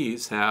my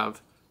bees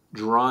have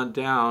drawn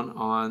down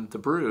on the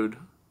brood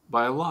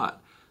by a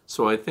lot.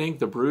 So I think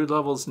the brood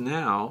levels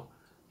now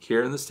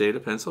here in the state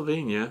of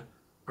Pennsylvania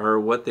are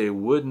what they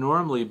would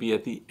normally be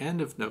at the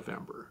end of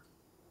November.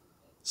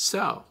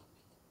 So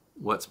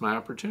what's my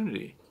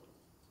opportunity?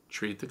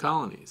 Treat the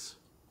colonies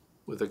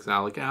with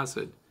oxalic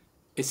acid.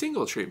 A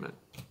single treatment,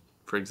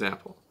 for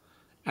example.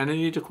 And I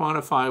need to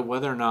quantify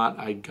whether or not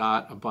I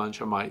got a bunch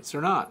of mites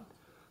or not.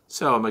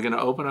 So am I going to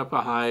open up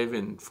a hive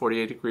in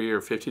 48 degree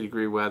or 50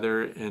 degree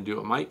weather and do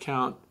a mite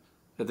count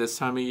at this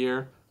time of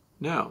year?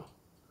 No.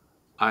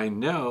 I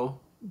know,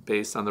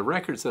 based on the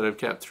records that I've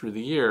kept through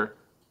the year,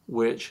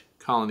 which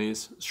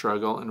colonies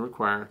struggle and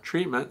require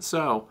treatment.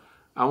 So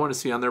I want to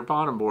see on their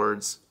bottom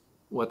boards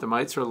what the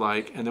mites are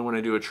like. And then when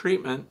I do a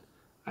treatment,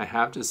 I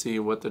have to see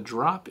what the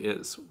drop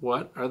is.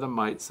 What are the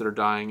mites that are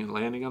dying and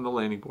landing on the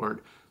landing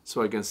board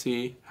so I can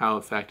see how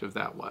effective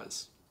that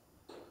was.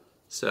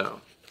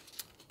 So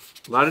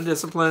a lot of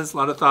disciplines, a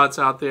lot of thoughts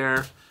out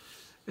there,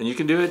 and you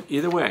can do it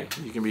either way.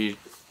 You can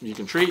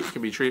treat, you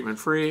can be treatment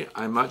free.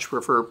 I much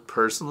prefer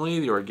personally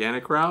the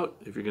organic route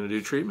if you're going to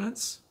do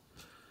treatments.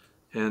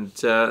 And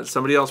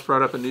somebody else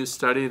brought up a new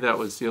study that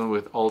was dealing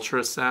with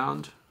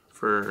ultrasound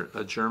for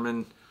a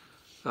German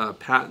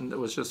patent that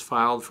was just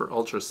filed for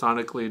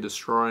ultrasonically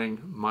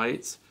destroying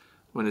mites.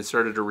 When I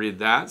started to read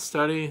that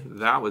study,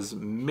 that was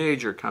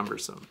major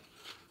cumbersome.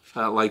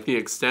 Like the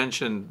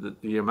extension,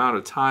 the amount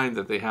of time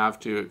that they have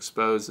to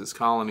expose this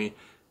colony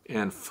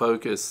and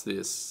focus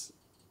this,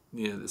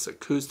 this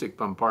acoustic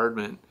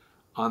bombardment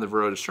on the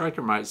Varroa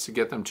destructor mites to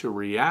get them to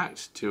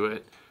react to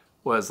it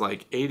was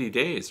like 80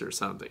 days or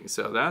something.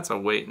 So that's a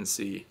wait and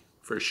see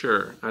for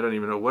sure. I don't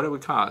even know what it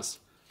would cost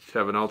to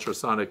have an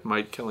ultrasonic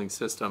mite killing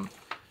system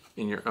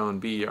in your own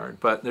bee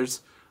yard. But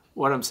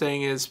what I'm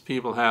saying is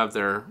people have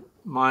their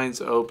minds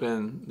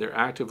open, they're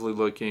actively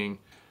looking.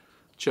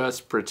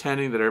 Just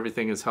pretending that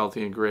everything is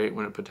healthy and great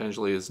when it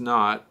potentially is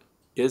not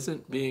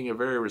isn't being a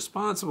very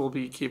responsible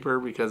beekeeper,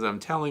 because I'm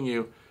telling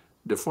you,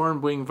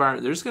 deformed wing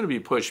virus, there's going to be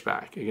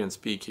pushback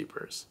against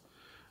beekeepers.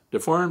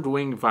 Deformed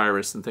wing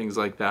virus and things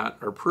like that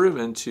are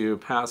proven to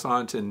pass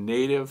on to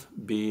native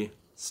bee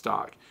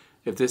stock.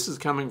 If this is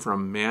coming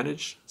from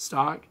managed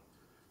stock,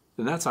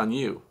 then that's on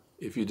you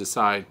if you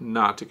decide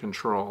not to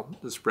control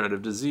the spread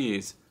of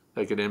disease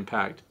that could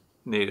impact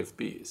native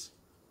bees.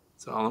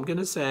 That's all I'm going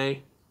to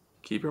say.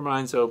 Keep your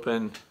minds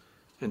open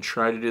and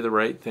try to do the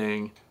right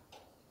thing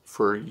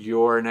for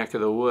your neck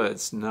of the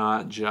woods,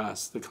 not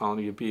just the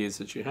colony of bees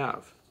that you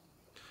have.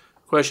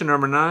 Question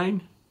number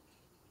 9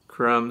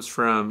 comes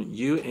from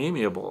You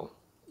Amiable.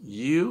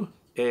 U-A-M-I-A-B-L-E.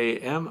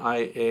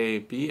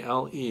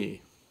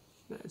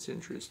 That's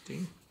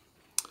interesting.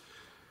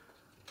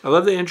 I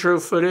love the intro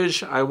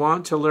footage. I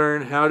want to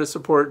learn how to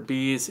support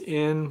bees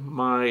in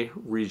my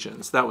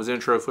regions. That was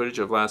intro footage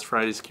of last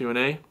Friday's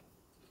Q&A.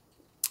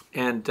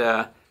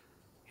 And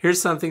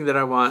here's something that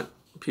I want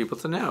people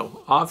to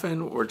know.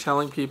 Often we're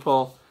telling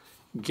people,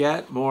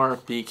 get more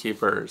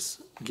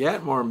beekeepers,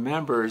 get more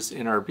members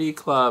in our bee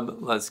club.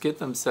 Let's get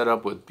them set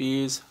up with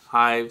bees,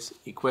 hives,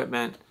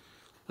 equipment.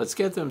 Let's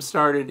get them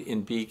started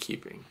in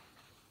beekeeping.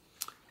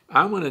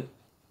 I want to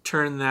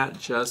turn that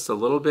just a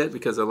little bit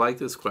because I like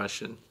this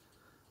question.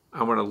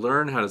 I want to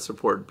learn how to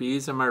support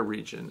bees in my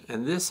region.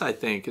 And this, I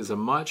think, is a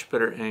much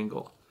better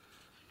angle.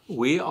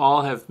 We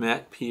all have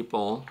met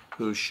people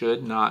who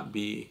should not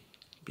be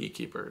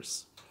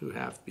beekeepers who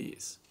have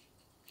bees.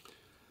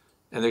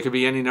 And there could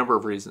be any number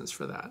of reasons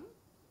for that.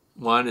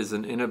 One is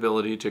an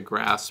inability to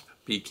grasp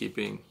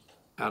beekeeping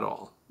at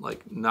all,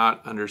 like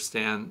not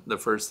understand the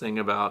first thing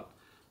about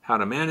how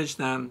to manage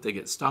them. They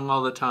get stung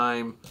all the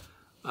time.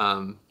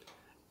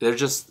 They're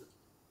just,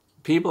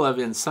 people have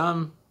in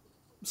some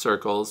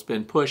circles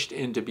been pushed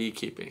into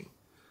beekeeping.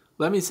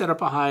 Let me set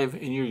up a hive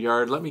in your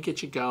yard. Let me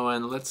get you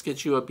going. Let's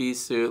get you a bee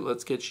suit.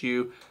 Let's get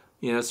you,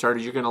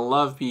 started. You're going to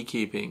love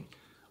beekeeping.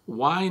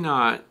 Why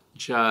not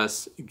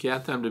just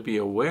get them to be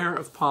aware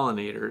of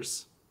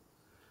pollinators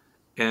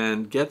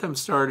and get them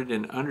started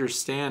in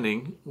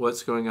understanding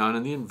what's going on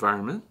in the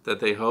environment that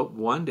they hope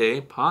one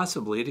day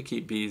possibly to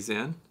keep bees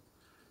in.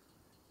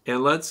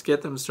 And let's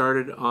get them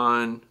started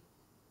on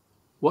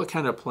what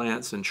kind of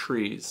plants and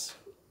trees,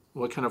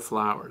 what kind of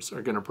flowers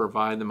are going to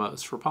provide the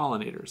most for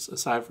pollinators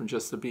aside from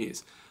just the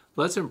bees.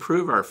 Let's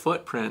improve our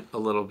footprint a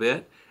little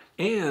bit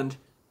and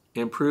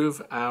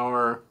improve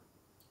our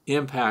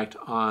impact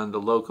on the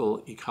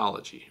local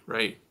ecology,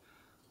 right?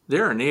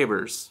 There are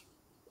neighbors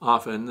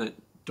often that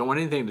don't want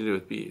anything to do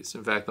with bees.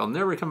 In fact, they'll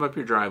never come up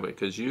your driveway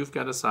because you've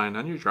got a sign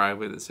on your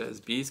driveway that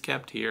says bees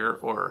kept here,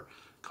 or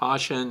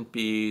caution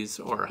bees,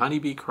 or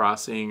honeybee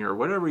crossing, or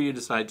whatever you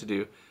decide to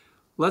do.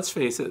 Let's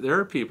face it, there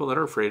are people that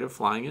are afraid of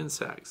flying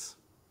insects.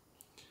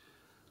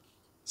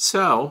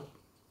 So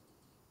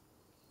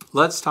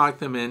let's talk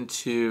them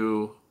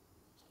into,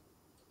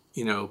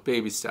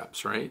 baby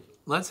steps, right?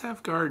 Let's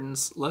have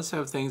gardens, let's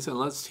have things, and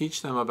let's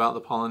teach them about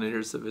the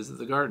pollinators that visit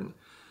the garden.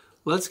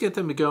 Let's get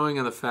them going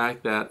on the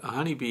fact that a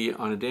honeybee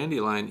on a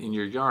dandelion in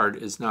your yard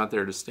is not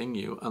there to sting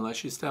you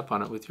unless you step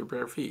on it with your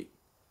bare feet.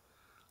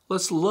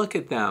 Let's look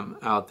at them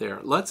out there.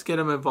 Let's get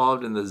them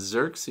involved in the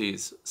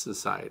Xerces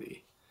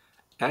Society.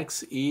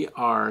 Xerces,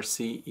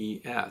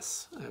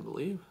 I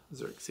believe,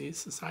 Xerces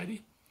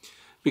Society.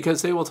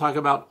 Because they will talk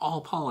about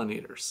all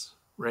pollinators,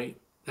 right?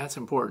 That's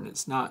important.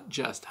 It's not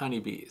just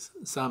honeybees.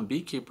 Some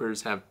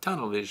beekeepers have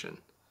tunnel vision.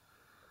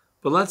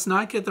 But let's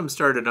not get them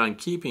started on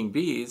keeping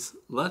bees.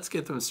 Let's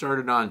get them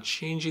started on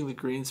changing the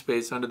green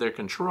space under their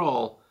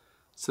control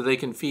so they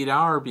can feed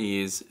our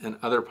bees and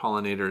other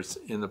pollinators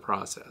in the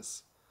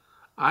process.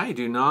 I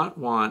do not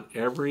want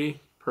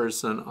every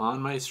person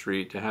on my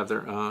street to have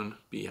their own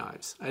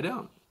beehives. I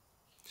don't.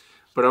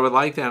 But I would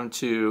like them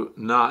to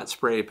not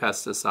spray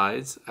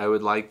pesticides. I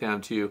would like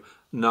them to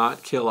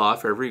not kill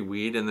off every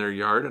weed in their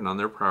yard and on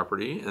their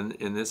property. And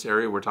in this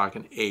area, we're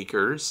talking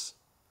acres,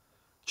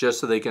 just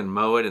so they can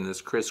mow it in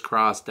this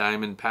crisscross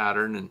diamond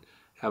pattern and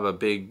have a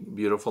big,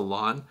 beautiful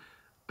lawn.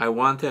 I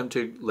want them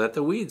to let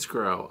the weeds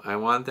grow. I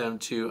want them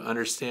to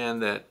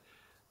understand that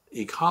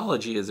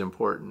ecology is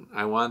important.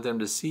 I want them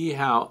to see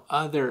how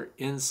other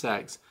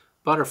insects,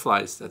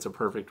 butterflies, that's a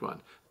perfect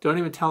one. Don't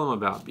even tell them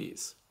about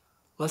bees.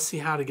 Let's see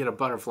how to get a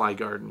butterfly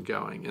garden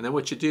going. And then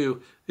what you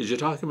do is you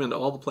talk them into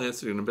all the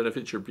plants that are going to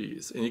benefit your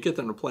bees, and you get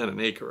them to plant an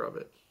acre of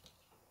it.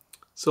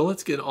 So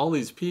let's get all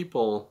these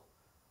people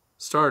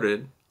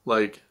started,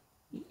 like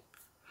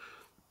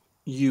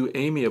You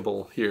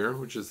Amiable here,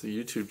 which is the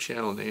YouTube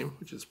channel name,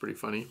 which is pretty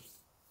funny.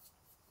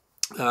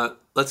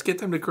 Let's get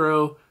them to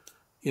grow,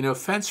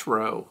 fence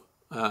row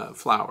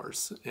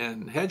flowers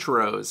and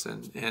hedgerows,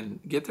 and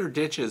get their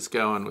ditches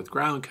going with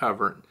ground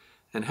cover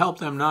and help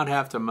them not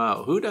have to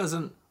mow. Who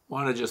doesn't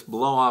want to just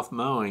blow off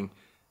mowing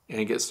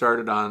and get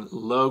started on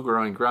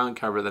low-growing ground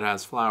cover that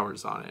has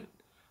flowers on it?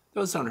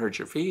 Those don't hurt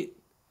your feet.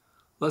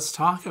 Let's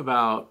talk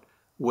about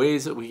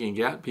ways that we can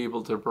get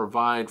people to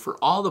provide for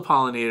all the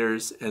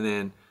pollinators, and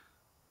then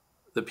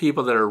the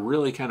people that are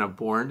really kind of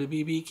born to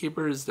be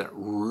beekeepers, that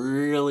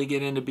really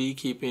get into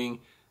beekeeping,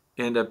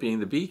 end up being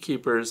the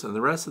beekeepers, and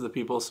the rest of the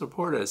people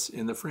support us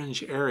in the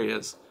fringe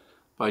areas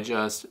by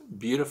just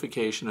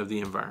beautification of the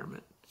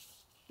environment.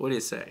 What do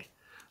you say?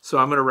 So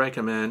I'm going to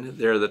recommend,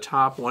 they're the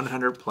top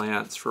 100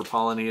 plants for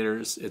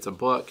pollinators. It's a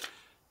book.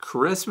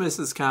 Christmas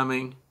is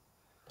coming,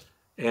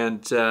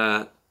 and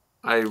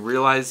I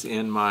realized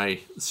in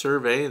my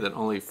survey that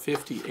only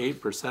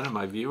 58% of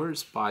my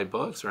viewers buy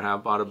books or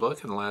have bought a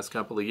book in the last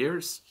couple of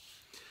years.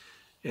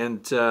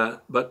 And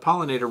but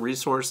pollinator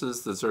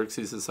resources, the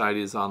Xerces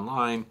Society is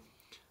online.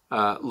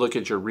 Look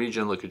at your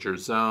region, look at your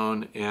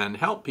zone, and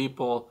help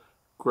people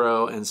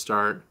grow and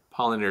start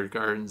pollinator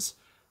gardens.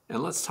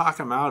 And let's talk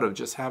them out of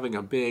just having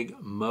a big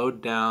mowed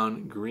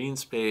down green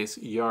space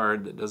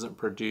yard that doesn't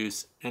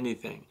produce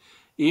anything.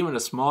 Even a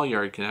small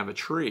yard can have a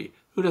tree.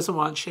 Who doesn't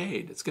want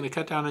shade? It's going to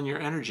cut down on your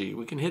energy.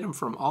 We can hit them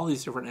from all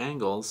these different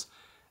angles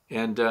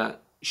and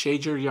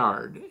shade your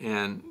yard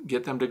and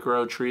get them to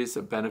grow trees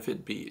that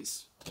benefit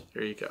bees.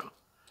 There you go.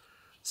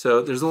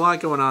 So there's a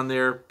lot going on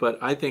there, but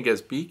I think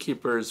as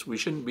beekeepers, we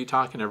shouldn't be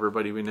talking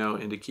everybody we know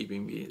into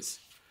keeping bees.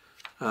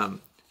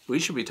 We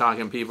should be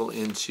talking people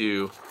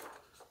into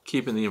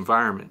keeping the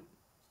environment,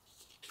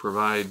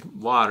 provide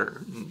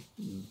water and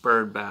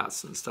bird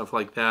baths and stuff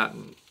like that,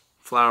 and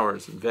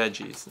flowers and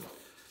veggies, and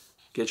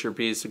get your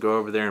bees to go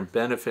over there and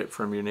benefit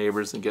from your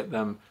neighbors and get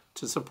them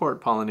to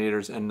support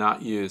pollinators and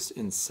not use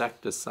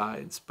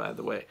insecticides, by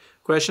the way.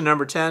 Question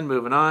number 10,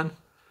 moving on.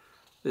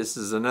 This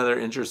is another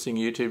interesting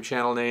YouTube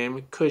channel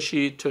name,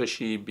 Cushy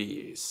Tushy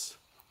Bees.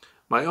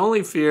 My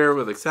only fear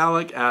with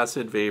oxalic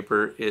acid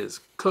vapor is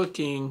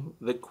cooking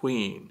the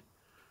queen.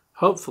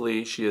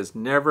 Hopefully she is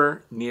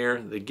never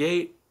near the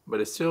gate, but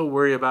I still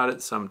worry about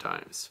it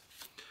sometimes.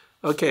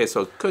 Okay,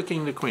 so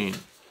cooking the queen.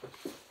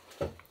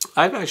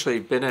 I've actually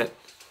been at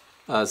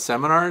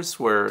seminars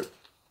where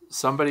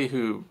somebody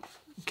who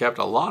kept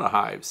a lot of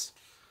hives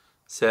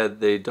said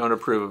they don't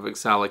approve of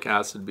oxalic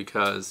acid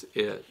because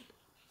it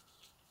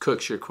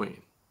cooks your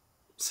queen.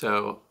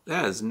 So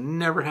that has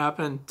never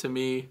happened to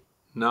me,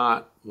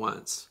 not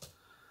once.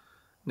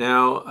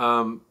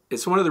 Now,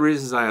 it's one of the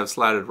reasons I have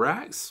slatted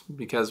racks,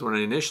 because when I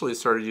initially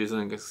started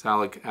using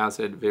oxalic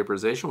acid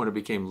vaporization, when it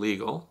became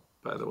legal,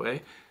 by the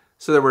way,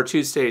 so there were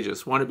two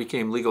stages. One, it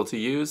became legal to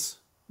use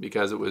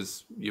because it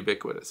was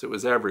ubiquitous. It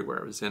was everywhere.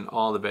 It was in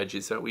all the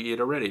veggies that we eat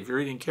already. If you're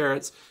eating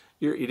carrots,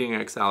 you're eating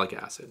oxalic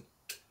acid.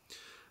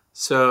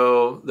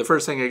 So the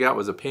first thing I got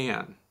was a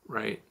pan,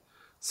 right?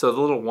 So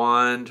the little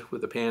wand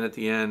with the pan at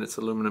the end, it's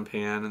an aluminum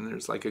pan, and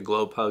there's like a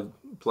glow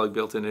plug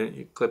built in it.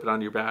 You clip it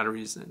onto your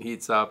batteries, and it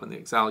heats up, and the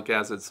oxalic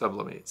acid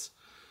sublimates.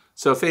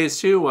 So phase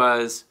 2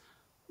 was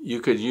you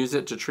could use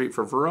it to treat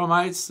for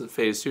veromites.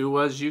 Phase 2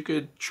 was you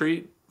could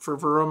treat for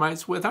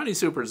veromites with honey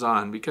supers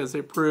on, because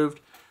they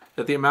proved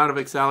that the amount of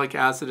oxalic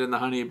acid in the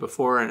honey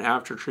before and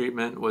after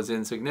treatment was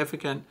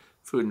insignificant.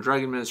 Food and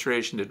Drug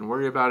Administration didn't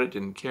worry about it,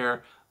 didn't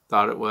care,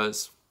 thought it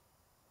was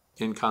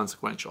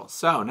inconsequential.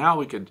 So now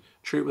we could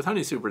treat with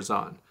honey supers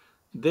on.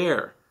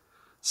 There.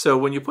 So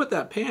when you put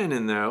that pan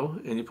in though,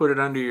 and you put it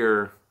under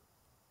your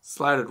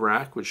slatted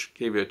rack, which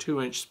gave you a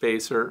 2-inch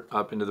spacer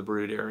up into the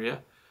brood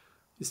area,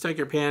 you stuck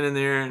your pan in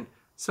there and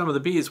some of the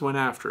bees went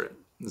after it.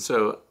 And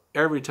so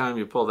every time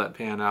you pull that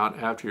pan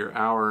out after your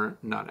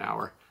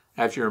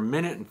after your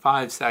minute and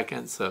 5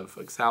 seconds of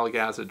oxalic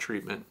acid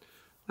treatment,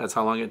 that's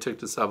how long it took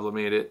to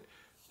sublimate it,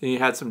 then you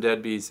had some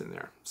dead bees in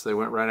there. So they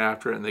went right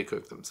after it and they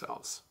cooked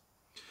themselves.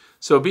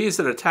 So bees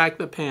that attacked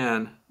the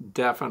pan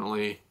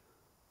definitely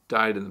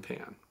died in the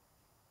pan.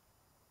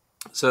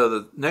 So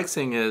the next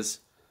thing is,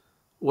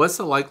 what's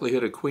the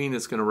likelihood a queen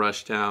is going to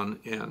rush down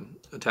and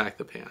attack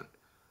the pan?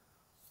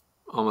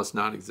 Almost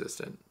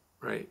non-existent,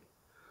 right?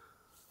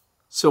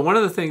 So one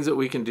of the things that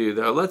we can do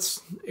though,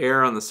 let's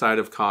err on the side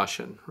of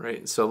caution,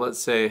 right? So let's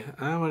say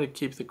I want to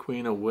keep the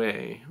queen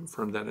away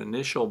from that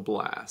initial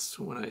blast.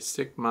 When I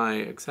stick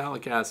my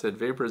oxalic acid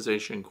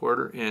vaporization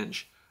 1/4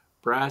 inch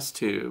brass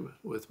tube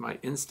with my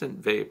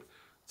instant vape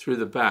through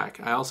the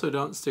back. I also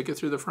don't stick it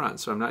through the front,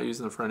 so I'm not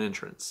using the front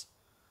entrance.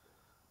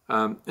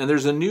 And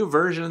there's a new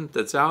version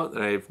that's out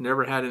that I've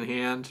never had in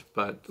hand,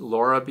 but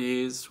Laura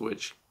Bees,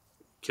 which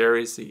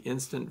carries the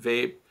instant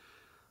vape.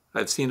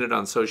 I've seen it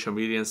on social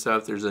media and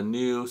stuff. There's a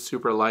new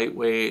super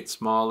lightweight,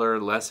 smaller,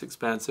 less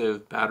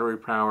expensive,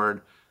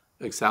 battery-powered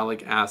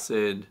oxalic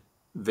acid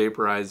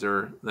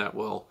vaporizer that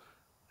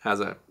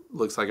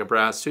looks like a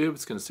brass tube.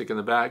 It's going to stick in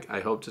the back.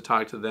 I hope to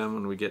talk to them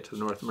when we get to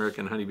the North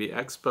American Honeybee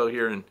Expo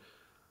here in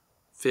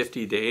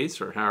 50 days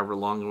or however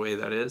long away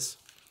that is.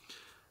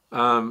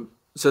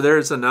 So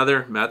there's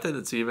another method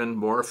that's even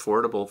more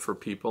affordable for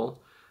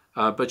people.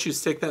 But you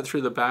stick that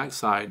through the back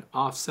side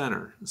off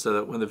center so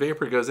that when the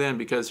vapor goes in,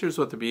 because here's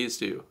what the bees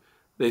do.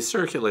 They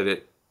circulate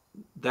it.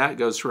 That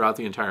goes throughout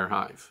the entire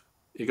hive.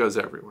 It goes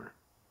everywhere.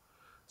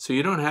 So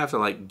you don't have to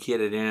like get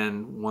it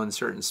in one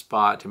certain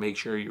spot to make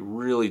sure you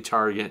really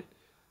target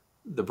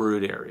the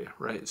brood area,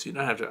 right? So you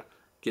don't have to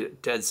get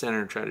it dead center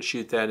and try to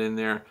shoot that in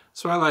there.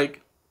 So I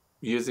like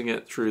using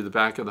it through the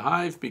back of the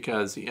hive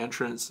because the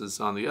entrance is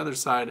on the other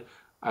side.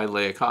 I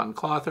lay a cotton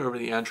cloth over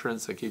the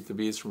entrance. I keep the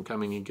bees from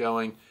coming and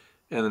going.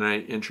 And then I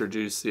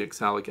introduce the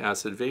oxalic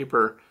acid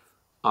vapor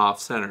off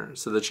center.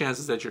 So the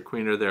chances that your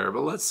queen are there.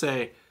 But let's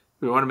say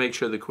we want to make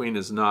sure the queen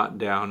is not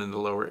down in the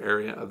lower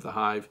area of the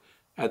hive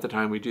at the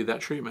time we do that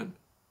treatment.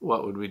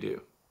 What would we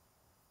do?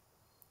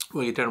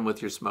 Well, you turn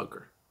with your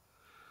smoker.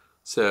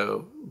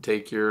 So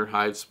take your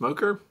hive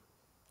smoker.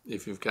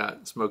 If you've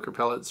got smoker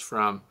pellets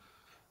from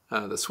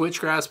the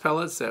switchgrass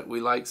pellets that we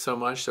like so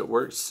much, that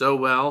work so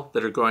well,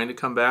 that are going to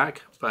come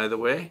back, by the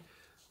way,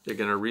 they're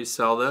going to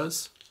resell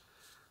those.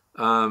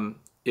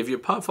 If you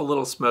puff a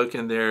little smoke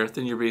in there,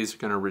 then your bees are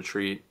going to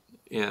retreat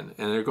in.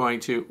 And they're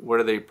going to, what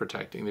are they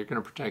protecting? They're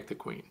going to protect the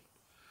queen.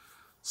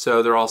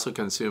 So they're also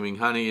consuming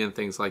honey and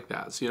things like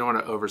that. So you don't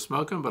want to over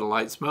smoke them, but a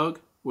light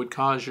smoke would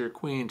cause your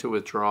queen to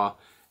withdraw.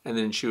 And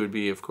then she would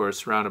be, of course,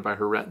 surrounded by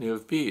her retinue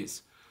of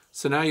bees.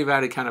 So now you've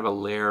added kind of a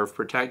layer of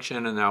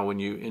protection. And now when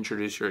you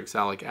introduce your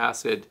oxalic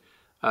acid,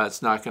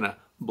 it's not going to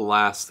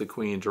blast the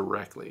queen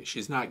directly.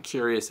 She's not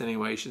curious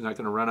anyway. She's not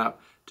going to run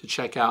up to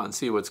check out and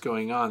see what's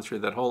going on through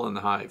that hole in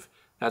the hive.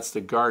 That's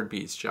the guard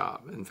bee's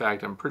job. In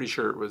fact, I'm pretty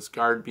sure it was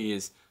guard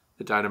bees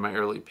that died in my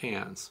early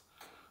pans.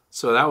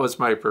 So that was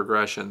my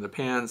progression. The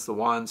pans, the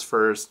wands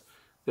first,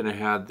 then I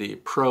had the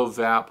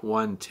ProVap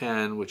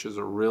 110, which is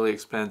a really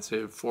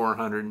expensive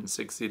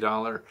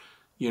 $460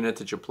 unit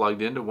that you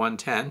plugged into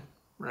 110,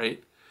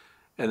 right?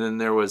 And then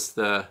there was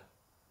the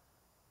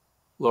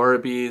Laura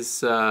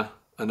Bee's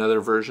another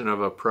version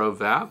of a Pro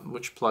Vap,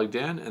 which plugged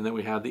in, and then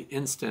we had the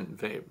Instant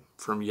Vape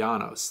from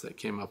Janos that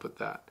came up with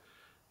that.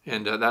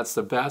 And that's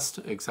the best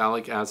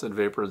oxalic acid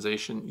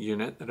vaporization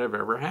unit that I've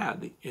ever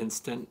had, the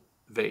Instant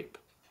Vape.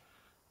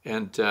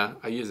 And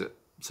I use it,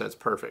 so it's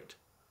perfect.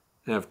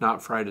 And I've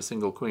not fried a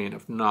single queen,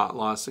 I've not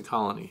lost a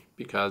colony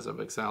because of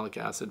oxalic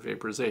acid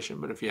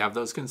vaporization. But if you have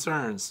those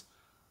concerns,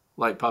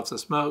 light puffs of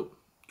smoke,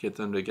 get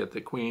them to get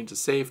the queen to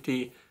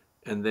safety,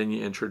 and then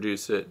you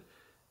introduce it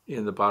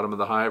in the bottom of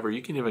the hive, or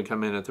you can even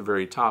come in at the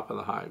very top of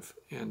the hive.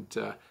 And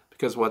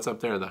because what's up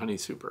there? The honey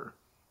super.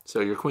 So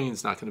your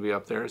queen's not going to be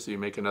up there, so you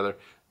make another,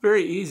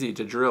 very easy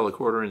to drill a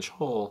 1/4-inch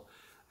hole.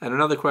 And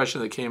another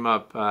question that came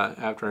up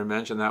after I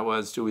mentioned that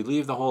was, do we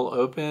leave the hole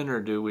open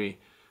or do we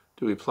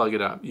plug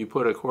it up? You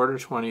put a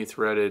 1/4-20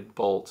 threaded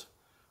bolt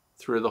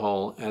through the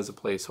hole as a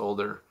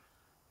placeholder,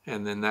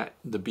 and then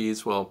the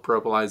bees will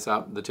propolize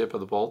up the tip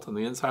of the bolt on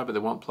the inside, but they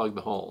won't plug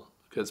the hole.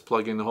 Because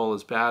plugging the hole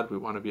is bad, we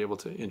want to be able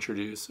to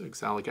introduce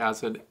oxalic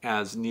acid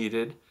as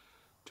needed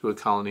to a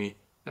colony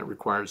that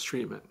requires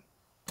treatment.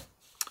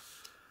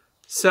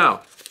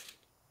 So,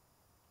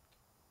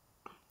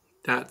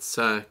 that's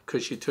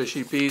Cushy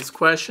Tushy Bees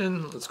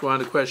question. Let's go on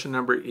to question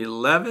number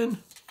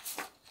 11.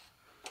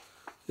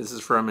 This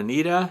is from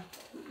Anita.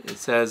 It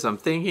says, I'm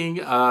thinking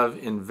of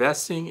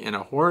investing in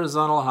a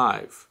horizontal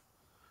hive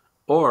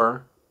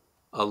or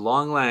a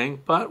long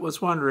lang, but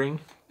was wondering,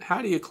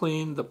 how do you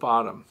clean the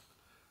bottom?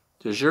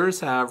 Does yours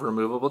have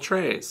removable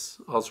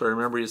trays? Also, I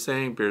remember you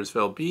saying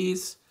Beersville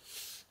Bees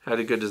had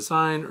a good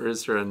design, or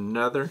is there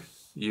another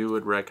you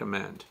would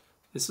recommend?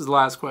 This is the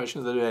last question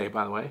of the day,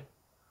 by the way.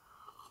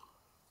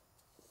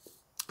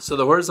 So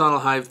the horizontal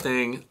hive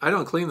thing, I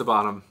don't clean the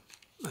bottom.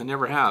 I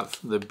never have.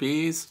 The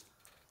bees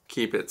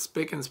keep it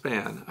spick and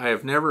span. I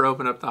have never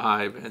opened up the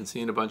hive and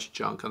seen a bunch of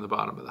junk on the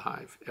bottom of the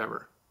hive,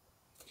 ever.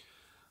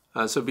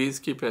 So bees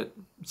keep it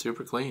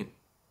super clean.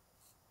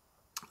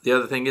 The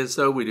other thing is,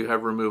 though, we do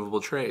have removable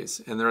trays,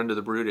 and they're under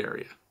the brood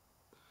area.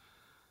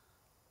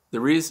 The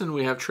reason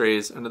we have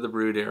trays under the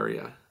brood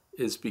area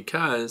is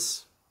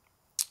because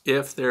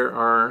if there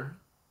are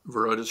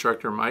Varroa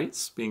destructor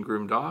mites being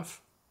groomed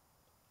off,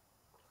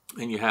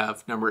 and you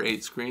have number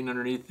 8 screen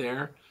underneath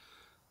there,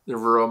 the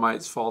Varroa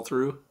mites fall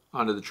through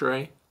onto the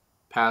tray,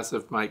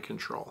 passive mite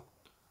control.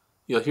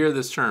 You'll hear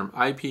this term,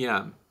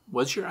 IPM.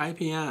 What's your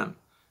IPM?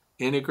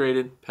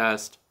 Integrated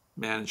Pest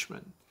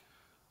Management.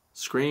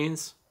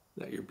 Screens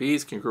that your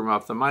bees can groom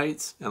off the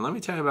mites. And let me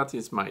tell you about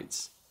these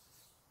mites.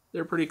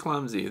 They're pretty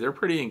clumsy. They're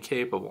pretty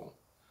incapable.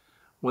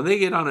 When they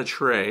get on a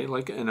tray,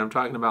 and I'm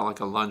talking about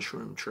like a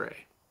lunchroom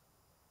tray,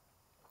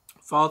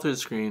 fall through the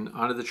screen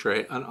onto the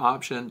tray, an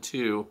option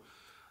to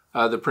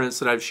the prints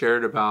that I've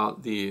shared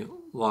about the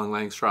Long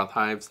Langstroth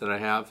hives that I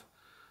have,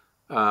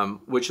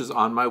 which is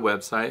on my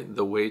website,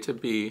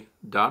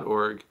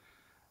 thewaytobee.org,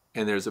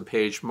 and there's a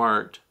page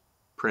marked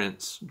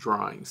Prints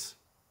Drawings.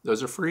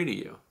 Those are free to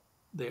you.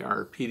 They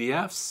are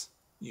PDFs.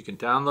 You can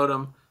download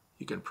them,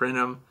 you can print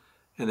them,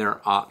 and there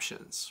are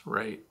options,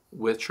 right?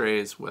 With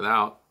trays,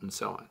 without, and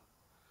so on.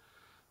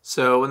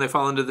 So when they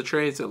fall into the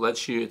trays, it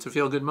lets you, it's a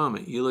feel-good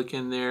moment. You look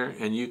in there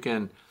and you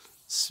can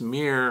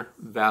smear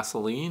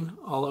Vaseline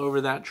all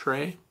over that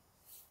tray,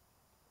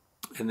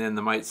 and then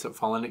the mites that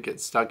fall in it get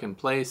stuck in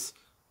place,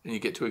 and you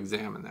get to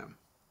examine them.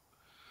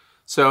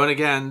 So, and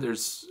again,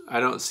 I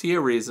don't see a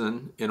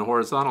reason in a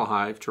horizontal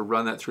hive to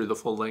run that through the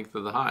full length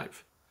of the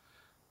hive,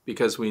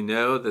 because we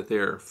know that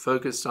they're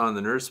focused on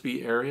the nurse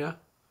bee area.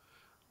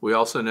 We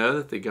also know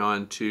that they go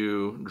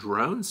into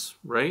drones,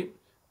 right?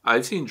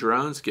 I've seen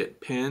drones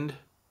get pinned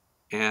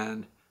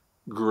and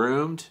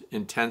groomed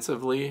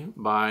intensively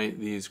by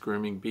these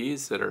grooming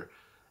bees that are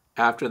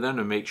after them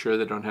to make sure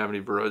they don't have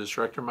any Varroa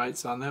destructor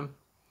mites on them.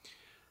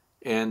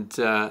 And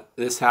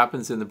this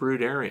happens in the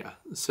brood area.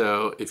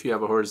 So if you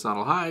have a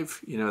horizontal hive,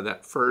 you know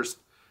that first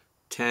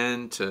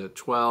 10 to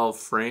 12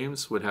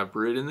 frames would have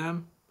brood in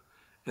them,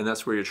 and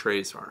that's where your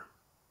trays are.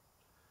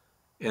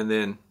 And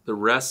then the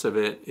rest of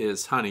it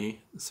is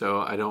honey, so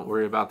I don't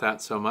worry about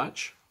that so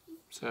much.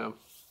 So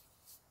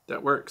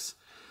that works.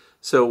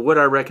 So what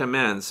I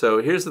recommend,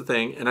 so here's the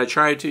thing, and I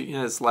tried to,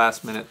 this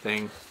last minute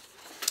thing,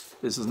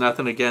 this is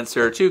nothing against,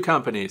 there are 2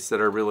 companies that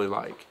I really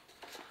like.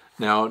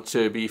 Now,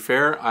 to be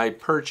fair, I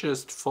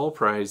purchased full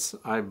price.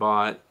 I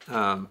bought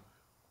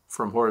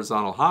from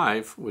Horizontal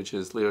Hive, which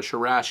is Leo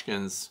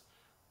Sharashkin's,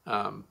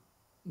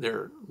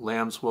 their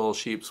lamb's wool,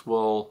 sheep's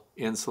wool,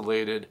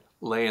 insulated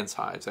Layens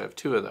hives. I have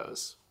 2 of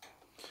those.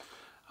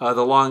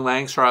 The Long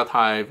Langstroth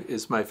hive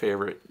is my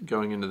favorite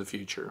going into the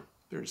future.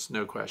 There's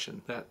no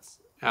question. That's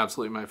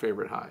absolutely my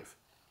favorite hive.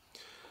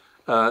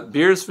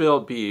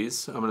 Beersville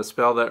Bees, I'm going to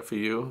spell that for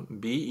you,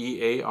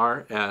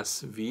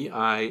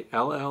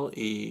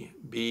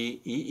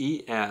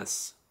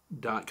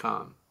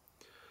 Bearsvillebees.com.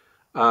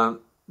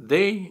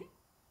 They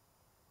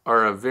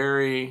are a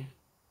very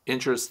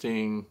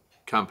interesting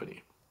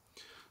company.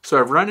 So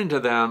I've run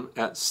into them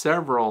at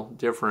several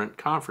different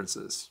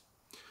conferences.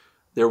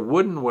 Their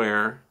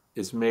woodenware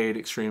is made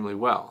extremely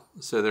well.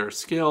 So their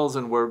skills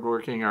in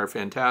woodworking are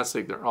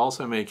fantastic. They're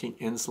also making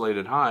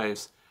insulated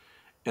hives,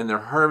 and they're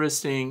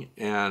harvesting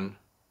and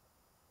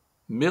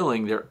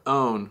milling their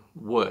own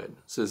wood.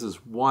 So this is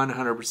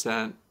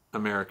 100%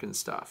 American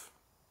stuff.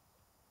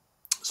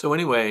 So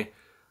anyway,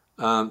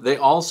 they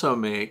also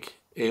make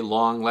a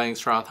Long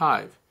Langstroth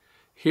hive.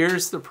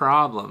 Here's the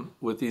problem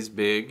with these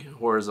big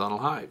horizontal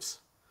hives.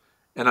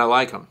 And I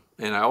like them.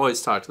 And I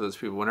always talk to those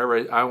people.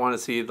 Whenever I want to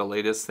see the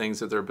latest things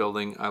that they're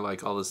building, I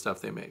like all the stuff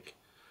they make.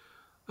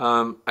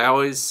 I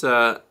always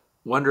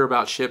wonder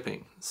about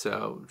shipping.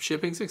 So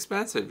shipping's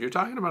expensive. You're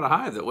talking about a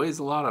hive that weighs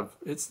a lot of,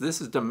 this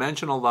is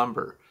dimensional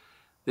lumber.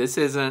 This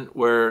isn't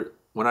where,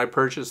 when I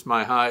purchased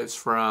my hives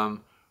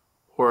from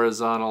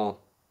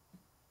Horizontal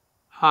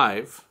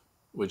Hive,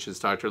 which is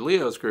Dr.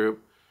 Leo's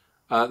group,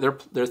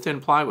 they're thin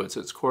plywood.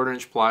 So it's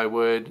 1/4-inch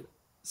plywood,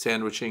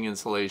 sandwiching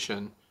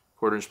insulation,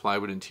 1/4-inch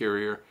plywood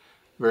interior,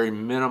 very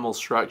minimal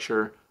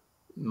structure,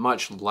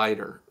 much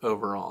lighter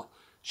overall.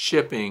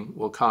 Shipping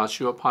will cost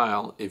you a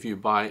pile if you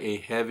buy a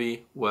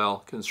heavy,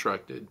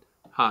 well-constructed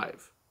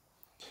hive.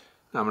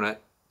 Now I'm going to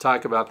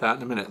talk about that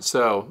in a minute.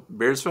 So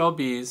Beersfeld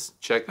Bees,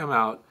 check them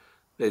out.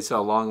 They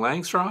sell Long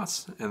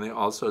Langstroths, and they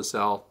also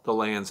sell the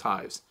Lands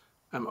hives.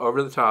 I'm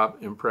over the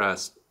top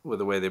impressed with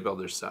the way they build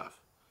their stuff.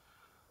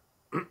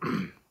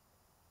 And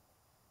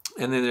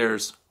then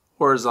there's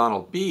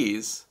Horizontal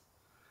Bees.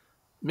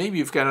 Maybe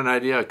you've got an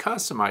idea, a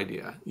custom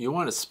idea. You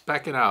want to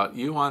spec it out.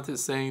 You want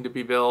this thing to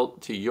be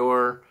built to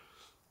your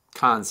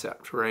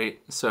concept, right?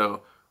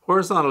 So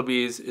Horizontal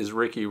Bees is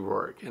Ricky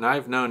Rourke, and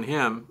I've known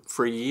him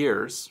for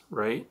years,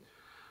 right?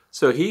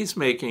 So he's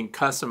making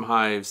custom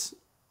hives.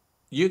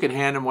 You can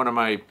hand him one of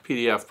my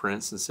PDF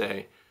prints and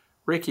say,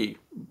 Ricky,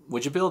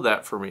 would you build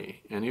that for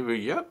me? And he would,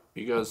 yep.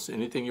 He goes,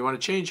 anything you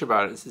want to change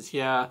about it? He says,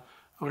 yeah,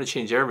 I want to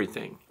change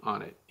everything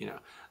on it. You know,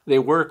 they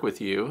work with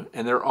you,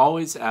 and they're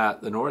always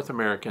at the North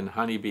American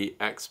Honeybee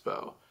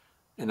Expo.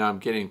 And I'm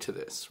getting to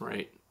this,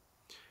 right?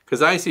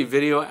 Because I see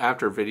video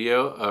after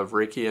video of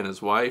Ricky and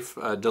his wife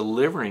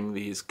delivering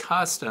these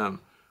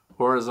custom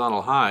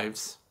horizontal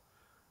hives,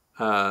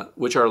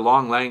 which are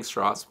Long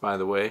Langstroths, by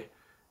the way,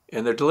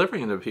 and they're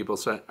delivering them to people.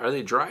 So are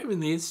they driving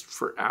these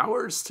for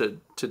hours to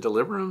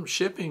deliver them?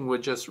 Shipping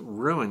would just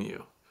ruin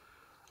you.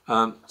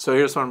 So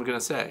here's what I'm going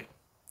to say.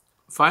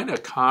 Find a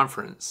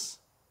conference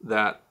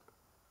that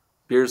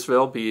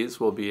Beersfeld Bees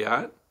will be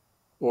at,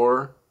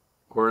 or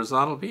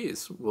Horizontal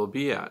Bees will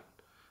be at.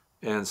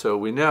 And so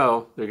we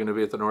know they're going to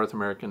be at the North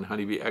American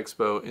Honeybee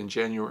Expo in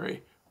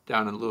January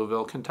down in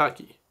Louisville,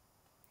 Kentucky.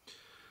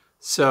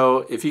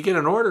 So if you get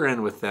an order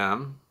in with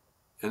them,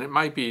 and it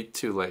might be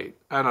too late.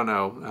 I don't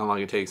know how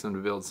long it takes them to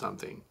build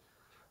something.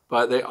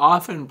 But they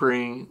often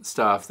bring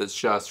stuff that's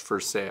just for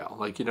sale.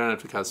 Like you don't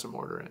have to custom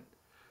order it.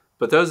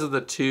 But those are the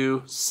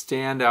two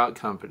standout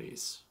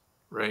companies,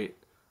 right?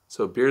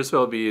 So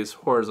Beersfeld Bees,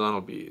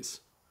 Horizontal Bees.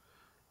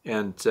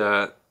 And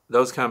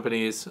those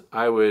companies,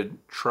 I would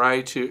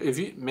try to, if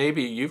you,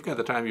 maybe you've got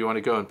the time you want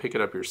to go and pick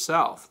it up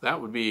yourself.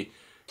 That would be,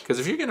 because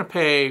if you're going to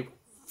pay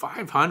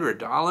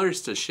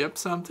 $500 to ship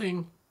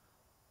something,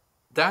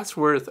 that's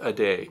worth a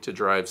day to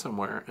drive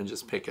somewhere and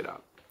just pick it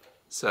up.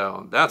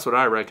 So that's what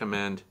I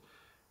recommend.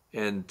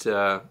 And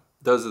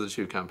those are the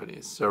two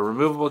companies. So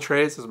removable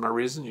trays is my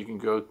reason. You can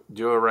go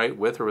do it right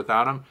with or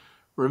without them.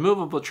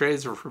 Removable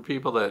trays are for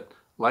people that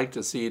like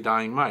to see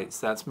dying mites.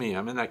 That's me.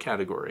 I'm in that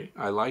category.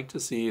 I like to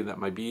see that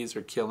my bees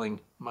are killing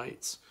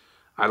mites.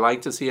 I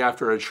like to see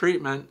after a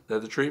treatment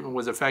that the treatment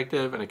was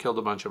effective and it killed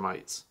a bunch of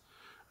mites.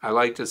 I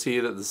like to see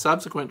that the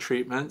subsequent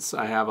treatments,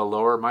 I have a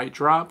lower mite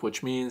drop,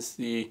 which means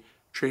the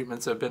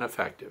treatments have been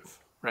effective,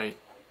 right?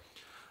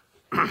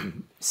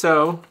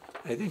 So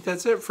I think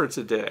that's it for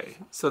today.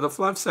 So the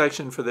fluff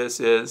section for this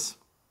is,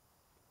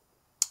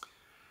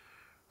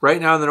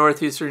 right now in the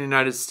northeastern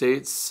United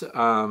States,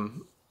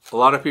 a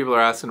lot of people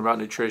are asking about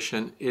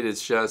nutrition. It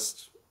is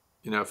just,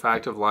 a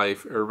fact of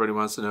life. Everybody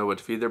wants to know what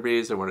to feed their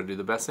bees. They want to do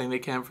the best thing they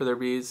can for their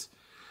bees.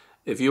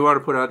 If you want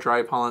to put out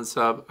dry pollen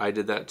sub, I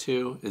did that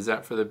too. Is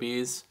that for the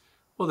bees?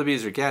 Well, the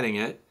bees are getting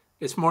it.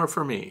 It's more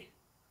for me.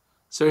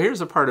 So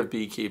here's a part of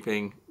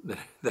beekeeping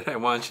that I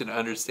want you to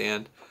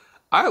understand.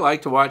 I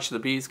like to watch the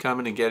bees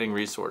coming and getting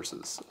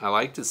resources. I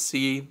like to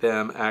see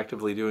them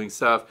actively doing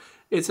stuff.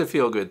 It's a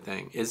feel-good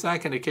thing. Is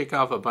that going to kick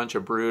off a bunch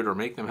of brood or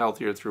make them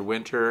healthier through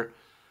winter?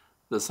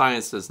 The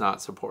science does not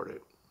support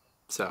it.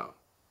 So,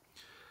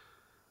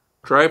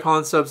 dry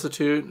pollen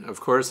substitute.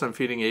 Of course, I'm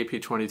feeding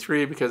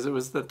AP23 because it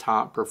was the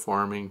top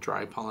performing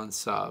dry pollen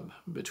sub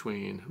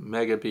between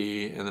Mega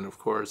Bee and then, of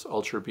course,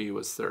 Ultra Bee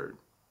was third.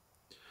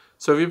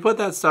 So if you put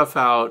that stuff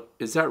out,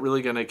 is that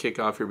really going to kick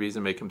off your bees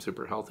and make them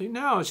super healthy?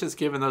 No, it's just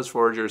giving those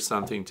foragers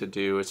something to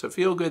do. It's a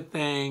feel-good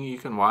thing. You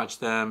can watch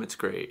them. It's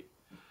great.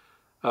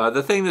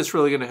 The thing that's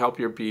really going to help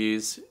your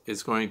bees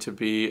is going to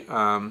be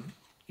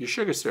your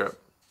sugar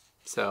syrup.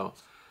 So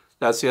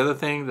that's the other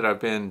thing that I've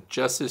been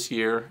just this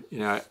year.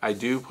 I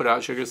do put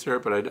out sugar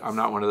syrup, but I'm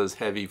not one of those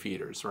heavy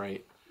feeders,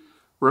 right?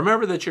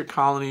 Remember that your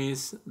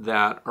colonies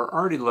that are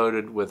already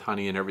loaded with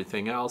honey and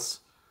everything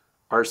else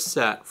are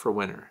set for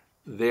winter.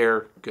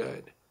 they're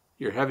good.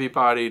 Your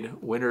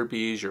heavy-bodied winter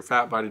bees, your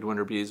fat-bodied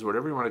winter bees,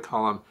 whatever you want to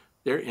call them,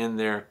 they're in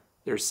there,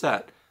 they're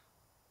set.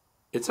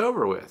 It's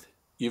over with.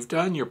 You've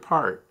done your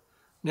part.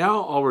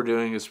 Now all we're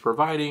doing is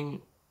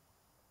providing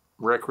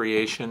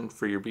recreation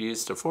for your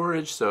bees to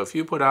forage. So if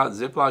you put out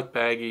Ziploc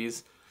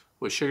baggies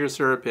with sugar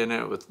syrup in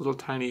it with little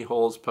tiny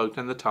holes poked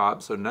in the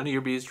top so none of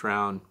your bees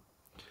drown,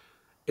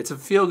 it's a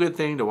feel-good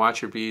thing to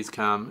watch your bees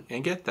come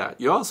and get that.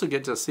 You also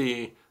get to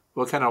see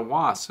what kind of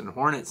wasps and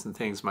hornets and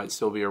things might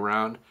still be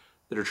around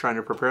that are trying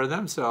to prepare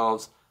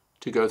themselves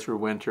to go through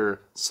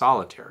winter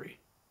solitary.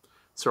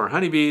 So our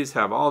honeybees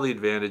have all the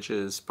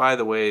advantages. By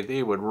the way,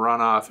 they would run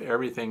off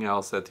everything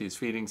else at these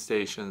feeding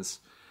stations,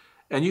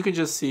 and you can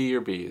just see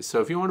your bees.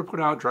 So if you want to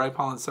put out dry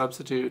pollen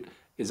substitute,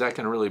 is that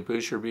going to really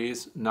boost your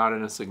bees? Not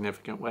in a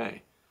significant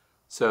way.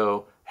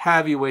 So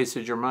have you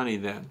wasted your money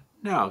then?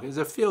 No, it's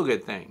a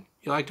feel-good thing.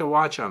 You like to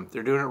watch them.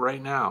 They're doing it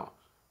right now.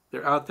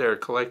 They're out there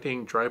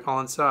collecting dry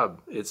pollen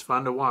sub. It's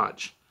fun to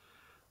watch.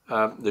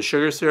 The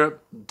sugar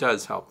syrup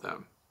does help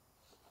them.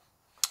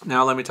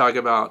 Now let me talk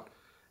about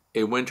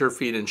a winter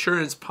feed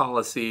insurance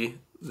policy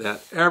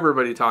that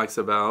everybody talks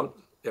about.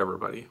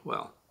 Everybody,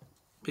 well,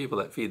 people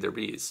that feed their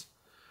bees.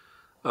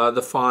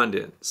 The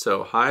fondant.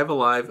 So Hive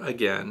Alive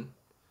again.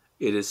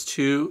 It is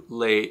too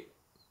late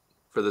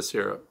for the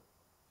syrup.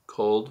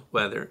 Cold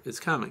weather is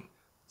coming,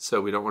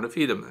 so we don't want to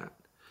feed them that.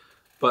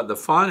 But the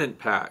fondant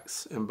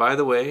packs, and by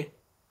the way,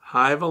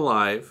 Hive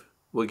Alive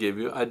will give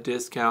you a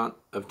discount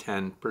of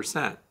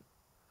 10%.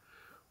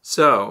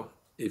 So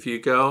if you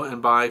go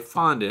and buy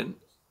fondant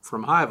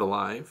from Hive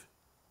Alive,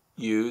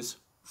 use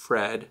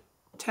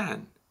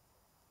FRED10.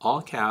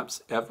 All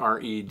caps,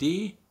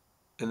 F-R-E-D,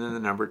 and then the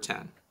number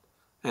 10.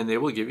 And they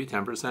will give you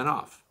 10%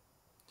 off.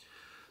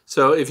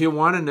 So if you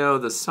want to know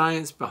the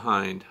science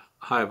behind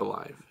Hive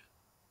Alive,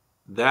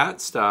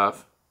 that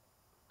stuff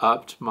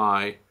upped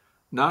my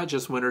not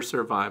just winter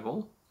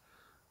survival,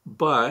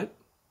 but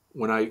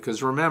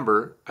because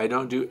remember, I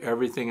don't do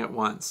everything at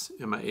once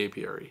in my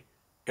apiary.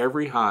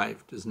 Every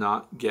hive does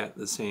not get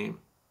the same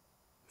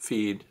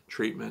feed,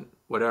 treatment,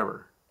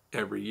 whatever,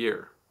 every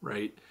year,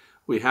 right?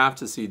 We have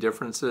to see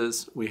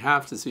differences. We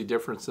have to see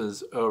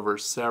differences over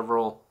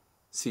several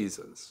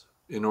seasons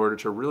in order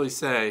to really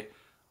say,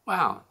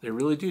 wow, they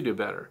really do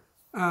better.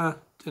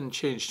 Didn't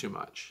change too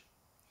much.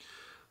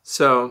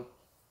 So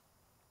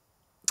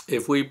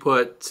if we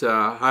put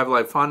Hive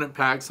Alive fondant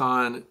packs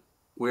on,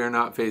 we are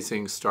not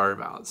facing starve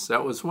outs.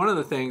 That was one of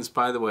the things,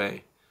 by the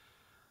way,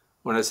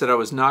 when I said I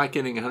was not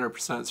getting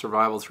 100%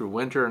 survival through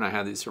winter and I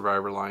had these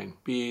survivor line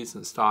bees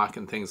and stock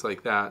and things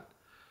like that.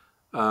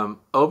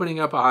 Opening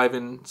up a hive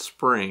in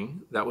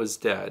spring that was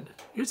dead.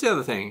 Here's the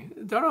other thing.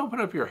 Don't open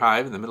up your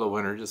hive in the middle of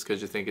winter just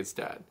because you think it's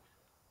dead.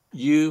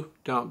 You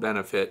don't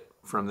benefit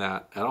from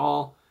that at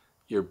all.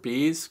 Your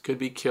bees could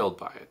be killed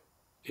by it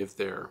if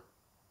they're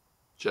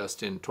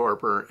just in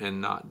torpor and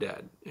not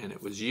dead. And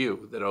it was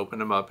you that opened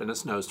them up in a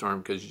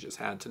snowstorm because you just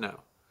had to know.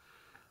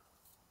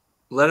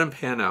 Let them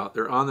pan out.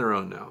 They're on their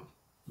own now.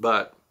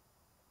 But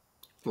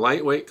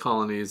lightweight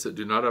colonies that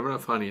do not have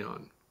enough honey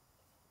on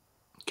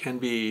can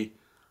be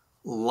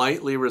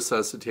lightly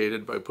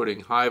resuscitated by putting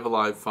Hive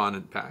Alive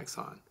fondant packs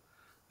on.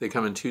 They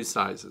come in two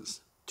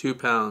sizes, 2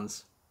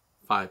 pounds,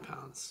 5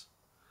 pounds.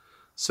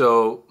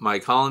 So my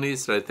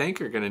colonies that I think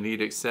are going to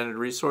need extended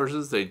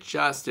resources, they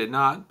just did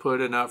not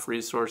put enough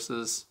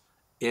resources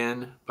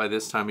in by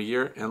this time of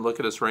year. And look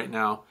at us right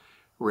now.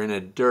 We're in a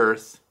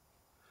dearth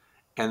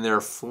and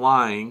they're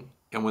flying.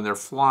 And when they're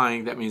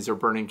flying, that means they're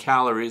burning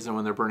calories. And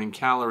when they're burning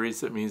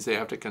calories, that means they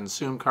have to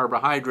consume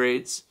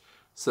carbohydrates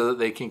so that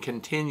they can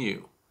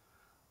continue.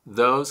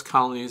 Those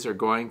colonies are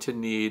going to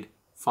need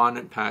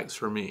fondant packs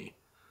for me.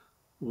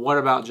 What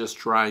about just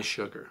dry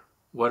sugar?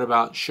 What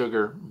about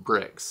sugar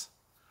bricks?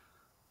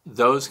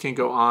 Those can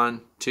go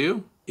on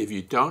too. If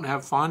you don't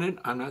have fondant,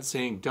 I'm not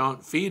saying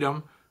don't feed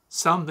them.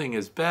 Something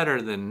is better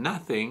than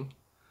nothing,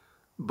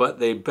 but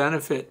they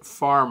benefit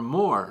far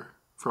more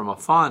from a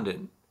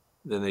fondant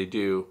than they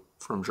do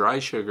from dry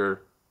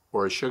sugar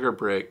or a sugar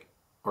brick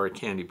or a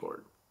candy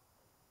board.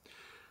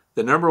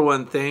 The number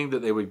one thing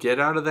that they would get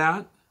out of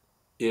that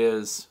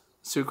is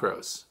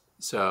sucrose.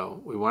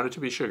 So we want it to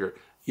be sugar.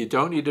 You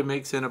don't need to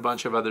mix in a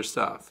bunch of other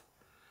stuff.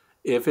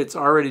 If it's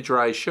already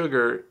dry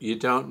sugar, you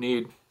don't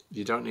need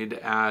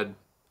to add,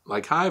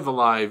 like Hive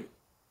Alive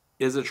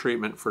is a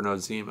treatment for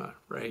nosema,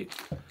 right?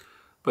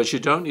 But you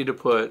don't need to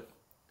put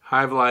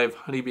Hive Alive,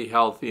 Honeybee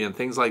Healthy, and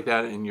things like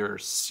that in your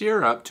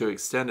syrup to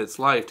extend its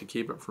life to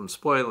keep it from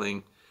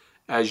spoiling,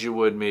 as you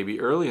would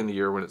maybe early in the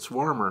year when it's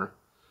warmer.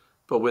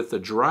 But with the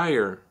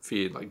drier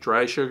feed, like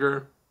dry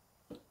sugar,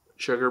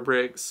 sugar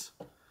bricks,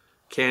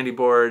 candy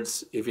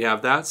boards, if you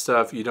have that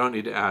stuff, you don't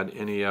need to add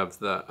any of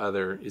the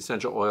other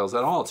essential oils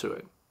at all to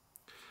it.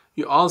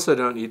 You also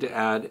don't need to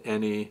add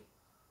any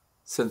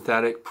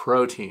synthetic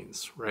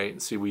proteins,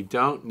 right? See, we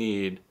don't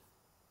need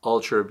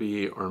Ultra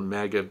B or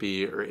Mega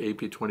B or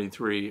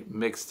AP23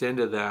 mixed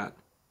into that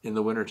in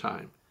the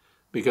wintertime,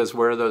 because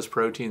where are those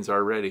proteins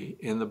already?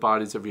 In the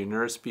bodies of your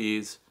nurse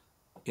bees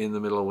in the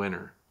middle of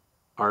winter,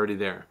 already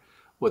there.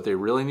 What they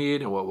really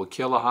need and what will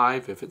kill a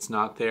hive if it's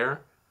not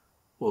there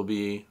will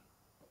be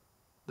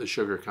the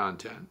sugar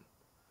content.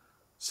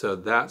 So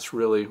that's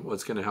really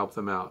what's going to help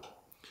them out.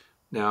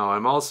 Now,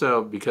 I'm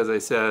also, because I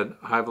said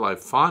Hive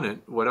Alive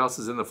fondant, what else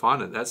is in the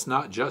fondant? That's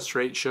not just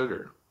straight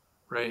sugar,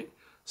 right?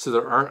 So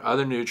there are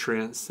other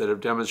nutrients that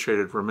have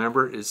demonstrated.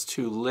 Remember, it's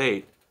too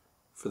late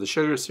for the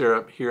sugar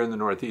syrup here in the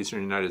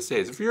northeastern United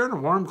States. If you're in a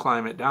warm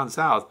climate down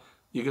south,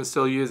 you can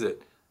still use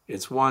it.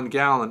 It's 1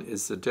 gallon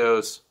is the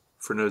dose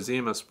for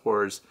nosema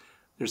spores.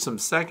 There's some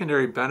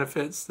secondary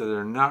benefits that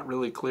they're not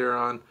really clear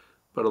on,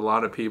 but a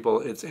lot of people,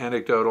 it's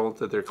anecdotal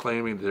that they're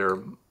claiming there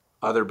are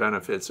other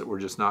benefits that we're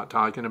just not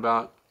talking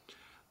about.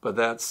 But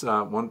that's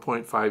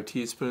 1.5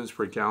 teaspoons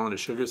per gallon of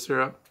sugar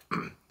syrup.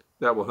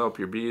 That will help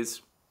your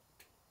bees.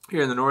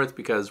 Here in the north,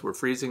 because we're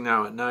freezing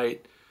now at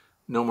night,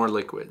 no more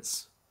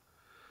liquids.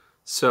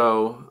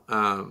 So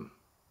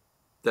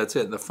that's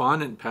it. The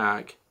fondant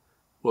pack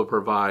will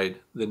provide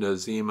the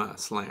nosema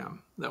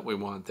slam that we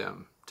want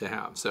them to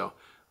have. So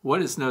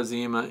what is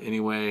nosema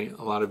anyway?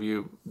 A lot of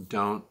you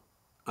don't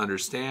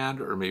understand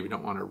or maybe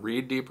don't want to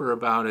read deeper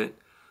about it.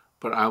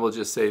 But I will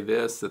just say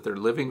this, that they're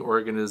living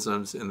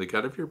organisms in the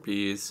gut of your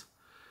bees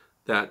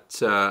that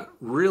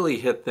really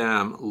hit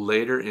them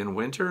later in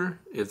winter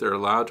if they're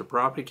allowed to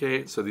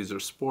propagate. So these are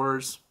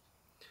spores.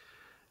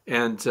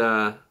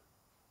 And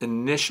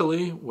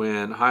initially,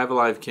 when Hive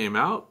Alive came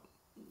out,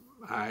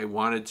 I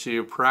wanted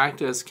to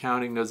practice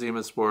counting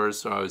nosema spores.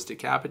 So I was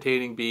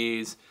decapitating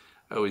bees.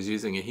 I was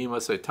using a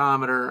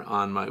hemocytometer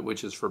on my,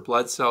 which is for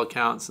blood cell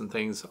counts and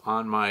things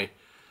on my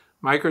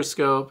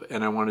microscope,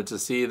 and I wanted to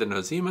see the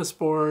nosema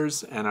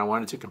spores, and I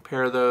wanted to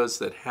compare those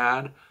that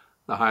had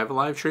the Hive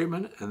Alive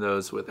treatment and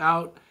those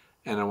without,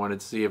 and I wanted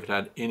to see if it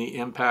had any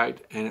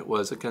impact, and it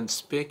was a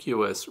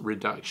conspicuous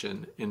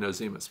reduction in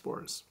nosema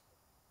spores.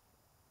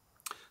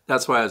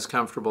 That's why I was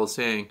comfortable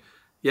saying,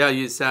 yeah,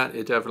 use that,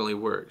 it definitely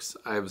works.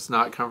 I was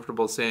not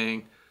comfortable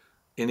saying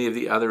any of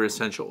the other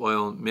essential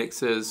oil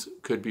mixes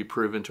could be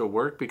proven to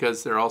work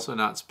because they're also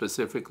not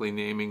specifically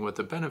naming what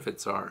the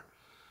benefits are.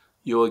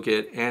 You will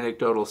get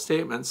anecdotal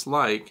statements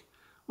like,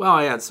 well,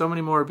 I had so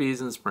many more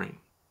bees in spring.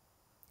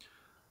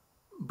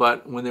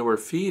 But when they were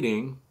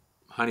feeding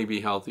Honeybee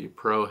Healthy,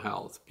 Pro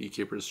Health,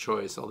 Beekeeper's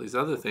Choice, all these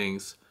other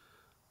things,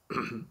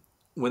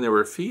 when they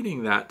were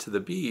feeding that to the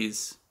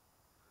bees,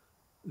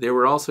 they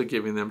were also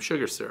giving them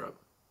sugar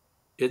syrup.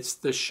 It's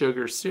the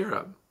sugar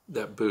syrup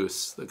that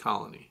boosts the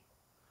colony.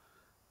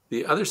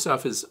 The other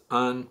stuff is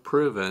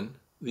unproven.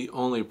 The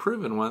only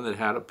proven one that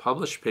had a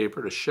published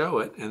paper to show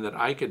it and that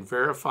I could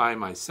verify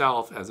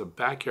myself as a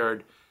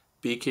backyard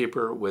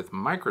beekeeper with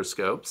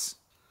microscopes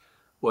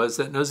was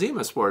that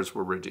nosema spores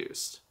were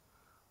reduced.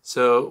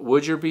 So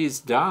would your bees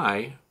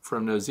die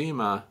from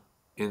nosema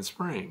in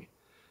spring?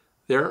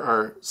 There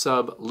are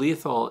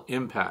sublethal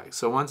impacts.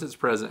 So once it's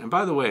present, and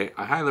by the way,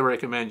 I highly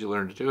recommend you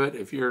learn to do it.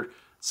 If you're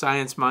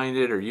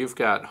science-minded or you've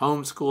got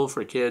homeschool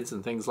for kids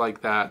and things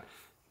like that,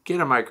 get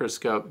a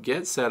microscope,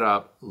 get set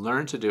up,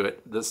 learn to do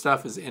it. The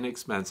stuff is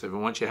inexpensive,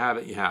 and once you have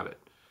it, you have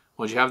it.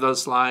 Once you have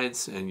those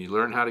slides and you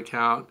learn how to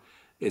count,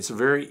 it's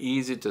very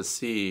easy to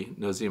see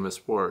nosema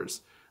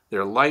spores.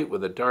 They're light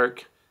with a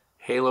dark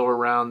halo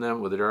around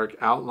them, with a dark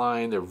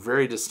outline. They're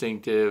very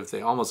distinctive.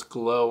 They almost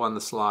glow on the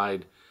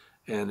slide,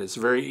 and it's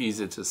very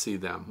easy to see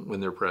them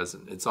when they're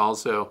present. It's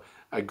also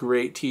a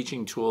great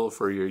teaching tool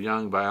for your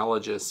young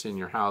biologists in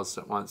your house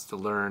that wants to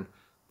learn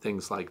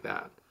things like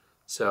that.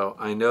 So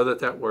I know that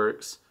that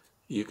works.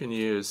 You can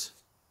use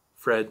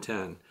Fred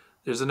 10.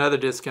 There's another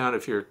discount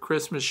if you're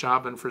Christmas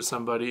shopping for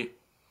somebody.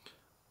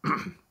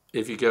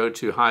 If you go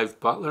to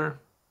Hive Butler,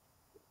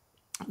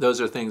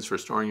 those are things for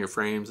storing your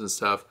frames and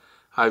stuff.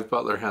 Hive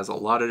Butler has a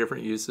lot of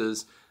different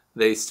uses.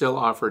 They still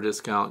offer a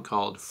discount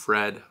called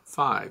Fred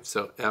 5,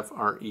 so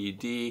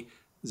F-R-E-D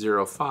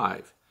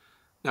 05.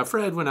 Now,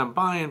 Fred, when I'm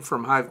buying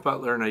from Hive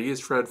Butler and I use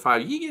Fred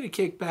 5, you get a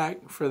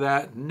kickback for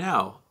that?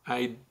 No,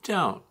 I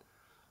don't.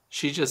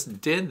 She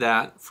just did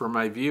that for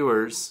my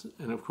viewers,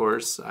 and of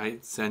course, I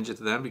send it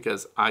to them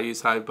because I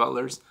use Hive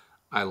Butlers.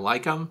 I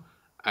like them.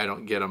 I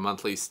don't get a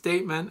monthly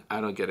statement.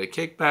 I don't get a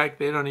kickback.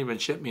 They don't even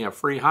ship me a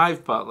free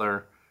Hive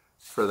Butler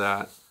for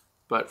that.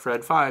 But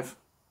Fred 5,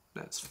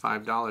 that's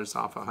 $5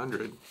 off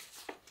 100.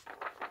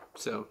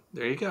 So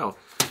there you go.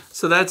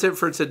 So that's it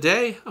for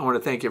today. I want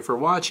to thank you for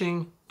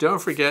watching.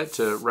 Don't forget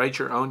to write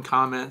your own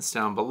comments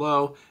down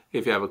below.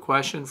 If you have a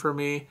question for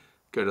me,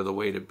 go to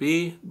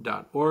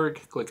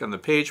thewaytobee.org, click on the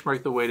page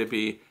marked The Way to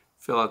Bee,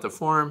 fill out the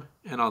form,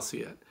 and I'll see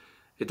it.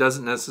 It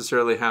doesn't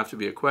necessarily have to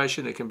be a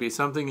question. It can be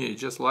something that you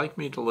just like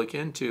me to look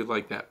into,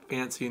 like that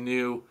fancy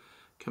new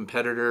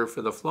competitor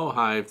for the Flow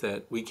Hive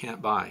that we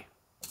can't buy.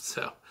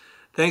 So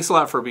thanks a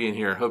lot for being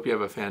here. Hope you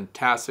have a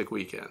fantastic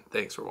weekend.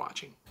 Thanks for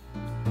watching.